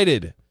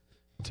 Excited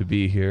to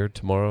be here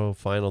tomorrow,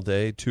 final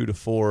day, 2 to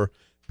 4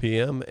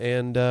 p.m.,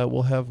 and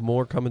we'll have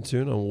more coming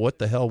soon on what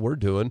the hell we're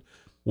doing.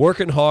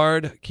 Working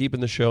hard, keeping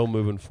the show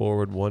moving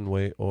forward one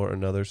way or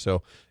another.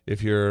 So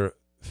if you're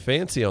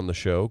fancy on the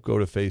show, go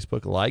to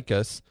Facebook, like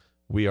us,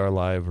 We Are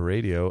Live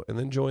Radio, and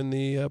then join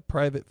the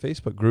private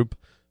Facebook group,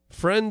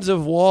 Friends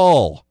of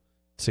Wall.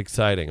 It's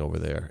exciting over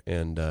there.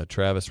 And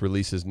Travis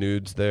releases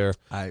nudes there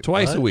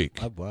twice a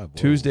week,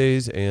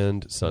 Tuesdays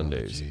and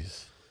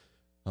Sundays.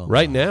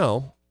 Right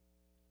now,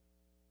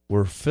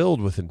 we're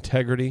filled with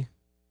integrity,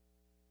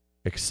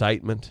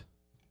 excitement,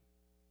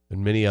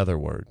 and many other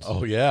words.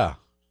 Oh, yeah.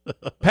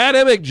 Pat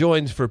Emig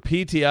joins for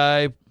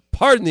PTI.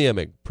 Pardon the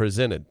Emig,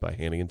 presented by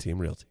Hannigan Team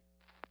Realty.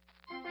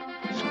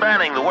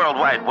 Spanning the World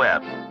Wide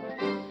Web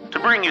to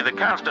bring you the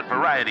constant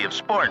variety of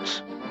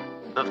sports,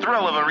 the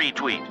thrill of a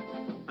retweet,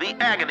 the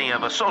agony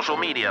of a social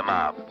media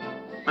mob,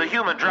 the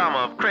human drama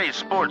of crazed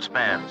sports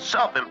fans,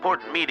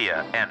 self-important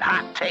media, and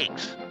hot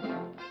takes.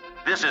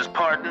 This is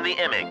Pardon the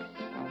Emig,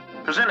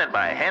 presented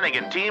by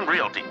Hannigan Team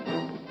Realty.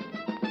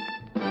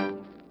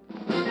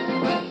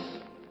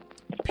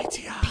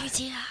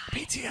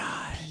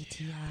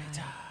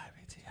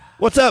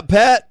 What's up,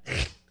 Pat?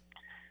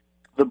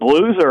 The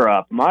Blues are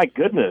up. My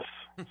goodness.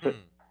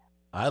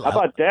 How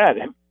about that?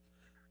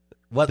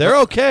 They're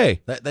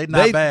okay. They're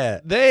not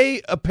bad.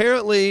 They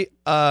apparently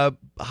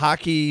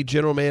hockey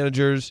general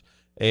managers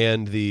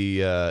and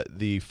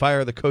the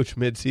fire the coach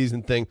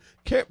midseason thing.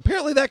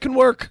 Apparently that can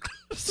work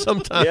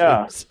sometimes.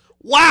 Yeah.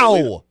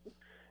 Wow.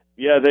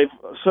 Yeah, they've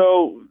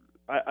so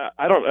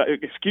I don't.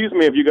 Excuse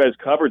me if you guys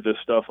covered this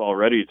stuff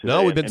already today.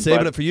 No, we've been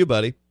saving it for you,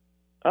 buddy.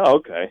 Oh,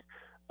 okay.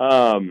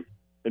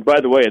 And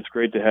by the way, it's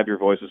great to have your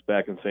voices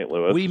back in St.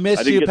 Louis. We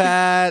miss you,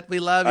 Pat. We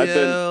love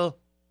you.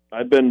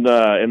 I've been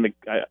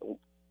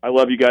I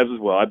love you guys as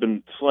well. I've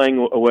been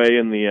slaying away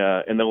in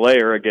the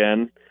lair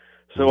again.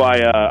 So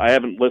I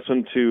haven't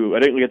listened to. I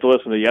didn't get to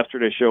listen to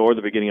yesterday's show or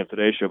the beginning of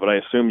today's show, but I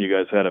assume you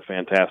guys had a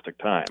fantastic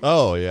time.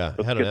 Oh yeah,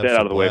 let's get that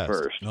out of the way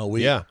first. No,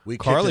 we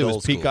Carly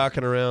was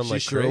peacocking around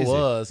like crazy. She sure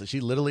was. She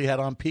literally had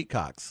on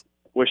peacocks.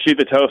 Was she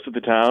the toast of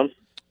the town?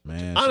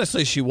 Man,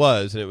 honestly, she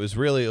was, and it was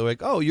really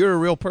like, oh, you're a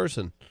real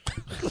person.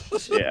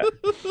 Yeah.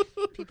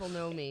 People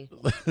know me.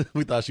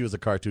 We thought she was a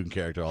cartoon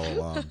character all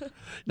along.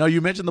 No,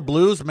 you mentioned the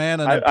Blues, man.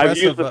 I've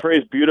used the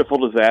phrase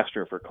 "beautiful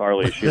disaster" for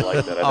Carly. She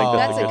liked that. I think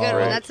that's a good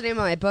one. That's the name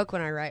of my book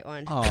when I write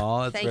one.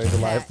 Oh, that's Thank very you,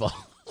 delightful.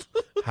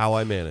 How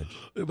I manage.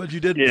 But you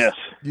did, yes.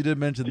 You did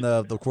mention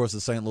of course,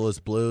 the St. Louis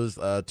Blues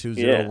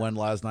 2-0 win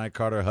last night.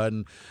 Carter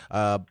Hutton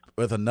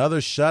with another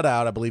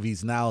shutout. I believe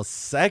he's now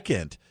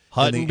second.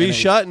 Hutton be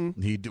shutting.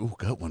 He do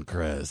good one,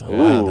 Chris. I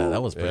like that.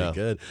 That was pretty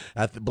good.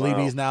 I believe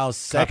he's now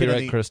second.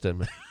 Copyright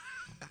Kristen.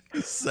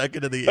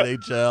 Second in the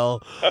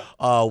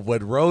NHL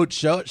with road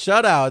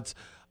shutouts.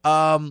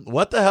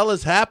 What the hell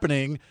is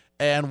happening,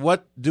 and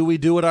what do we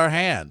do with our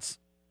hands?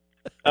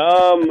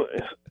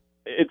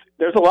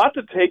 There's a lot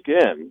to take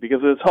in because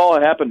it's all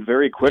happened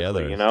very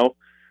quickly.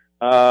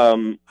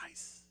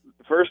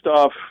 First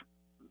off,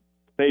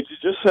 they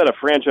just set a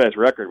franchise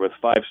record with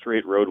 5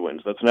 straight road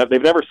wins.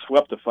 They've never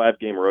swept a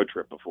 5-game road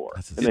trip before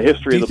in the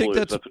history of the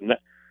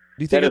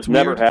Blues. That has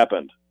never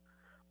happened.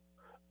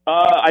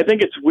 I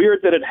think it's weird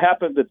that it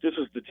happened that this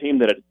is the team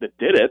that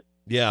did it.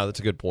 Yeah, that's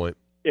a good point.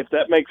 If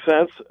that makes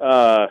sense.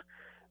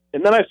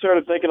 And then I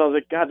started thinking, I was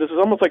like, God, this is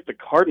almost like the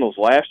Cardinals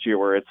last year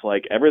where it's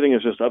like everything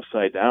is just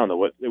upside down.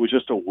 It was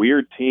just a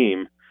weird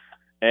team.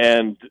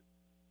 And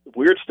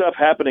weird stuff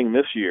happening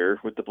this year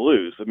with the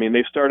Blues. I mean,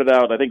 they started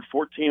out, I think,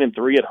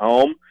 14-3 at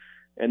home,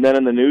 and then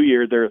in the new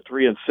year, they're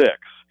 3-6.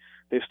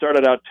 They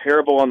started out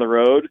terrible on the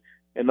road.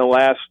 In the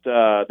last,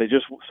 they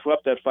just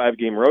swept that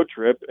 5-game road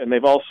trip, and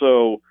they've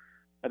also,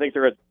 I think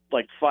they're at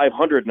like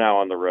 500 now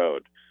on the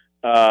road.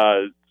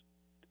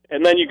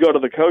 And then you go to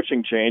the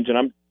coaching change,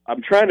 and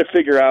I'm trying to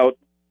figure out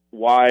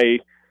why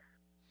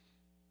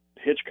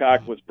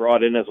Hitchcock was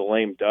brought in as a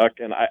lame duck,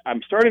 and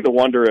I'm starting to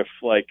wonder if,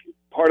 like,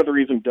 part of the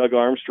reason Doug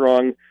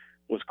Armstrong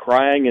was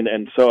crying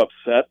and so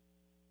upset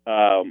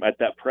at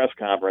that press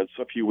conference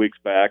a few weeks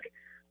back,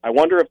 I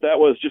wonder if that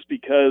was just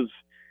because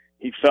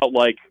he felt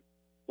like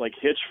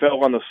Hitch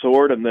fell on the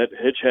sword and that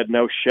Hitch had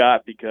no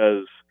shot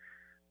because,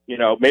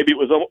 maybe it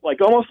was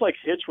almost like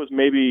Hitch was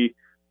maybe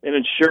an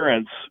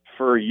insurance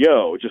for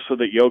Yo, just so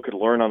that Yo could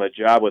learn on the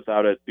job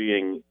without it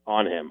being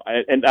on him.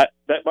 And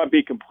that might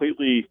be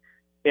completely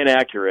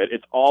inaccurate.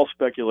 It's all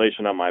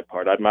speculation on my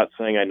part. I'm not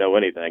saying I know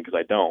anything because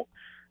I don't.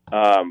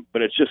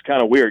 But it's just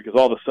kind of weird because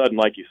all of a sudden,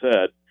 like you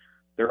said,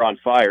 they're on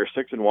fire.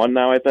 6-1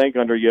 now, I think,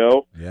 under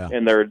Yo. Yeah.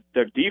 And their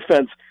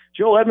defense.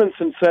 Joel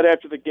Edmondson said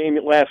after the game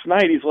last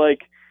night, he's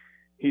like,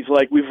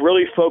 we've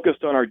really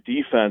focused on our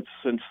defense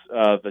since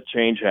the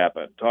change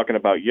happened, talking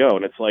about Yo.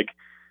 And it's like,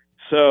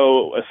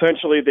 so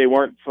essentially they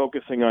weren't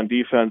focusing on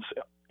defense.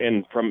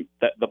 And from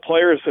the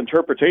player's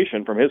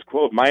interpretation, from his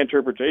quote, my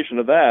interpretation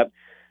of that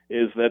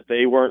is that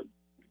they weren't.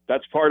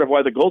 That's part of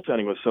why the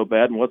goaltending was so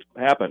bad and what's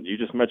happened. You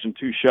just mentioned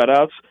 2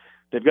 shutouts.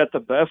 They've got the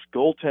best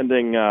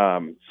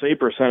goaltending save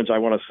percentage, I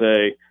want to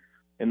say,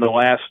 in the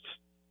last,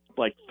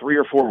 3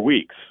 or 4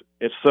 weeks.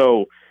 It's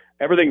so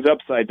everything's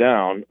upside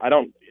down.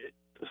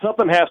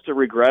 Something has to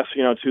regress,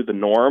 to the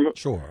norm.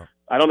 Sure.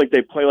 I don't think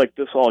they play like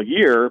this all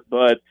year,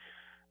 but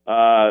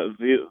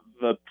the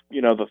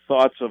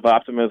thoughts of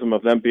optimism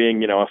of them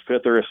being, a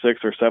 5th or a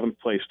 6th or 7th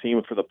place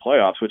team for the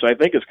playoffs, which I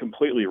think is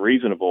completely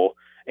reasonable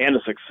and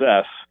a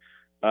success.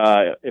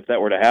 If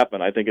that were to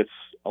happen, I think it's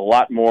a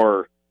lot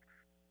more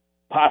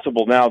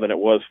possible now than it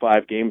was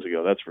 5 games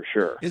ago. That's for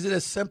sure. Is it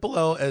as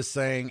simple as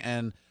saying,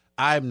 and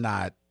I'm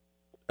not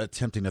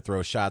attempting to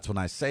throw shots when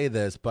I say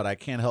this, but I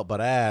can't help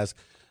but ask,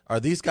 are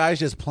these guys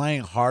just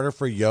playing harder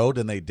for Yo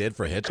than they did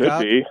for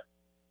Hitchcock? Could be.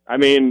 I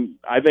mean,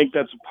 I think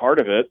that's part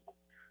of it.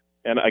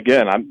 And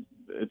again, I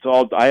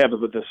have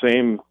the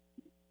same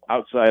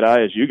outside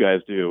eye as you guys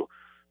do,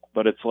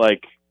 but it's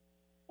like,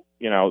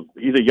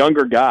 he's a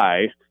younger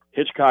guy.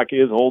 Hitchcock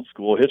is old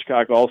school.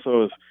 Hitchcock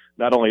also is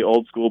not only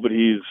old school, but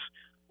he's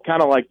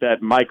kind of like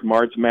that Mike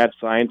Martz mad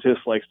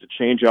scientist, likes to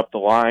change up the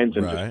lines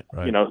and right.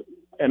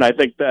 And I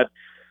think that,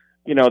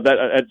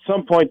 that at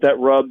some point that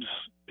rubs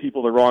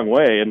people the wrong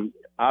way. And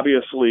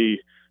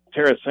obviously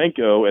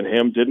Tarasenko and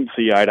him didn't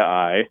see eye to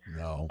eye.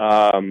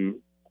 No.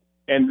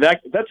 And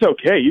that's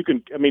okay.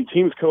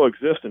 Teams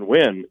coexist and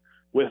win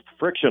with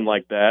friction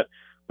like that.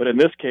 But in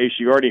this case,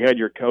 you already had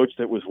your coach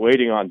that was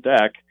waiting on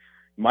deck.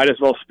 Might as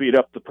well speed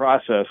up the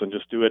process and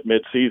just do it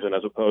mid-season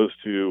as opposed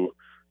to,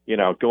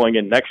 going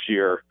in next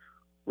year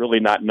really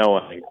not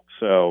knowing.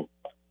 So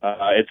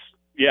I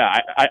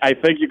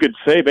think you could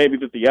say maybe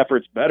that the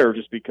effort's better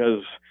just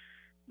because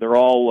they're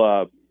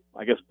all,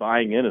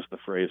 buying in is the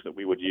phrase that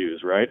we would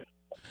use, right?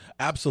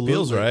 Absolutely.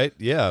 Feels right.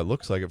 Yeah, it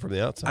looks like it from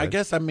the outside. I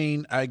guess,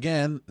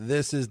 again,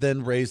 this is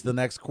then raised the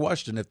next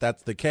question. If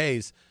that's the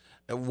case,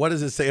 what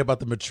does it say about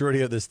the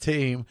maturity of this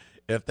team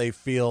if they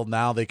feel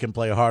now they can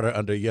play harder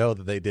under Yo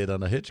than they did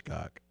under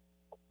Hitchcock?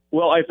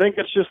 Well, I think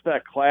it's just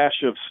that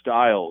clash of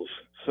styles.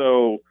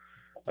 So,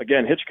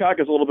 again, Hitchcock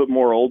is a little bit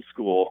more old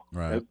school.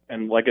 Right.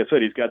 And like I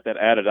said, he's got that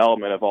added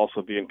element of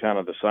also being kind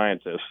of the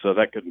scientist. So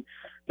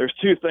there's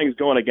 2 things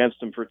going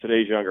against him for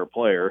today's younger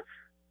player.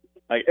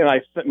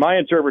 My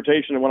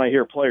interpretation of when I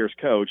hear players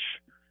coach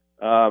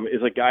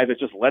is a guy that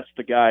just lets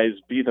the guys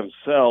be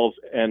themselves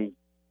and,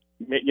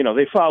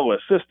 they follow a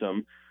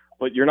system,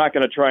 but you're not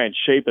going to try and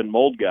shape and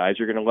mold guys.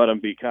 You're going to let them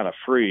be kind of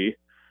free.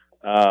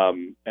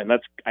 And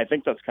I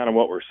think that's kind of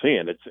what we're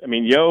seeing.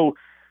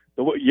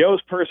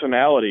 Yo's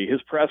personality,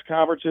 his press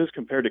conferences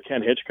compared to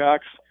Ken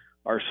Hitchcock's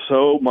are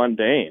so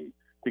mundane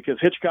because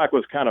Hitchcock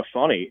was kind of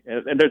funny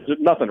and there's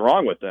nothing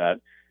wrong with that.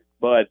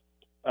 But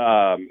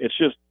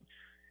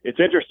it's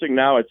interesting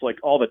now. It's like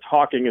all the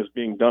talking is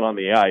being done on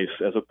the ice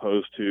as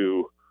opposed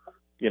to,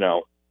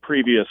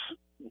 previous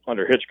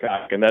under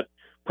Hitchcock. And that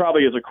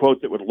probably is a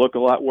quote that would look a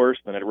lot worse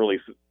than it really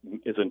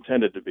is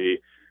intended to be.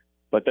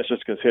 But that's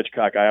just because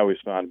Hitchcock, I always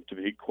found to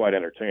be quite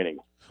entertaining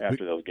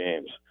after those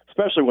games,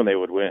 especially when they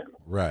would win.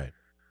 Right.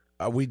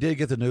 We did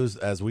get the news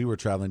as we were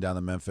traveling down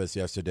to Memphis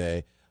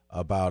yesterday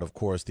about, of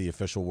course, the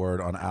official word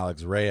on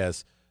Alex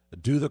Reyes.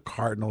 Do the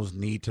Cardinals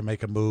need to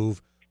make a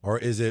move, or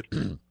is it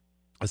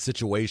a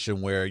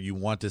situation where you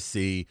want to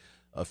see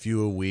a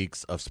few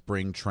weeks of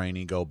spring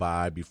training go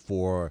by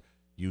before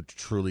you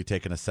truly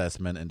take an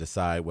assessment and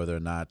decide whether or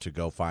not to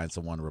go find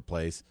someone to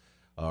replace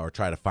or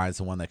try to find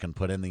someone that can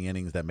put in the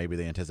innings that maybe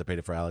they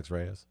anticipated for Alex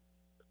Reyes?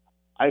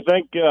 I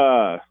think if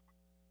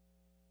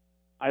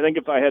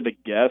I had to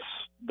guess,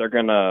 they're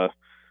going to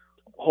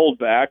hold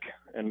back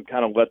and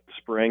kind of let the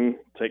spring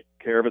take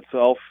care of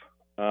itself.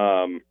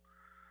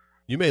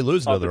 You may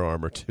lose another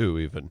arm or two,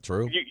 even.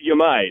 True. You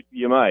might.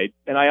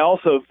 And I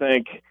also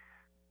think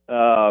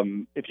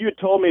if you had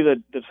told me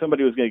that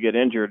somebody was going to get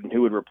injured and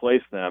who would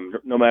replace them,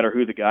 no matter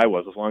who the guy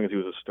was, as long as he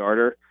was a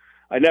starter,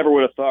 I never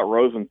would have thought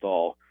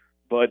Rosenthal.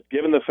 But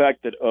given the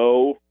fact that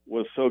O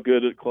was so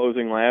good at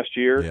closing last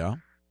year,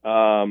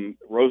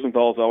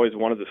 Rosenthal's always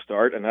wanted to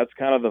start, and that's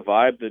kind of the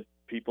vibe that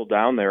people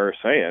down there are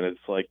saying.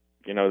 It's like,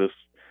 this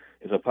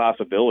is a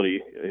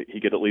possibility.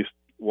 He could at least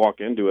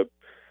walk into it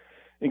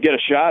and get a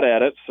shot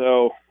at it.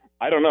 So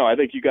I don't know. I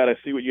think you got to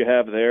see what you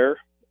have there.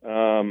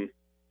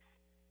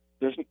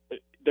 There's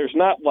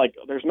not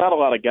a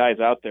lot of guys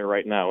out there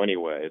right now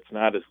anyway. It's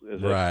not as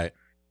right.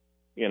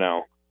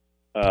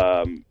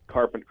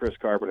 Chris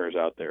Carpenter's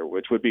out there,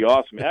 which would be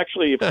awesome.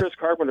 Actually, if Chris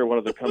Carpenter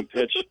wanted to come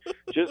pitch,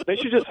 they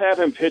should just have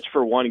him pitch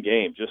for one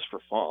game, just for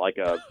fun, like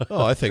I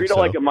think treat it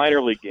like a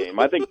minor league game.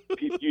 I think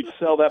you'd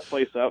sell that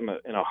place out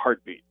in a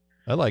heartbeat.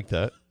 I like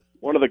that.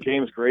 One of the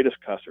game's greatest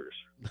cussers.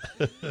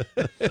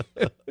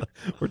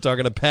 We're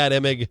talking to Pat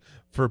Emig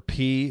for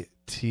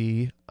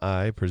PTI,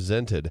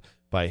 presented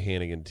by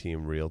Hannigan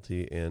Team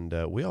Realty, and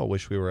we all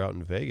wish we were out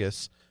in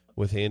Vegas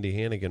with Andy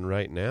Hannigan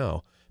right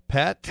now.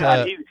 Pat,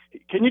 God,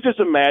 can you just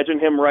imagine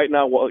him right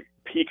now? Well,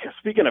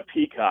 speaking of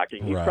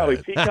peacocking, he's probably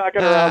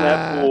peacocking around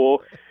that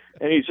pool,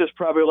 and he's just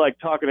probably like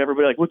talking to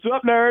everybody like, "What's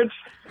up, nerds?"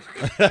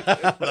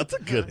 That's a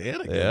good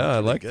Hannigan. Yeah, I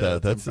like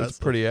that. That's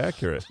pretty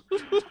accurate.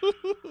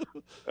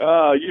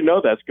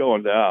 That's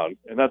going down,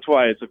 and that's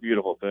why it's a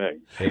beautiful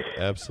thing. It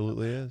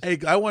absolutely is. Hey,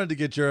 I wanted to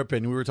get your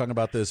opinion. We were talking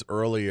about this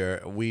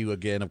earlier. We,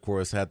 again, of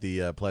course, had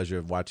the pleasure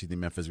of watching the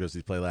Memphis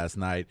Grizzlies play last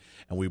night,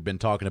 and we've been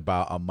talking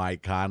about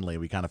Mike Conley.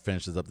 We kind of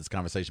finished this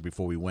conversation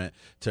before we went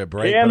to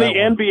break. Can the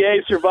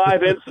NBA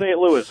survive in St.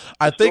 Louis?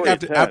 I think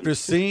after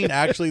seeing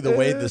actually the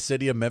way the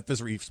city of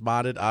Memphis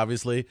responded,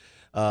 obviously,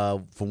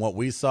 from what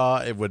we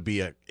saw, it would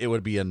be a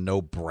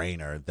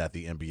no-brainer that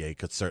the NBA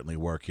could certainly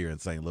work here in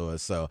St.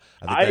 Louis. So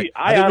I think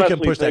we can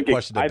push that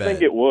question to bed. I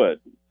think it would.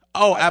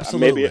 Oh,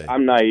 absolutely. Maybe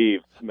I'm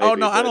naive. I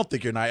don't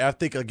think you're naive. I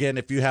think, again,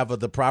 if you have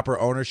the proper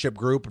ownership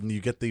group and you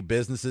get the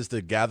businesses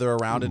to gather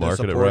around it and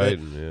support it,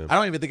 I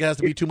don't even think it has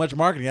to be too much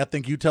marketing. I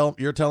think you're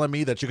telling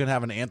me that you can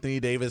have an Anthony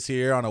Davis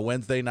here on a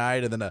Wednesday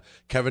night and then a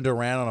Kevin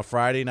Durant on a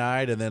Friday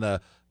night and then a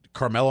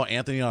Carmelo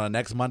Anthony on a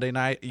next Monday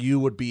night. You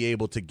would be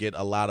able to get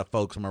a lot of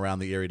folks from around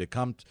the area to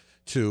come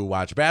to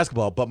watch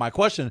basketball. But my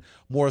question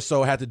more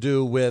so had to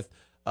do with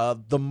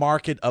the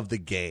market of the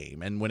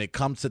game and when it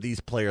comes to these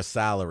player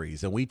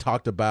salaries. And we'll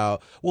talk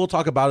about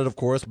it, of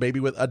course,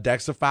 maybe with a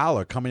Dexter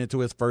Fowler coming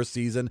into his first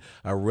season,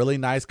 a really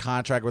nice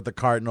contract with the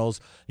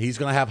Cardinals. He's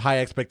going to have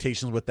high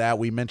expectations with that.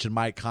 We mentioned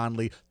Mike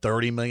Conley,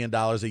 $30 million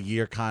a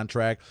year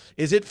contract.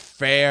 Is it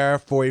fair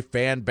for a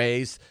fan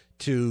base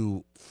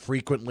to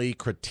frequently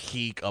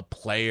critique a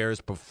player's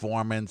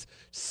performance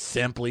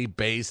simply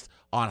based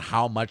on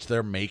how much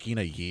they're making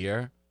a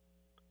year?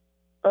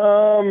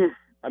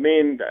 I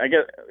mean, I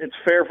guess it's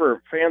fair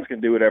for fans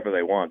can do whatever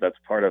they want. That's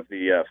part of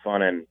the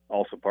fun and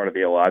also part of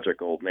the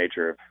illogical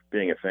nature of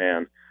being a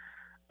fan.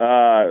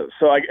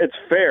 It's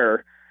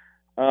fair.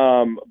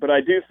 But I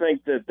do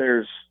think that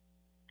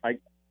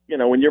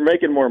when you're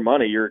making more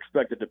money, you're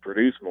expected to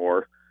produce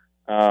more.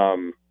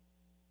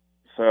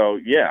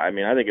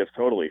 I think it's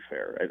totally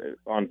fair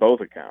on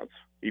both accounts.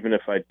 Even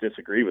if I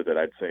disagree with it,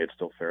 I'd say it's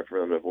still fair for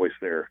them to voice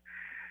their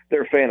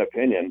fan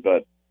opinion.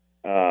 But,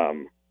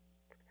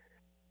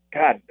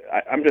 God,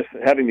 I'm just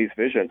having these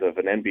visions of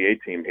an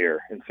NBA team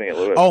here in St.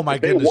 Louis. Oh my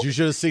goodness! You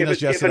should have seen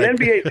us yesterday. If an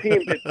NBA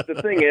team,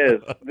 the thing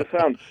is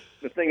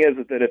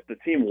that if the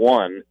team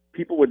won,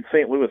 people in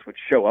St. Louis would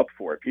show up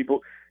for it.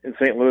 People in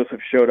St. Louis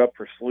have showed up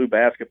for SLU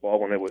basketball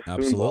when it was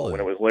Spoonball, when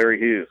it was Larry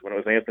Hughes, when it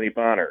was Anthony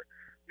Bonner.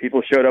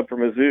 People showed up for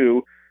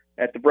Mizzou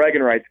at the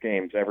bragging rights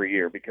games every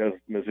year because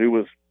Mizzou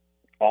was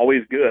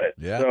always good.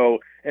 Yeah. So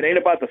it ain't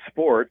about the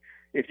sport.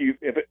 I think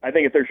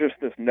if there's just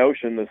this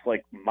notion, this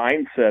like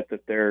mindset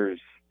that there's,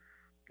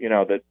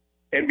 that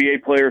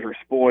NBA players are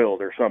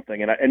spoiled or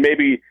something, and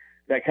maybe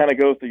that kind of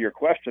goes to your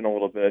question a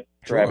little bit,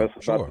 Travis,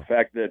 about the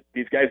fact that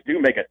these guys do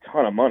make a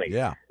ton of money.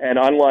 Yeah. And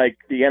unlike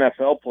the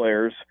NFL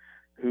players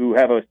who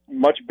have a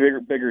much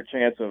bigger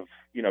chance of,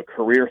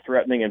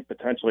 career-threatening and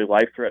potentially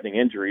life-threatening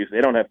injuries, they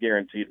don't have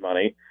guaranteed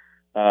money.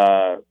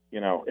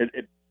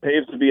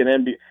 pays to be an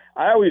NBA.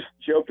 I always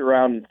joked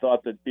around and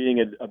thought that being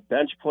a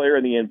bench player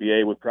in the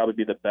NBA would probably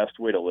be the best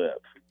way to live.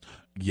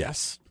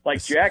 Yes.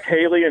 Like Jack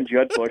Haley and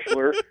Judd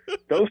Bushler,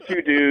 those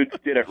two dudes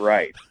did it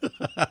right.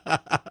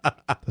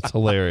 That's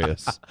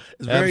hilarious.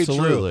 It's very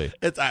Absolutely. true.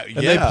 It's, and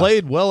they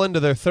played well into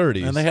their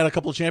 30s. And they had a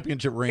couple of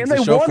championship rings And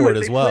to they show won for with- it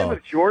as they well. played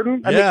with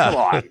Jordan? I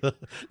yeah. mean, come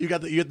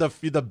on. you're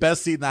the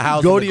best seat in the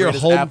house. Go and to the your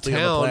greatest athlete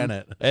on the hometown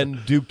planet.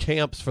 and do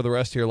camps for the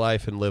rest of your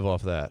life and live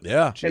off that.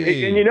 Yeah. And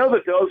you know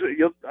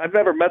that I've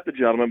never met the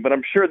gentlemen, but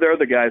I'm sure they're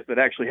the guys that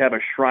actually have a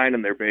shrine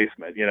in their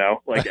basement,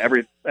 like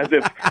as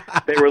if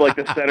they were like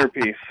the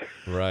centerpiece.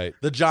 Right.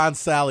 The John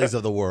Sallies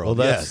of the world.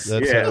 Well, that's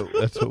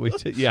what we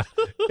did. Yeah.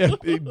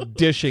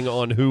 Dishing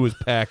on who was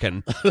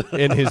packing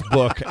in his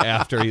book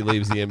after he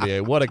leaves the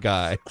NBA. What a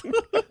guy.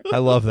 I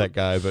love that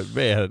guy, but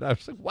man, I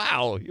was like,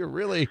 wow, you're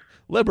really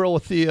liberal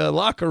with the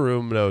locker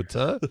room notes,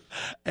 huh?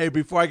 Hey,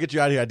 before I get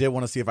you out of here, I did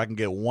want to see if I can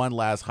get one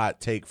last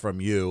hot take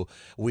from you.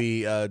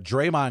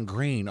 Draymond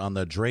Green on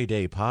the Dre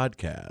Day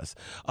podcast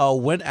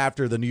went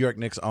after the New York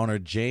Knicks owner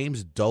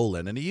James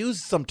Dolan, and he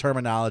used some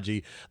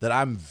terminology that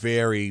I'm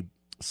very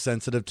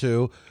sensitive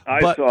to. I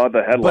saw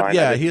the headline. But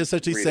yeah, he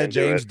essentially said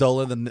James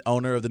Dolan, the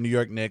owner of the New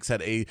York Knicks,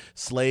 had a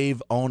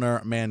slave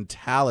owner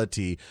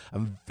mentality.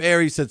 I'm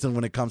very sensitive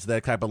when it comes to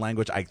that type of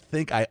language. I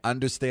think I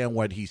understand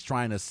what he's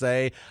trying to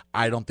say.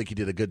 I don't think he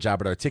did a good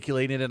job at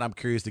articulating it. I'm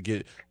curious to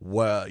get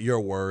your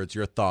words,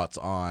 your thoughts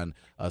on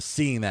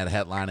seeing that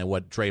headline and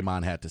what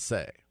Draymond had to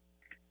say.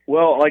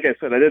 Well, like I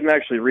said, I didn't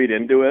actually read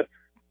into it,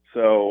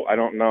 so I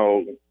don't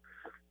know.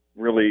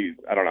 Really,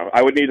 I don't know.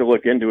 I would need to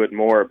look into it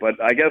more,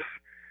 but I guess.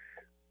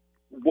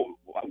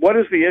 What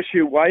is the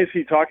issue? Why is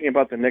he talking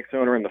about the Knicks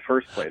owner in the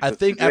first place? I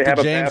think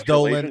after James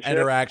Dolan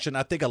interaction,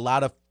 I think a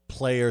lot of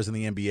players in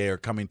the NBA are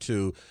coming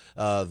to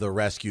the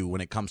rescue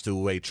when it comes to the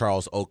way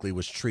Charles Oakley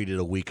was treated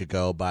a week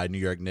ago by New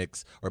York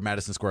Knicks or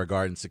Madison Square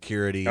Garden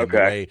security, and the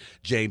way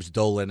James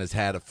Dolan has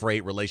had a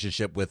frayed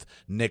relationship with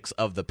Knicks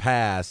of the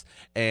past.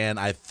 And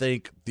I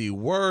think the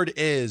word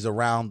is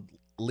around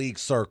league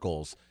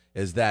circles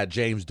is that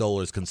James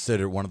Dolan is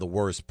considered one of the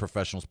worst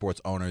professional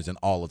sports owners in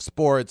all of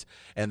sports,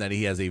 and that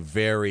he has a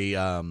very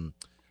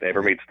They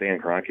ever meet Stan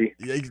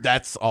Kroenke?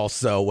 That's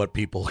also what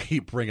people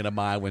keep bringing to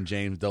mind when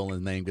James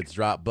Dolan's name gets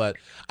dropped. But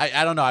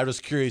I don't know. I was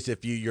curious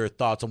if your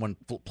thoughts on when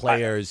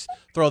players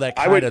throw that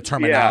kind of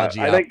terminology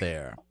out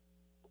there.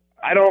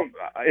 I don't.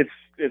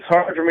 It's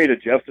hard for me to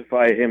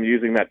justify him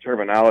using that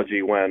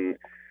terminology when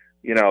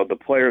the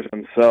players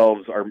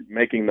themselves are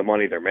making the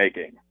money they're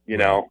making.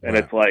 And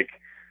it's like.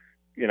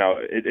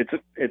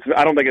 It's.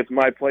 I don't think it's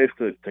my place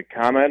to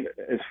comment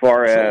as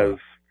far as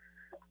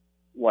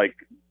like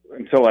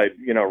until I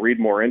read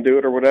more into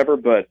it or whatever.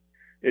 But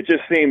it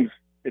just seems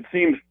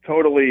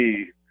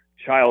totally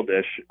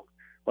childish.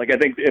 Like I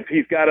think if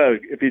he's got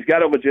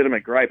a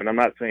legitimate gripe, and I'm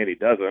not saying he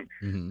doesn't,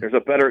 there's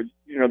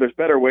there's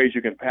better ways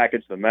you can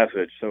package the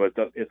message so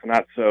it's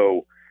not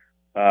so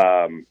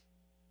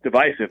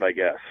divisive. I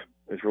guess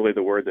is really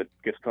the word that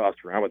gets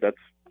tossed around, but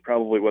that's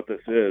probably what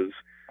this is.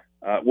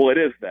 Well, it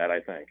is that I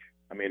think.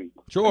 I mean,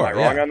 sure. Am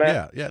I wrong on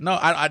that? Yeah. No,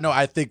 I know.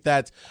 I think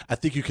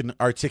you can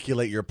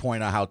articulate your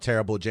point on how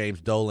terrible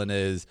James Dolan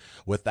is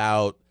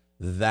without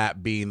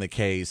that being the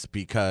case.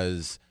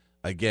 Because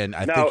again,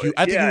 I think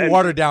you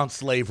water down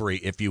slavery,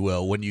 if you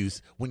will, when you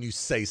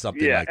say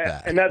something like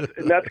that. And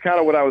that's kind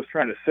of what I was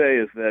trying to say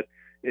is that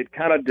it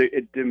kind of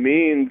it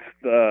demeans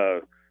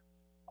the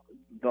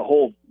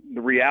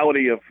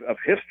reality of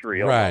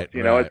history. Almost. Right.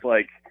 It's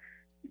like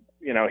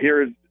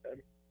here's.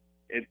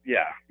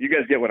 You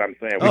guys get what I'm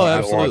saying. Oh,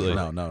 absolutely.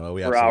 No,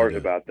 we for hours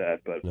about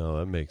that, but no,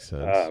 that makes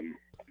sense.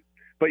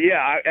 But yeah,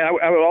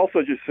 I would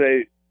also just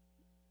say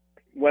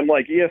when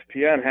like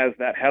ESPN has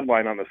that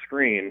headline on the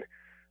screen,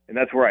 and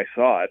that's where I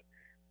saw it.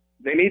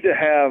 They need to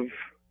have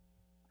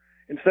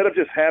instead of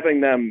just having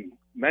them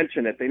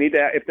mention it, they need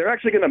to if they're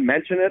actually going to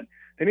mention it,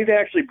 they need to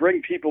actually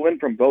bring people in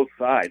from both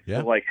sides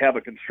to like have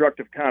a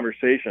constructive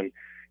conversation.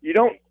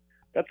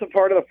 That's a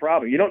part of the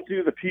problem. You don't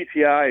do the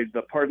PTI,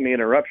 the pardon the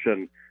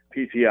interruption.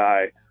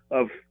 PTI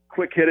of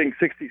quick hitting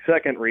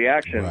 60-second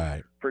reaction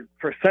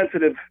for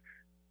sensitive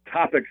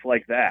topics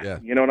like that. Yeah.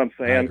 You know what I'm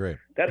saying? I agree.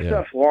 That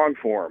stuff's long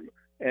form.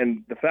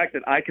 And the fact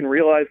that I can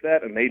realize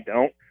that and they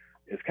don't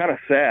is kind of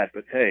sad,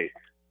 but hey,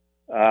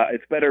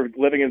 it's better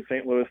living in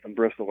St. Louis than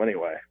Bristol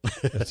anyway.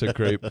 That's a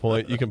great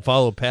point. You can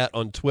follow Pat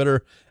on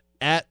Twitter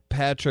at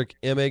Patrick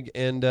Emig,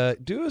 and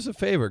do us a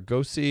favor.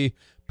 Go see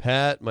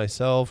Pat,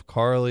 myself,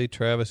 Carly,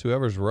 Travis,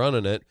 whoever's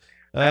running it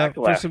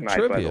for some night,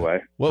 trivia. by the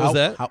way. What was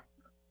that?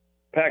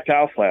 Packed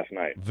house last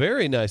night.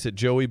 Very nice at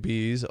Joey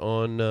B's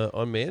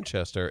on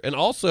Manchester. And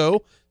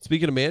also,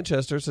 speaking of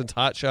Manchester, since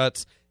Hot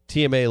Shots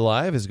TMA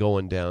Live is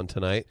going down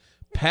tonight,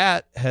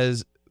 Pat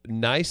has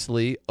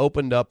nicely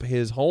opened up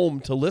his home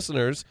to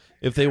listeners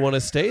if they want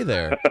to stay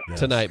there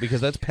tonight,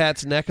 because that's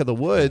Pat's neck of the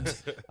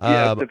woods.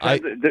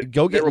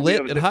 Go get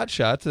lit at Hot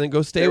Shots and then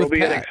go stay with Pat.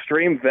 There will be an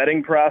extreme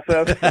vetting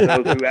process for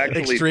those who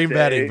actually extreme stay.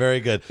 vetting, very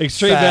good.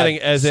 Extreme vetting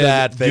as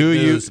sad, in, fake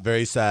news,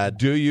 very sad.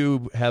 Do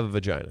you have a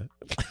vagina?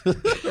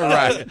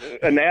 Right.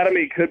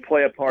 Anatomy could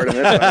play a part in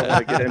this. I don't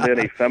want to get into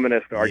any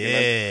feminist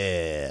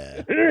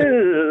arguments. Yeah.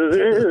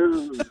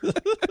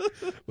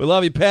 We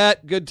love you,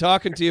 Pat. Good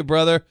talking to you,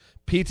 brother.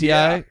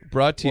 PTI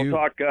brought to you.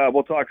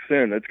 We'll talk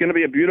soon. It's going to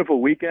be a beautiful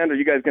weekend. Are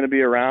you guys going to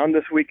be around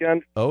this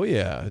weekend? Oh,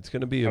 yeah. It's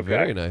going to be a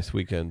very nice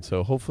weekend.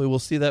 So hopefully we'll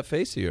see that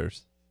face of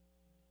yours.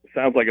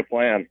 Sounds like a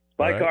plan.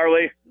 Bye, All right.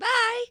 Carly.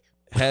 Bye.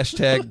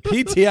 Hashtag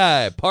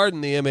PTI,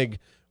 Pardon the Emig,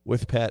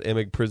 with Pat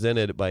Emig,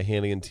 presented by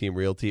Hannigan Team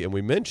Realty. And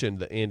we mentioned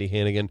that Andy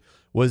Hannigan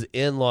was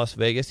in Las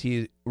Vegas.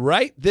 He,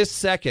 right this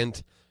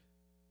second,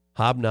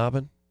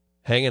 hobnobbing,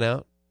 hanging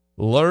out,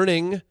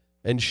 learning,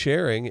 and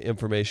sharing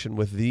information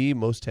with the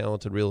most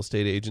talented real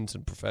estate agents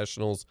and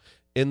professionals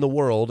in the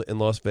world in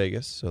Las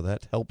Vegas. So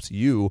that helps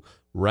you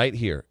right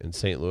here in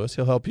St. Louis.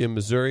 He'll help you in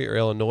Missouri or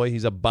Illinois.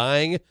 He's a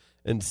buying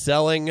and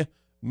selling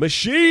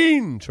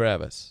machine,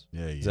 Travis.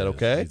 Yeah, is that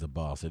okay? He's a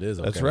boss. It is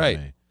okay. That's right.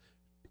 with me.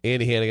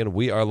 Andy Hannigan,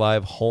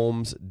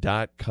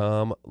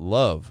 wearelivehomes.com.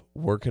 Love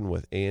working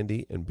with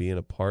Andy and being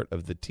a part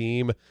of the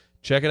team.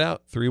 Check it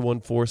out,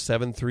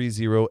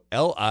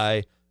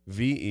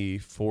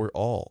 314-730-LIVE for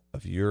all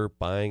of your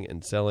buying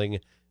and selling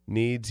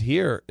needs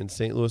here in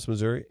St. Louis,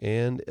 Missouri,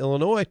 and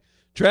Illinois.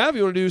 Trav,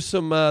 you want to do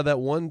some that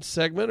one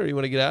segment, or you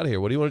want to get out of here?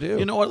 What do you want to do?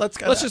 You know what? Let's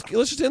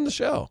just end the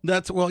show.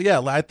 That's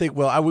I think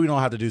we don't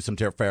have to do some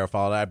fair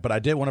follow, but I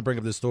did want to bring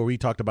up this story we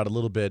talked about a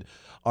little bit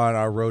on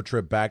our road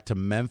trip back to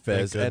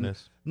Memphis. Thank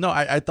goodness. And no,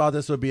 I thought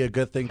this would be a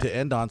good thing to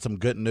end on some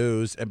good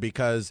news, and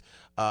because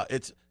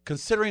it's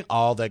considering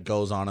all that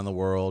goes on in the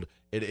world,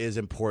 it is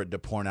important to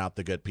point out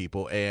the good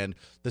people. And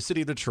the city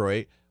of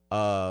Detroit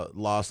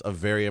lost a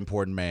very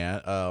important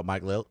man,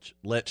 Mike Litch,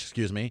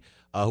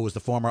 who was the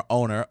former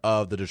owner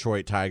of the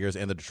Detroit Tigers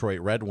and the Detroit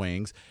Red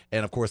Wings,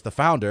 and, of course, the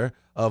founder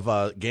of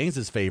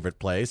Gaines's favorite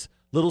place,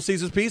 Little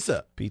Caesars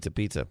Pizza. Pizza.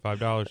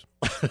 $5.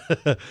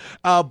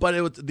 But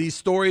it was these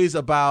stories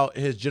about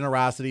his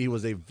generosity. He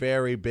was a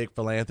very big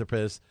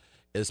philanthropist,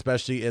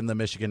 especially in the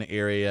Michigan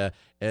area,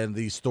 and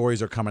these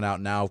stories are coming out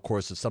now, of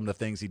course, of some of the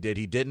things he did.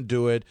 He didn't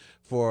do it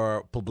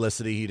for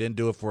publicity. He didn't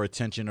do it for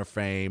attention or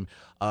fame.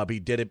 He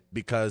did it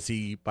because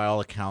he, by all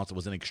accounts,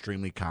 was an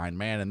extremely kind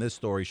man, and this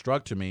story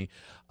struck to me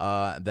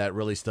that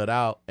really stood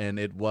out, and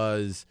it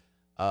was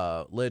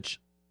Litch.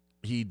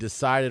 He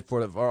decided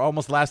for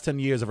almost the last 10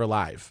 years of her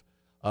life,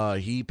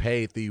 he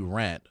paid the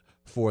rent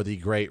for the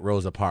great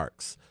Rosa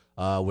Parks.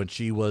 When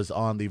she was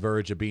on the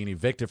verge of being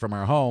evicted from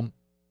her home,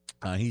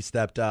 he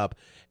stepped up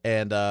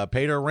and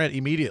paid her rent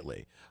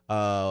immediately.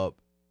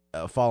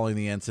 Following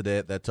the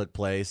incident that took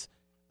place,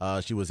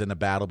 she was in a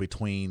battle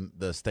between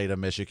the state of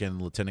Michigan and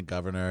the lieutenant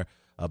governor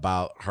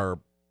about her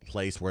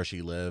place where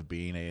she lived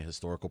being a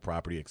historical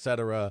property,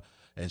 etc.,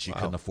 and she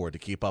couldn't afford to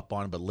keep up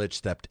on it. But Litch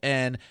stepped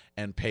in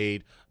and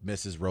paid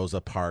Mrs.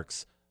 Rosa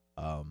Parks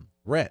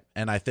rent.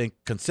 And I think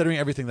considering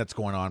everything that's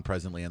going on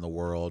presently in the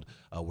world,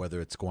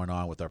 whether it's going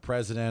on with our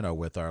president or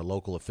with our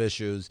local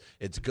officials,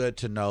 it's good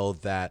to know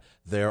that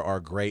there are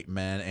great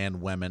men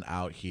and women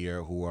out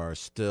here who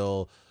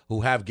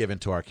have given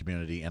to our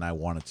community. And I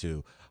wanted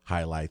to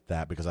highlight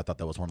that because I thought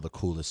that was one of the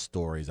coolest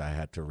stories I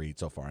had to read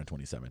so far in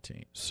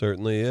 2017.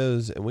 Certainly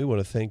is. And we want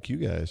to thank you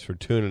guys for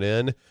tuning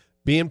in,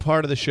 being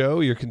part of the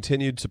show, your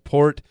continued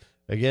support.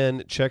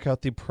 Again, check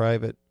out the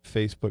private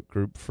Facebook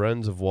group,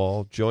 Friends of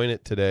Wall. Join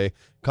it today.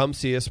 Come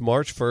see us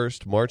March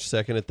 1st, March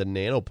 2nd at the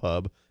Nano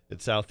Pub at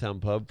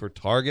Southtown Pub for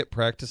Target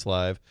Practice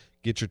Live.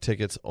 Get your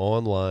tickets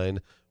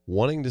online.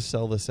 Wanting to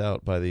sell this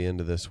out by the end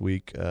of this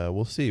week.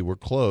 We'll see. We're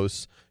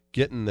close.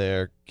 Getting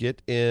there.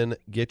 Get in.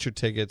 Get your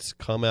tickets.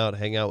 Come out.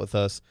 Hang out with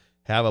us.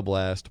 Have a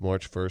blast.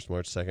 March 1st,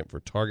 March 2nd for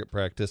Target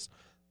Practice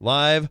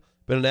Live.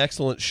 Been an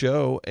excellent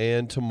show,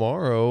 and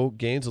tomorrow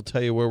Gaines will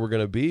tell you where we're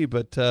going to be,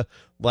 but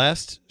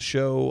last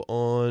show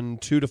on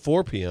 2 to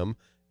 4 p.m.,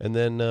 and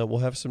then we'll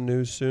have some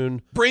news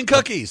soon. Bring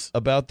cookies!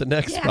 About the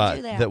next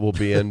spot that we'll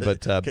be in,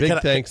 but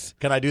thanks.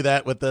 Can I do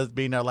that with this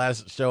being our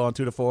last show on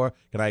 2 to 4?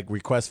 Can I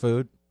request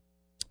food?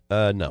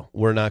 No,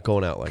 we're not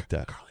going out like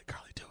that. Carly,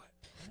 do it.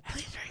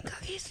 Please bring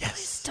cookies. Yes.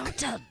 Please don't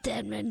tell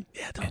Deadman.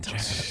 Yeah, don't tell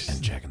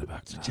And Jack in the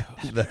Box.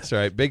 That's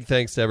right. Big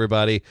thanks to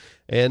everybody.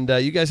 And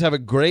you guys have a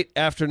great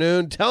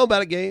afternoon. Tell them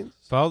about it, Gaines.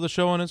 Follow the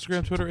show on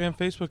Instagram, Twitter, and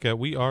Facebook at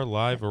We Are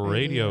Live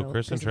Radio.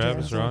 Chris and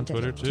Travis are on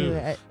Twitter, too.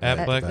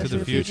 At Black to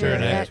the Future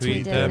and at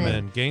Tweet Them.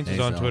 And Gaines is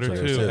on Twitter,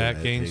 too.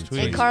 At Gaines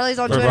Tweet. And Carly's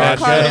on Twitter. LeBron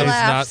Carly James,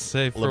 laughs. not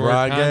safe for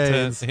LeBron content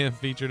Gaines. and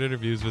featured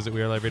interviews. Visit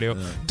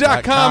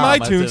WeAreLiveRadio.com, .com,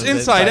 iTunes,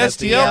 Inside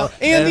STL,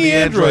 and the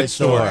Android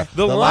store.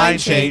 The line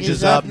change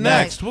is up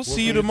next. We'll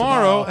see you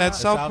tomorrow at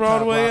South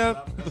Broadway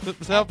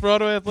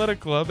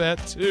Athletic Club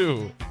at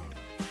 2.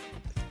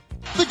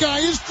 The guy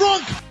is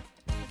drunk.